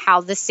of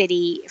how the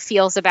city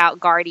feels about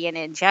Guardian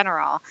in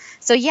general.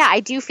 So, yeah, I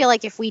do feel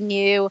like if we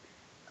knew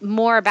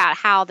more about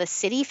how the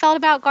city felt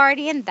about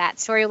Guardian, that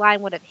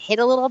storyline would have hit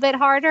a little bit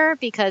harder,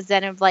 because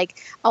then of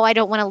like, oh, I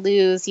don't want to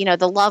lose, you know,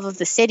 the love of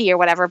the city or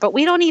whatever. But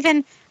we don't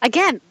even,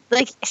 again,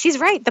 like, she's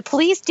right. The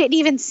police didn't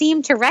even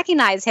seem to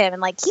recognize him,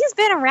 and like, he's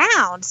been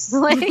around.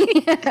 Like,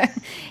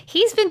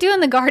 he's been doing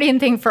the Guardian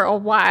thing for a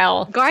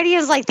while.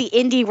 Guardian's like the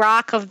indie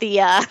rock of the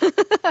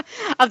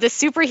of the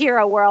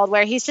superhero world,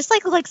 where he's just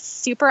like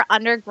super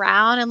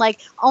underground and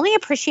like only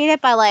appreciated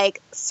by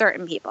like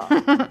certain people.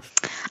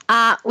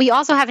 We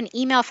also have an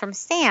email from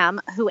Sam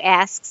who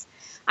asks,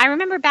 I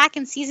remember back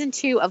in season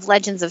 2 of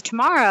Legends of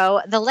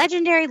Tomorrow, the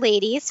legendary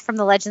ladies from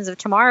the Legends of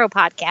Tomorrow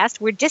podcast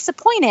were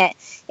disappointed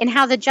in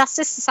how the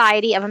Justice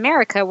Society of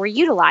America were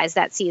utilized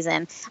that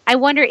season. I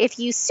wonder if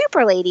you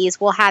super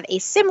ladies will have a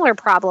similar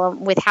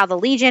problem with how the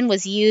Legion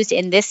was used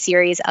in this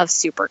series of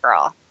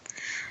Supergirl.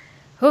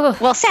 Ooh.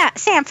 Well,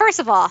 Sam, first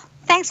of all,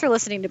 thanks for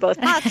listening to both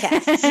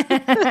podcasts.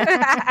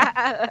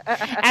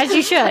 As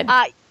you should.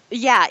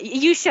 Yeah,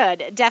 you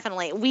should,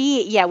 definitely.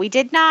 We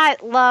did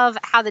not love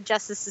how the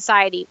Justice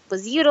Society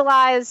was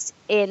utilized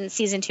in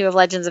season 2 of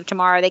Legends of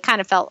Tomorrow. They kind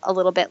of felt a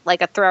little bit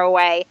like a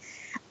throwaway.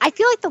 I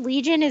feel like the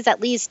Legion is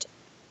at least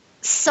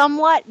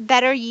somewhat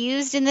better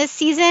used in this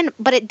season,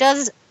 but it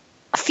does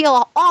feel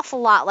an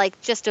awful lot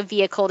like just a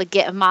vehicle to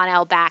get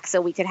Mon-El back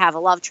so we could have a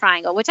love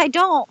triangle, which I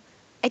don't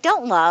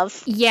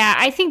love. Yeah,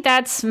 I think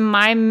that's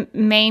my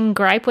main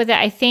gripe with it.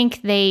 I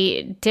think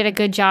they did a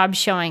good job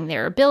showing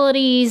their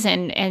abilities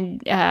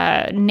and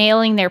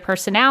nailing their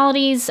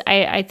personalities.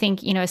 I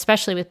think, you know,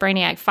 especially with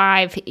Brainiac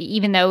 5,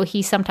 even though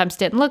he sometimes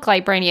didn't look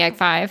like Brainiac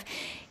 5,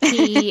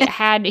 he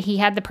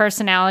had the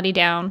personality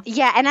down.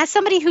 Yeah, and as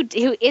somebody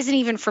who isn't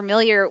even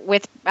familiar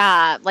with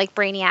like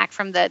Brainiac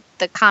from the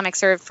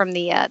comics or from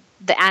the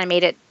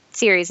animated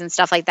series and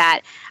stuff like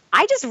that,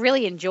 I just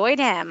really enjoyed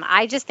him.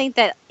 I just think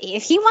that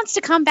if he wants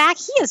to come back,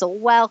 he is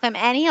welcome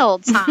any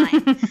old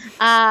time.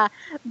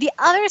 The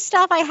other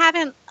stuff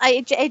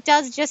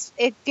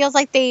it feels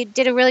like they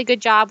did a really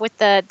good job with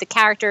the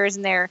characters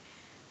and their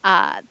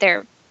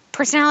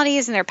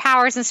personalities and their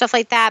powers and stuff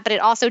like that. But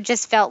it also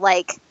just felt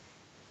like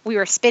we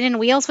were spinning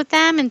wheels with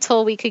them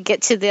until we could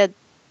get to the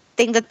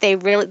thing that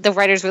the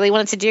writers really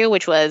wanted to do,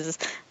 which was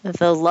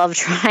the love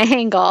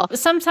triangle.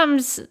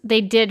 Sometimes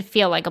they did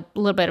feel like a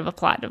little bit of a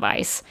plot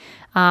device.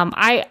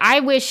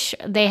 I wish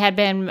they had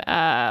been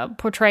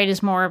portrayed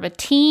as more of a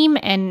team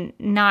and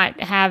not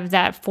have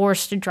that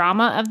forced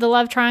drama of the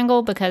love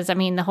triangle, because, I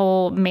mean, the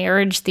whole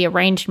marriage, the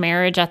arranged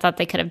marriage, I thought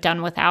they could have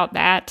done without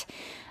that.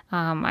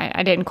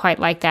 I didn't quite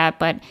like that,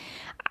 but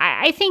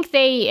I think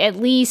they at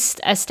least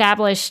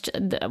established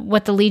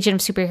what the Legion of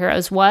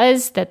Superheroes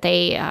was, that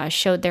they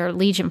showed their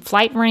Legion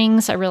flight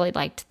rings. I really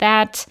liked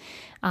that.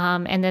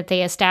 And that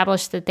they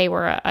established that they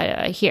were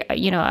a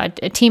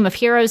team of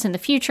heroes in the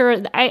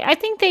future. I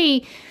think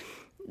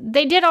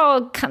they did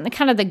all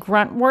kind of the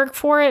grunt work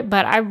for it,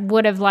 but I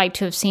would have liked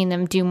to have seen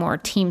them do more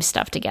team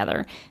stuff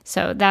together.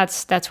 So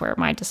that's where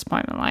my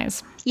disappointment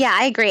lies. Yeah,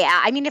 I agree.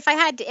 I mean, if I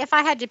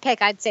had to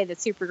pick, I'd say that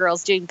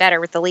Supergirl's doing better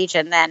with the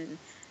Legion than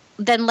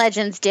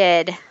Legends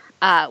did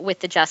with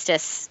the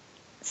Justice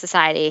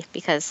Society,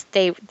 because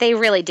they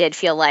really did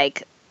feel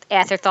like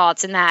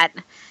afterthoughts in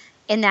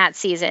that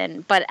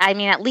season. But I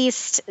mean, at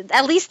least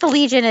the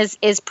Legion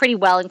is pretty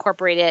well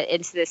incorporated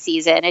into the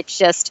season. It's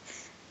just,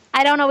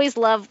 I don't always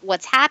love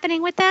what's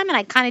happening with them, and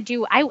I kind of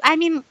do. I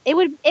mean, it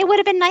would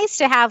have been nice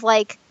to have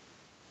like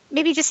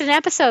maybe just an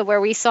episode where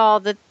we saw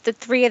the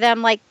three of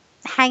them like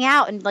hang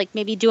out and like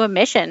maybe do a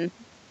mission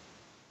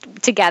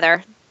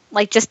together,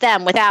 like just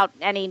them without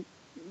any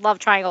love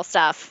triangle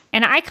stuff.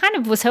 And I kind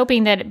of was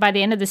hoping that by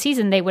the end of the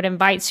season they would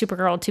invite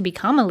Supergirl to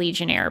become a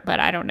Legionnaire,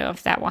 but I don't know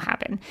if that will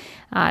happen.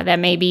 That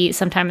may be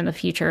sometime in the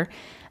future.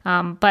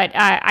 But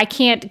I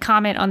can't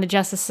comment on the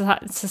Justice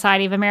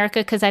Society of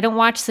America because I don't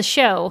watch the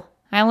show.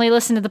 I only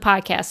listen to the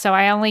podcast, so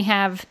I only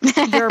have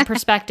your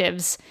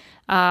perspectives.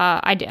 So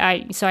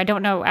I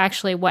don't know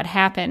actually what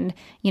happened,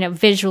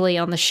 visually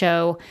on the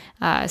show.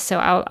 So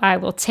I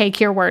will take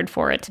your word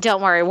for it.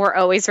 Don't worry, we're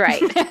always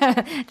right.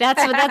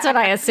 That's what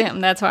I assume.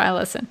 That's why I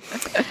listen.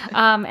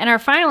 And our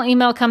final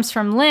email comes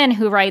from Lynn,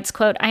 who writes,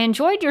 quote, "I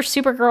enjoyed your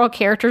Supergirl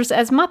characters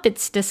as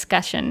Muppets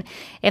discussion.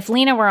 If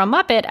Lena were a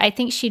Muppet, I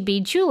think she'd be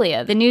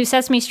Julia, the new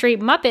Sesame Street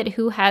Muppet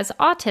who has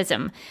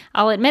autism.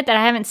 I'll admit that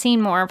I haven't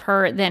seen more of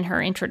her than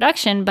her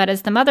introduction, but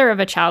as the mother of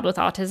a child with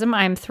autism,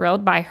 I'm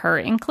thrilled by her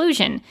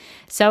inclusion.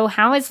 So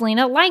how is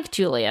Lena like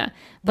Julia?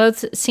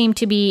 Both seem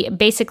to be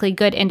basically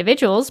good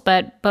individuals,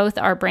 but both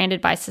are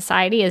branded by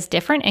society as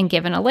different and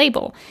given a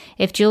label.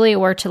 If Julia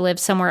were to live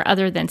somewhere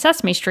other than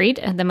Sesame Street,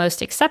 the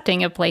most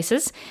accepting of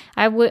places,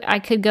 I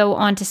could go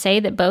on to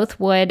say that both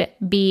would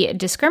be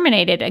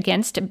discriminated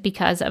against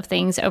because of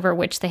things over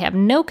which they have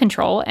no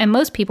control, and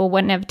most people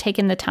wouldn't have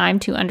taken the time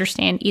to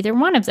understand either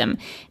one of them.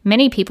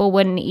 Many people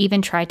wouldn't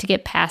even try to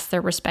get past their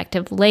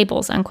respective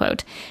labels,"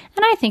 unquote.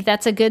 And I think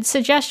that's a good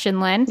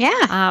suggestion, Lynn. Yeah.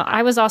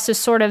 I was also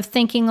sort of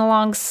thinking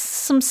along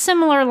some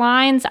similar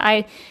lines.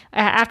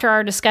 After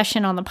our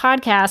discussion on the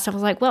podcast, I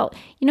was like, well,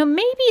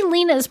 maybe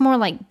Lena is more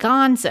like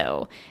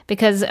Gonzo,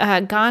 because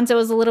Gonzo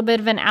is a little bit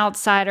of an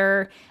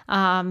outsider.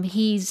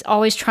 He's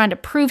always trying to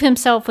prove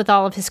himself with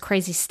all of his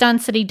crazy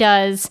stunts that he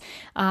does.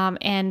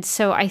 And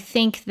so I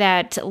think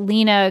that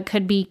Lena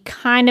could be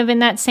kind of in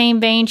that same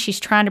vein. She's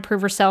trying to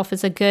prove herself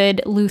as a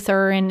good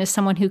Luthor and as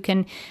someone who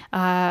can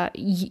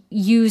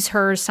use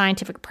her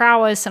scientific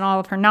prowess and all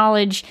of her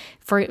knowledge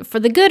for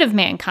the good of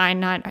mankind,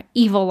 not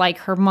evil like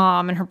her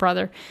mom and her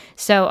brother.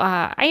 So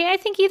I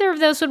think either of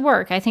those would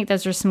work. I think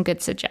those are some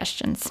good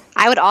suggestions.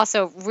 I would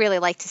also really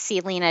like to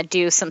see Lena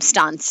do some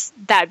stunts.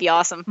 That would be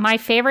awesome. My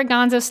favorite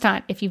Gonzo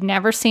stunt, if you've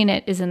never seen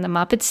it, is in The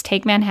Muppets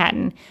Take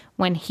Manhattan,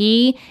 when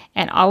he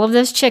and all of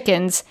those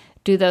chickens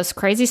do those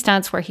crazy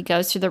stunts where he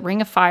goes through the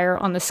ring of fire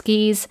on the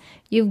skis.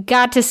 You've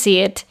got to see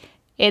it.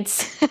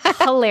 It's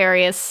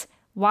hilarious.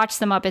 Watch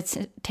The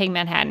Muppets Take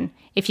Manhattan.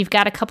 If you've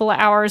got a couple of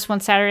hours one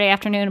Saturday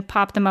afternoon,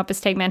 pop The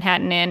Muppets Take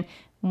Manhattan in.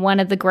 One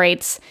of the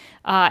greats.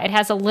 It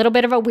has a little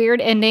bit of a weird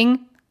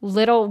ending,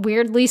 little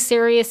weirdly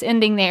serious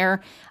ending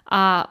there.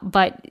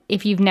 But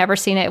if you've never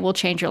seen it, it will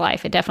change your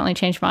life. It definitely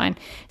changed mine.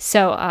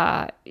 So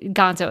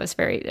Gonzo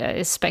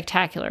is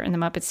spectacular in The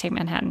Muppets Take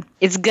Manhattan.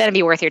 It's going to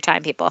be worth your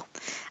time, people.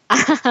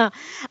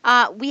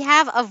 We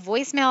have a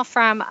voicemail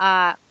from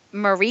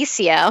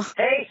Mauricio.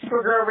 Hey,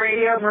 Supergirl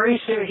Radio,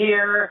 Mauricio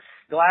here.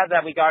 Glad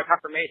that we got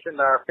confirmation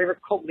that our favorite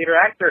cult leader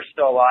actor is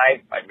still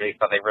alive. I really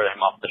thought they wrote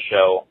him off the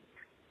show.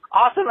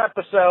 Awesome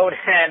episode,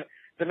 and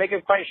to make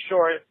it quite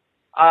short,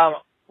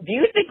 do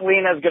you think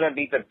Lena's going to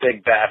beat the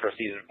big bad for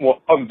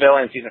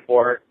villain in season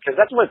 4? Because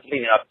that's what it's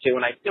leading up to,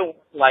 and I still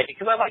like it,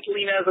 because I like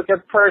Lena as a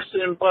good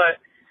person, but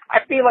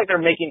I feel like they're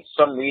making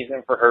some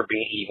reason for her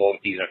being evil in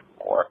season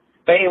 4.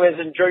 But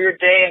anyways, enjoy your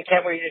day, and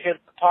can't wait to hear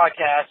the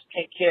podcast.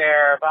 Take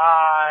care.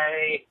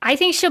 Bye. I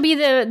think she'll be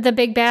the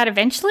big bad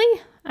eventually.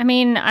 I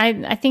mean,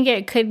 I think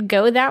it could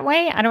go that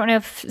way. I don't know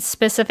if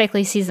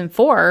specifically season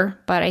 4,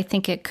 but I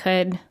think it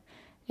could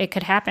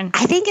happen.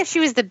 I think if she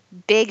was the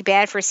big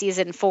bad for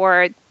season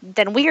 4,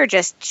 then we are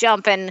just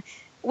shark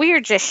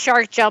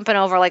jumping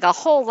over like a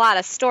whole lot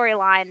of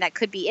storyline that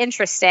could be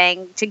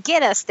interesting to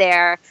get us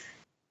there.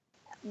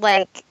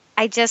 Like,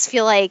 I just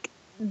feel like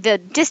the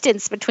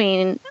distance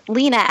between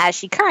Lena as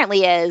she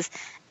currently is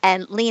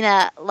and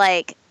Lena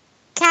like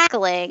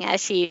cackling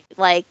as she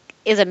like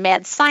is a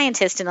mad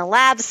scientist in a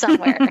lab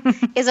somewhere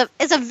is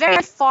a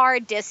very far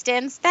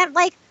distance that,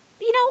 like,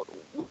 you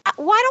know,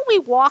 why don't we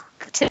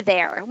walk to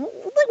there?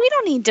 We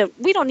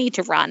don't need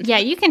to run. Yeah,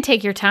 you can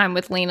take your time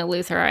with Lena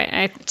Luthor.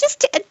 I just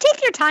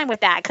take your time with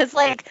that, because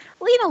like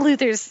Lena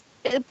Luthor's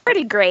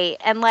pretty great,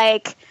 and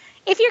like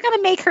if you're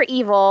gonna make her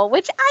evil,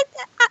 which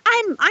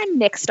I'm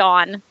mixed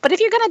on, but if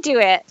you're gonna do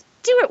it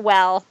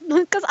well,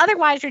 because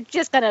otherwise you're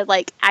just gonna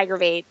like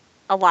aggravate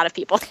a lot of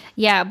people.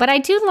 Yeah, but I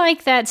do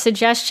like that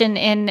suggestion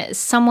in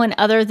someone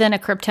other than a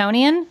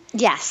Kryptonian.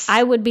 Yes.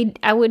 I would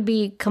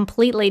be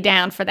completely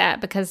down for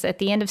that, because at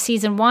the end of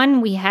season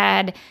 1, we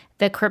had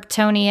the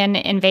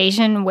Kryptonian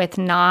invasion with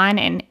Non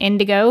and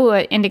Indigo.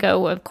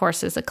 Indigo, of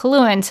course, is a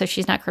Kaluan, so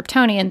she's not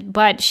Kryptonian,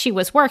 but she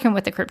was working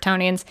with the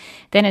Kryptonians.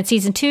 Then in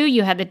season 2,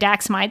 you had the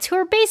Daxamites, who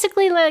are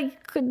basically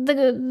like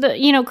the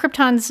you know,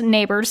 Krypton's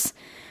neighbors.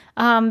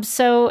 And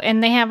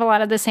they have a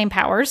lot of the same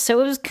powers, so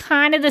it was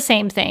kind of the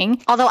same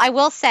thing. Although I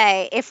will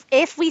say,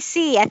 if we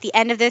see at the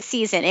end of this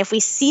season, if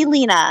we see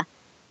Lena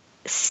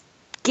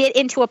get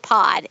into a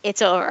pod,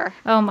 it's over.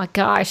 Oh my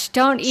gosh!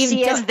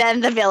 She is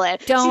then the villain.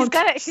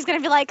 She's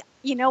gonna be like,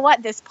 you know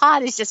what? This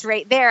pod is just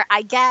right there.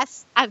 I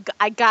guess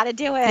I gotta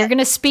do it. You're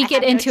gonna speak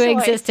it into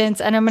existence,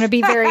 and I'm gonna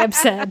be very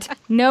upset.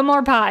 No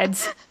more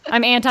pods.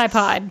 I'm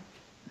anti-pod.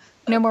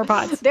 No more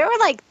pods. There were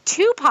like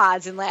 2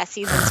 pods in last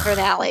season's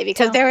finale,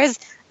 because there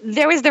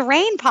was the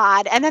rain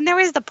pod, and then there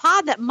was the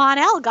pod that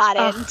Mon-El got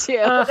into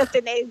that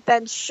they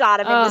then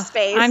shot him into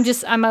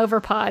space. I'm over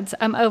pods.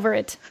 I'm over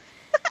it.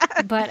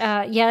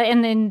 But yeah,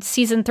 and then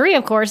season 3,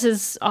 of course,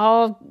 is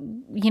all,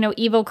 you know,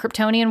 evil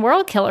Kryptonian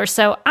world killer.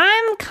 So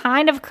I'm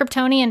kind of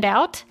Kryptonianed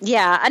out.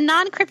 Yeah, a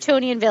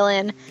non-Kryptonian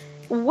villain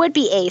would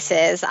be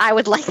Aces. I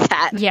would like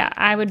that. Yeah,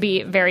 I would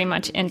be very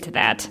much into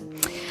that.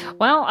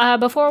 Well,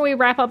 before we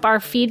wrap up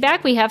our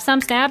feedback, we have some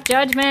Snap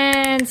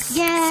Judgments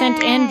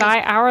sent in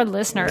by our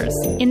listeners.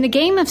 In the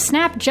game of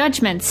Snap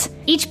Judgments,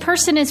 each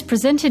person is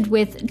presented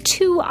with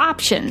 2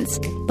 options,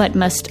 but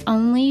must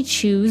only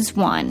choose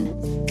one.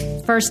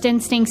 First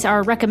instincts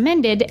are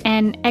recommended,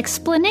 and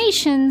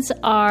explanations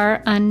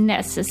are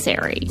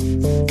unnecessary.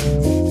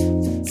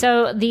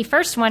 So the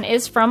first one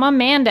is from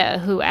Amanda,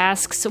 who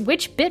asks,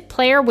 which bit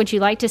player would you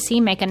like to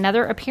see make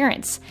another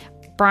appearance?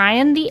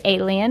 Brian the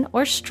alien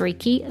or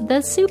Streaky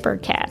the super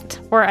cat?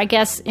 Or I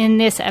guess in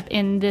this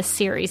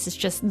series, it's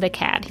just the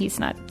cat. He's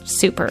not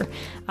super.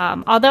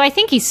 Although I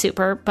think he's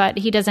super, but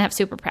he doesn't have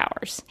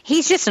superpowers.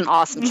 He's just an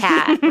awesome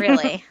cat,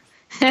 really.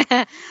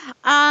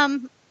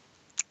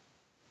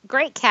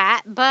 Great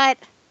cat, but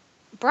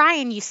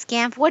Brian, you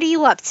scamp, what are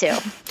you up to?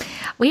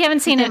 We haven't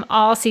seen him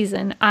all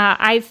season.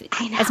 I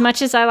know. As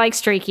much as I like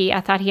Streaky,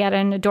 I thought he had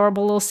an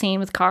adorable little scene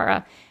with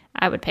Kara.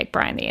 I would pick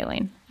Brian the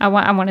alien. I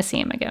want to see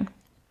him again.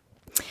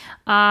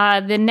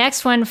 The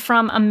next one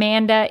from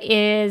Amanda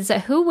is,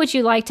 who would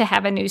you like to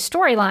have a new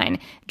storyline?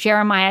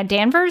 Jeremiah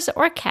Danvers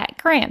or Cat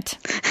Grant?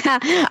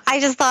 I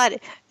just thought,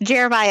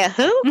 Jeremiah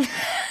who?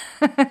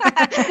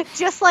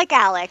 Just like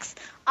Alex.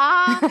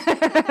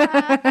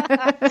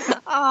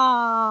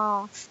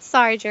 Oh,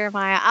 sorry,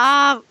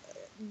 Jeremiah.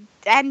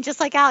 And just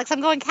like Alex,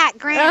 I'm going Cat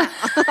Grant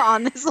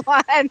on this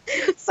one.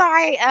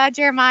 Sorry,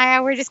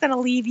 Jeremiah, we're just going to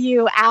leave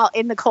you out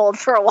in the cold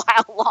for a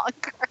while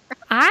longer.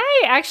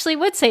 I actually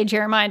would say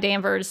Jeremiah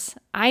Danvers.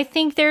 I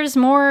think there's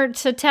more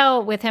to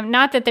tell with him.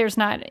 Not that there's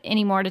not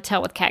any more to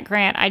tell with Cat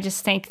Grant. I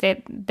just think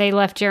that they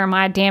left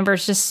Jeremiah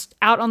Danvers just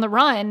out on the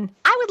run.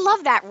 I would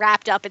love that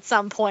wrapped up at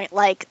some point,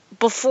 like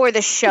before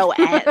the show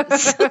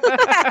ends.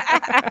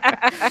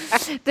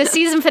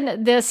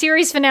 The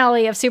series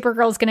finale of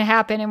Supergirl is going to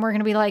happen, and we're going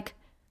to be like,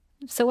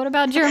 so what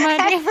about Jeremiah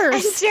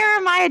Danvers? And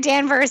Jeremiah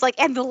Danvers, like,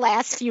 in the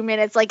last few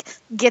minutes, like,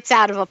 gets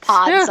out of a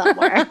pod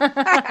somewhere.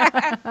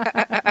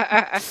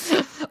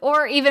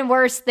 Or even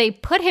worse, they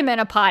put him in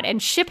a pod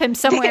and ship him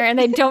somewhere, and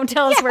they don't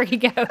tell us where he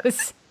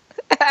goes.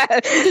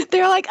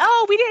 They're like,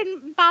 oh, we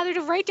didn't bother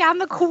to write down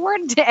the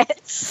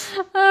coordinates.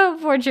 Oh,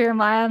 poor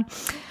Jeremiah.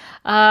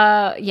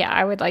 Yeah,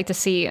 I would like to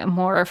see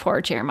more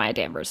for Jeremiah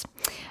Danvers.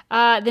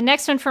 The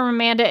next one from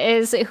Amanda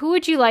is, who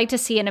would you like to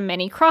see in a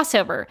mini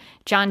crossover?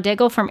 John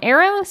Diggle from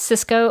Arrow,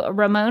 Cisco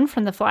Ramon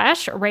from The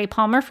Flash, Ray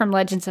Palmer from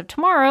Legends of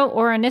Tomorrow,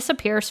 or Anissa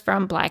Pierce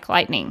from Black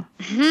Lightning?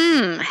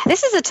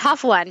 This is a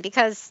tough one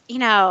because, you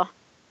know,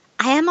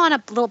 I am on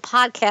a little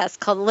podcast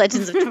called the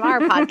Legends of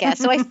Tomorrow podcast,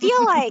 so I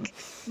feel like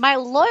my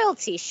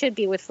loyalty should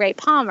be with Ray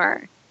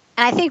Palmer.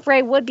 And I think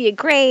Ray would be a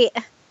great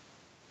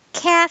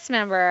cast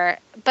member,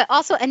 but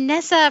also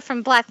Anissa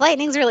from Black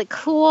Lightning is really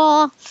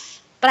cool.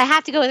 But I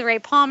have to go with Ray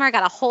Palmer.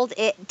 Got to hold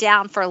it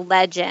down for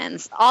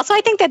Legends. Also,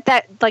 I think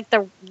that like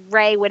the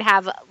Ray would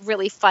have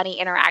really funny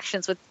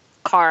interactions with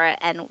Kara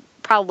and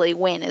probably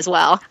win as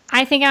well.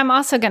 I think I'm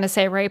also going to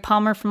say Ray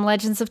Palmer from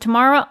Legends of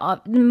Tomorrow,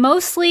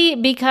 mostly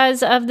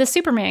because of the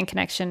Superman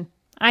connection.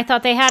 I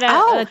thought they had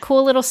a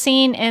cool little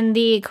scene in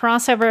the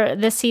crossover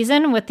this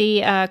season with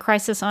the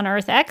Crisis on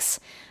Earth X,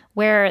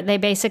 where they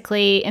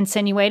basically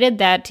insinuated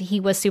that he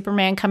was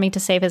Superman coming to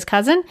save his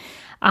cousin.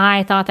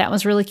 I thought that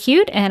was really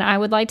cute, and I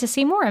would like to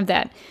see more of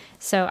that.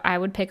 So I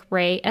would pick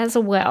Ray as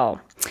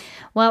well.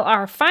 Well,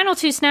 our final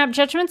 2 snap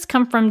judgments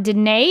come from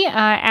Danae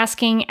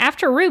asking,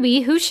 after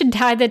Ruby, who should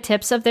dye the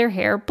tips of their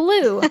hair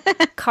blue?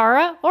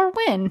 Kara or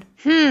Win?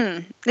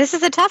 This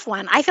is a tough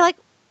one. I feel like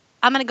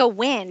I'm going to go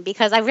Win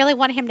because I really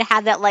want him to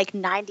have that like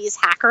 90s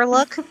hacker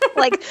look,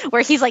 like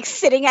where he's like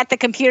sitting at the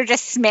computer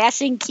just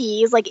smashing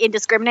keys like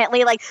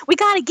indiscriminately. Like, we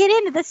got to get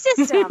into the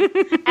system.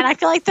 And I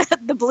feel like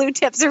the blue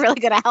tips are really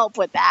going to help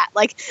with that.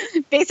 Like,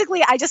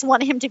 basically, I just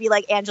want him to be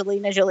like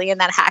Angelina Jolie in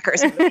that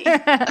Hackers movie.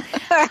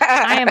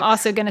 I am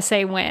also going to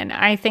say Win.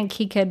 I think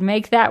he could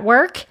make that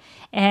work.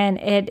 And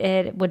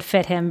it would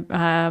fit him.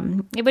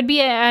 It would be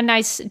a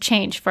nice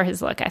change for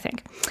his look, I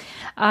think.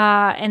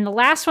 And the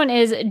last one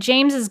is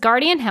James's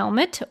Guardian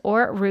helmet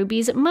or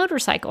Ruby's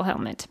motorcycle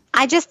helmet.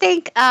 I just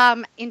think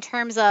in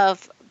terms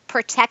of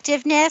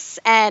protectiveness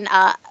and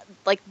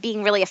like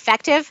being really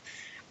effective,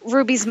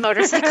 Ruby's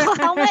motorcycle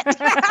helmet.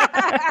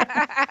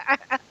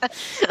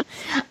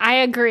 I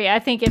agree. I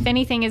think if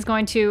anything is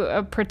going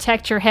to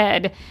protect your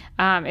head,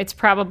 it's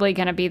probably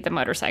going to be the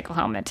motorcycle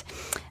helmet.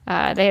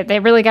 They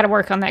really got to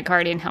work on that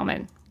Guardian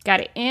helmet. Got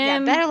to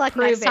improve better luck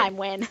next it. time,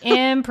 Win.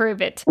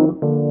 Improve it.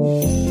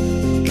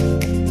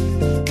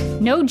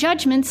 No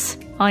judgments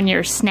on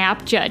your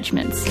snap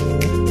judgments.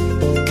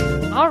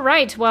 All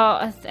right.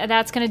 Well,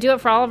 that's going to do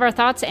it for all of our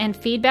thoughts and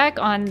feedback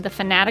on the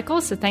Fanatical.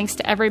 So thanks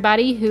to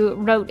everybody who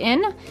wrote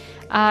in.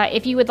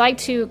 If you would like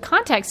to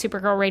contact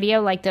Supergirl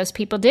Radio like those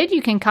people did,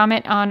 you can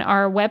comment on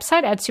our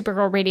website at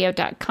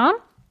supergirlradio.com.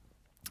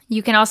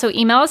 You can also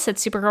email us at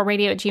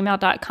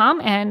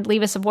supergirlradio@gmail.com and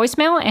leave us a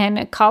voicemail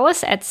and call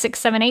us at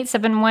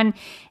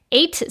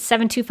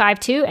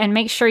 678-718-7252, and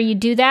make sure you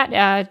do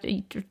that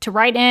to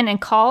write in and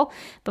call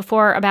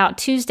before about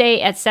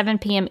Tuesday at 7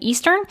 p.m.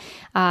 Eastern.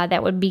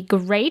 That would be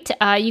great.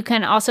 You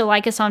can also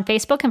like us on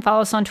Facebook and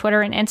follow us on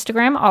Twitter and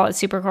Instagram, all at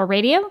Supergirl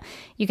Radio.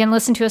 You can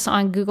listen to us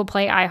on Google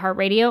Play,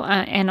 iHeartRadio,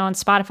 and on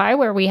Spotify,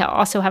 where we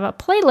also have a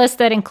playlist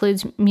that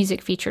includes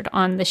music featured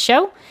on the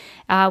show.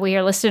 We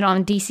are listed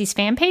on DC's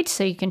fan page,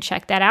 so you can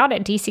check that out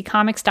at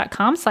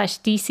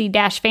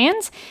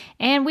dccomics.com/DC-fans.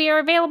 And we are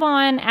available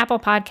on Apple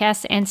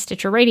Podcasts and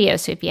Stitcher Radio.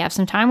 So if you have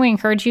some time, we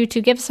encourage you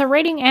to give us a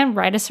rating and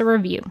write us a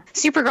review.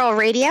 Supergirl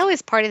Radio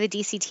is part of the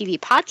DC TV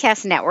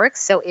Podcast Network.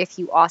 So if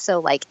you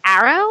also like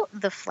Arrow,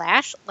 The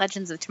Flash,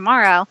 Legends of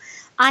Tomorrow,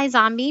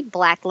 iZombie,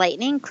 Black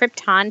Lightning,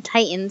 Krypton,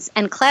 Titans,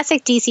 and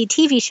classic DC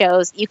TV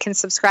shows, you can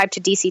subscribe to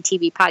DC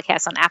TV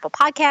Podcasts on Apple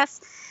Podcasts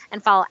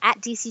and follow at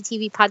DC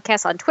TV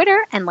Podcasts on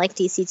Twitter and like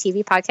DC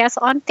TV Podcasts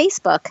on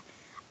Facebook.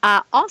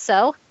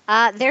 Also,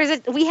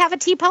 we have a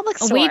TeePublic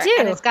store. We do.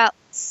 And it's got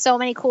so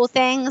many cool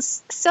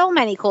things.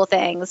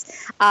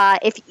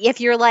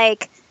 If you're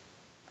like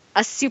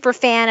a super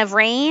fan of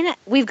Rain,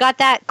 we've got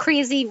that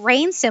crazy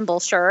Rain symbol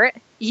shirt.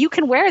 You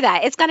can wear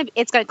that. It's gonna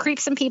creep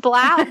some people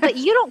out, but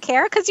you don't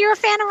care because you're a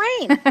fan of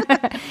Rain.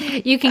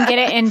 You can get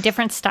it in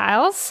different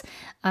styles.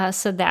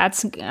 So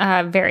that's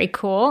very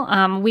cool.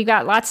 We've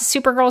got lots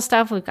of Supergirl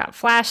stuff. We've got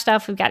Flash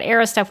stuff. We've got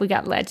Arrow stuff. We've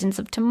got Legends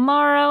of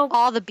Tomorrow.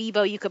 All the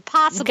Bebo you could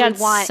possibly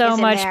want. So is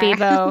in much there.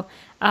 Bebo.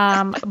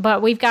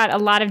 But we've got a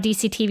lot of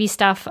DC TV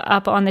stuff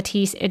up on the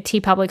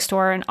TeePublic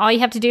store. And all you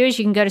have to do is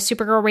you can go to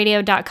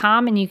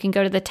supergirlradio.com and you can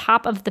go to the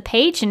top of the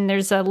page and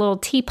there's a little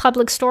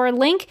TeePublic store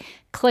link.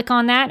 Click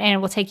on that and it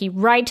will take you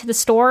right to the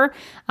store.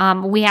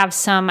 We have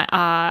some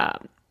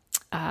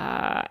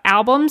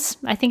albums,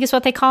 I think is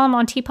what they call them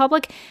on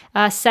TeePublic,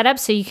 set up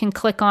so you can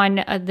click on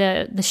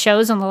the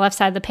shows on the left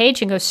side of the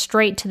page and go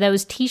straight to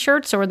those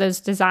t-shirts or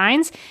those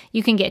designs.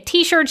 You can get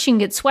t-shirts, you can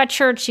get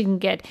sweatshirts, you can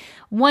get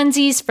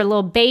onesies for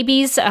little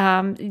babies.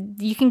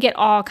 You can get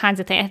all kinds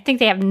of things. I think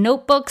they have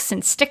notebooks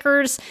and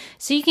stickers,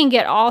 so you can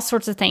get all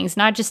sorts of things,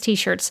 not just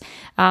t-shirts.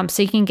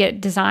 So you can get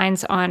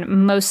designs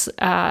on most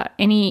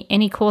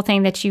any cool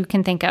thing that you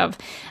can think of.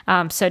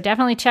 So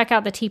definitely check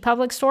out the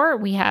TeePublic store.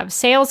 We have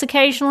sales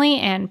occasionally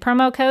and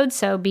promo codes,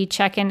 so be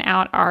checking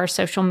out our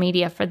social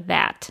media for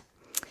that.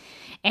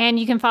 And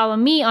you can follow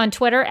me on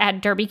Twitter at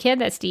DerbyKid,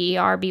 that's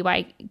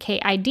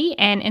DerbyKid,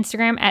 and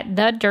Instagram at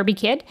The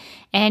DerbyKid.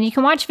 And you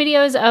can watch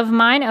videos of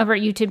mine over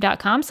at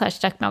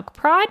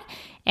youtube.com/DuckMilkProd.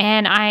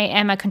 And I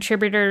am a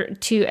contributor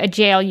to a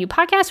JLU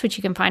podcast, which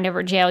you can find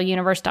over at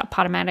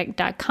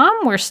jluniverse.podomatic.com.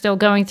 We're still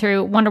going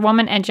through Wonder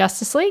Woman and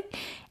Justice League.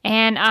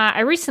 And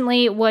I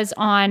recently was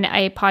on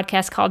a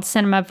podcast called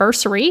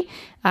Cinemaversary,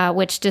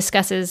 which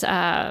discusses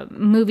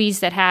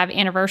movies that have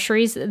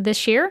anniversaries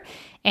this year.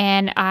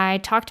 And I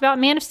talked about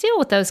Man of Steel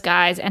with those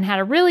guys and had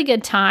a really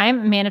good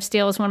time. Man of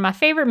Steel is one of my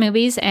favorite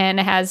movies, and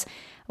it has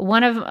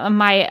one of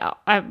my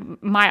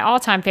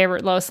all-time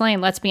favorite Lois Lane.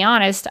 Let's be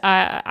honest,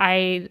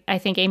 I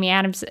think Amy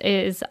Adams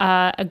is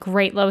a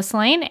great Lois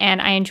Lane, and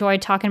I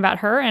enjoyed talking about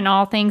her and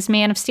all things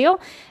Man of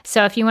Steel.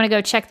 So if you want to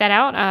go check that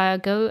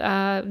out, go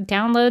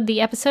download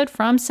the episode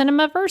from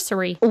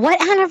Cinemaversary. What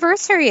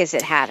anniversary is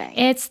it having?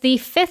 It's the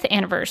 5th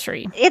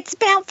anniversary. It's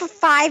been out for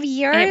 5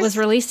 years. It was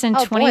released in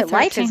 2013. Boy,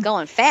 life is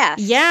going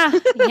fast. Yeah.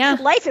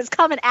 Life is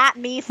coming at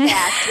me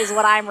fast is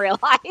what I'm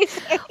realizing.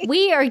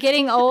 We are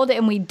getting old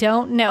and we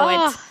don't know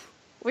it.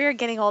 We're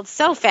getting old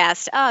so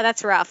fast. Oh,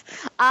 that's rough.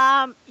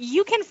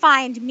 You can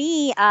find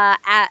me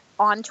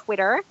on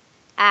Twitter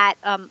at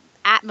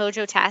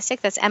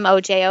Mojotastic. That's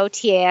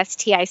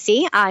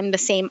Mojotastic. I'm the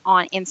same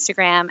on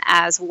Instagram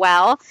as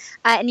well.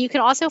 And you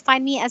can also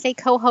find me as a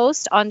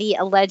co-host on the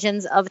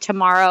Legends of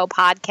Tomorrow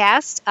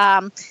podcast.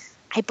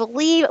 I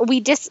believe we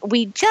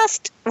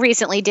just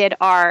recently did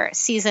our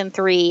season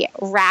 3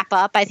 wrap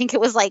up. I think it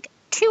was like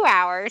 2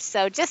 hours,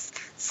 so just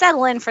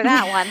settle in for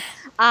that one.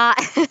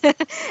 And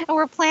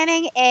we're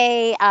planning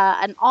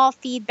an all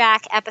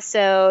feedback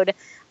episode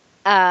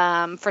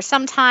for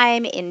some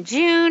time in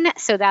June.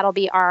 So that'll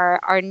be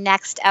our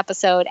next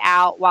episode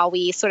out while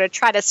we sort of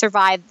try to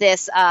survive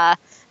this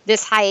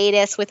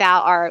hiatus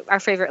without our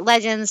favorite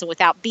legends and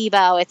without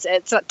Bebo.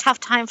 It's a tough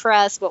time for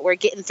us, but we're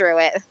getting through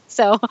it.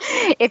 So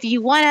if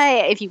you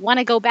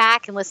wanna go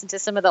back and listen to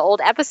some of the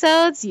old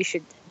episodes, you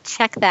should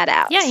check that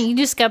out. Yeah, you can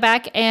just go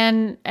back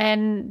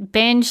and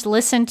binge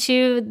listen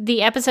to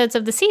the episodes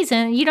of the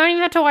season. You don't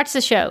even have to watch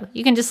the show.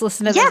 You can just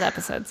listen to those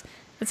episodes.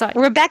 That's all.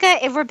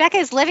 Rebecca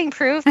is living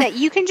proof that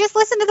you can just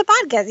listen to the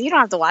podcast. You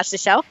don't have to watch the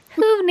show.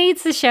 Who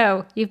needs the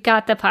show? You've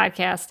got the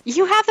podcast.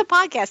 You have the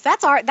podcast.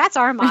 That's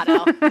our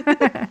motto.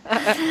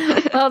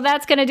 Well,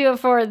 that's going to do it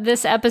for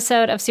this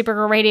episode of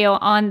Supergirl Radio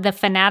on The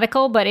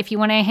Fanatical. But if you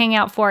want to hang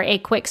out for a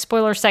quick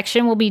spoiler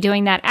section, we'll be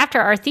doing that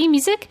after our theme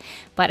music.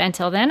 But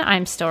until then,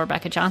 I'm still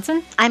Rebecca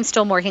Johnson. I'm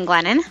still Morgan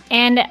Glennon.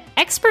 And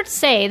experts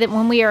say that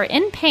when we are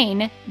in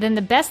pain, then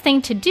the best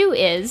thing to do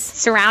is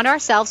surround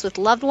ourselves with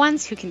loved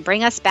ones who can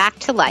bring us back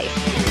to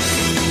life.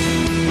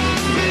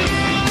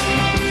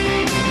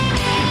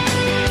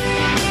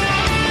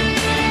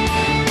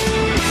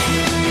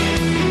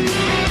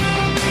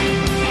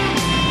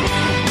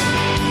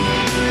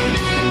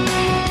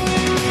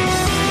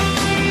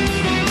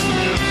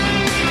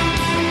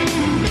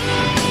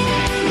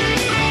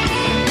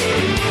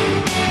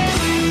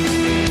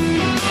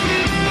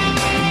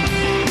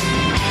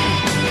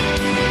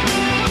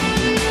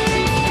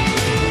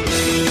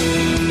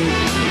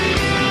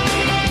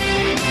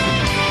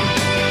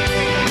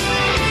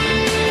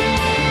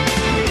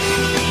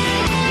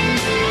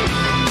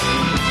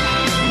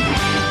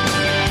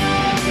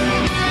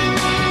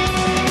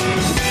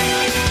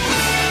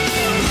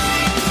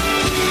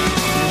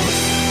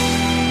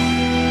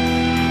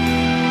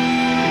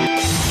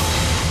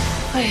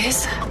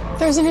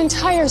 There's an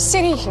entire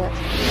city here.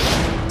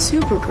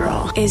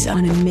 Supergirl is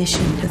on a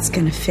mission that's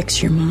gonna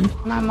fix your mom.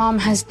 My mom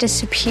has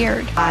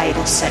disappeared. I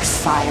will set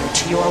fire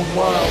to your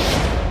world.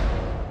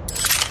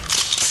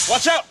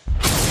 Watch out!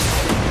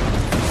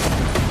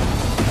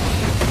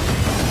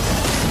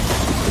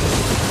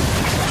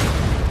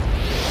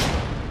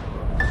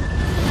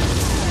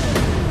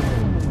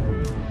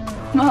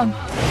 Mom.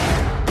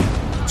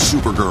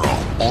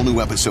 Supergirl, all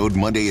new episode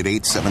Monday at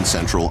 8, 7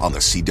 Central on the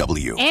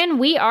CW. And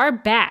we are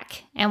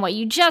back. And what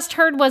you just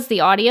heard was the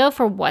audio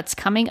for what's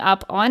coming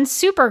up on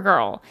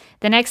Supergirl.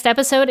 The next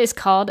episode is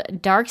called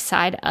Dark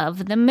Side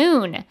of the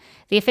Moon.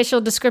 The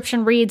official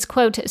description reads,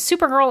 quote,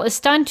 Supergirl is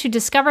stunned to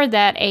discover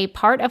that a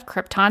part of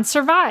Krypton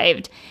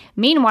survived.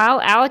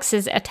 Meanwhile, Alex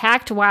is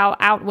attacked while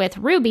out with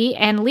Ruby,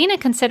 and Lena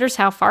considers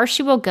how far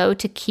she will go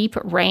to keep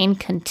Reign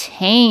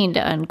contained,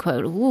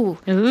 unquote. Ooh.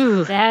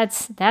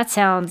 That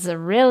sounds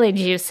really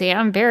juicy.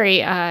 I'm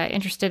very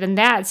interested in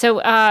that. So,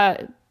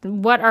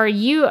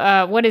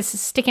 what is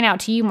sticking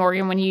out to you,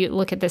 Morgan, when you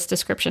look at this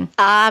description?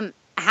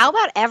 How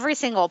about every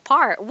single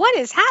part? What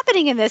is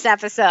happening in this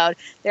episode?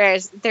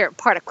 They're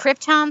part of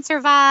Krypton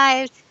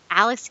survived.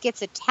 Alex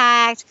gets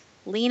attacked.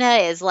 Lena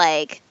is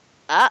like,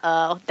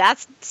 uh-oh,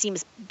 that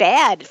seems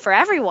bad for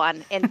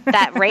everyone in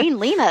that Reign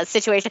Lena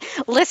situation.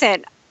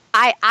 Listen,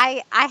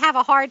 I have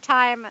a hard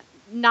time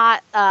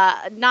not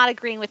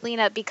agreeing with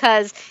Lena,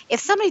 because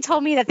if somebody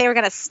told me that they were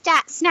going to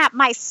snap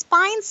my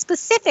spine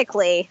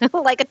specifically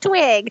like a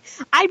twig,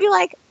 I'd be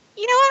like,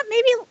 you know what?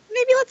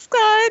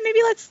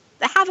 Maybe let's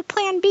have a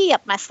plan B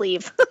up my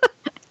sleeve in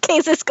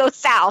case this goes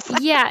south.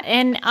 Yeah,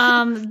 and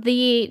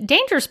the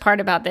dangerous part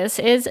about this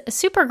is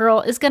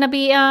Supergirl is going to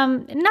be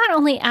not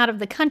only out of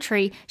the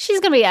country, she's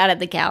going to be out of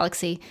the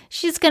galaxy.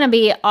 She's going to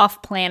be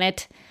off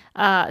planet.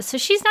 So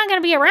she's not going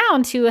to be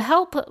around to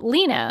help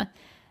Lena.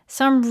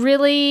 So I'm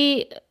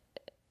really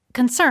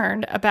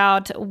concerned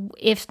about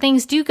if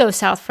things do go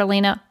south for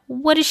Lena,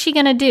 what is she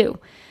going to do?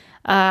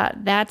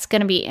 That's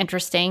going to be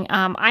interesting.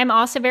 I'm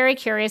also very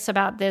curious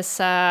about this,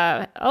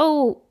 part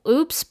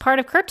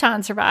of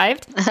Krypton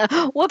survived.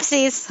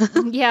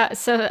 Whoopsies. Yeah,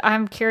 so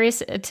I'm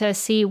curious to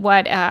see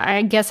what,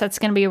 I guess that's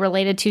going to be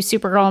related to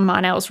Supergirl and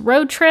Mon-El's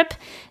road trip.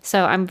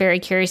 So I'm very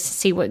curious to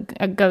see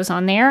what goes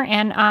on there.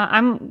 And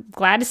I'm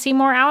glad to see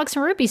more Alex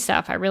and Ruby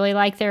stuff. I really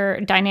like their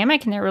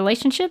dynamic and their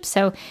relationship.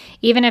 So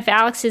even if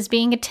Alex is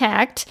being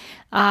attacked,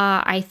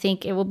 I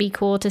think it will be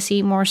cool to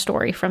see more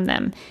story from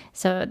them.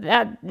 So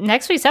that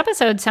next week's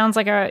episode sounds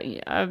like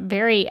a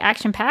very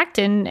action-packed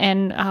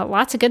and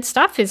lots of good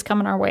stuff is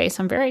coming our way.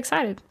 So I'm very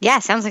excited. Yeah,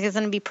 sounds like it's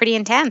going to be pretty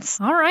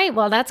intense. All right,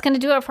 well, that's going to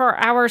do it for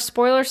our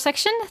spoiler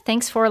section.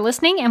 Thanks for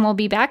listening, and we'll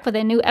be back with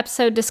a new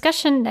episode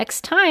discussion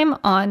next time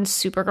on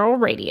Supergirl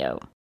Radio.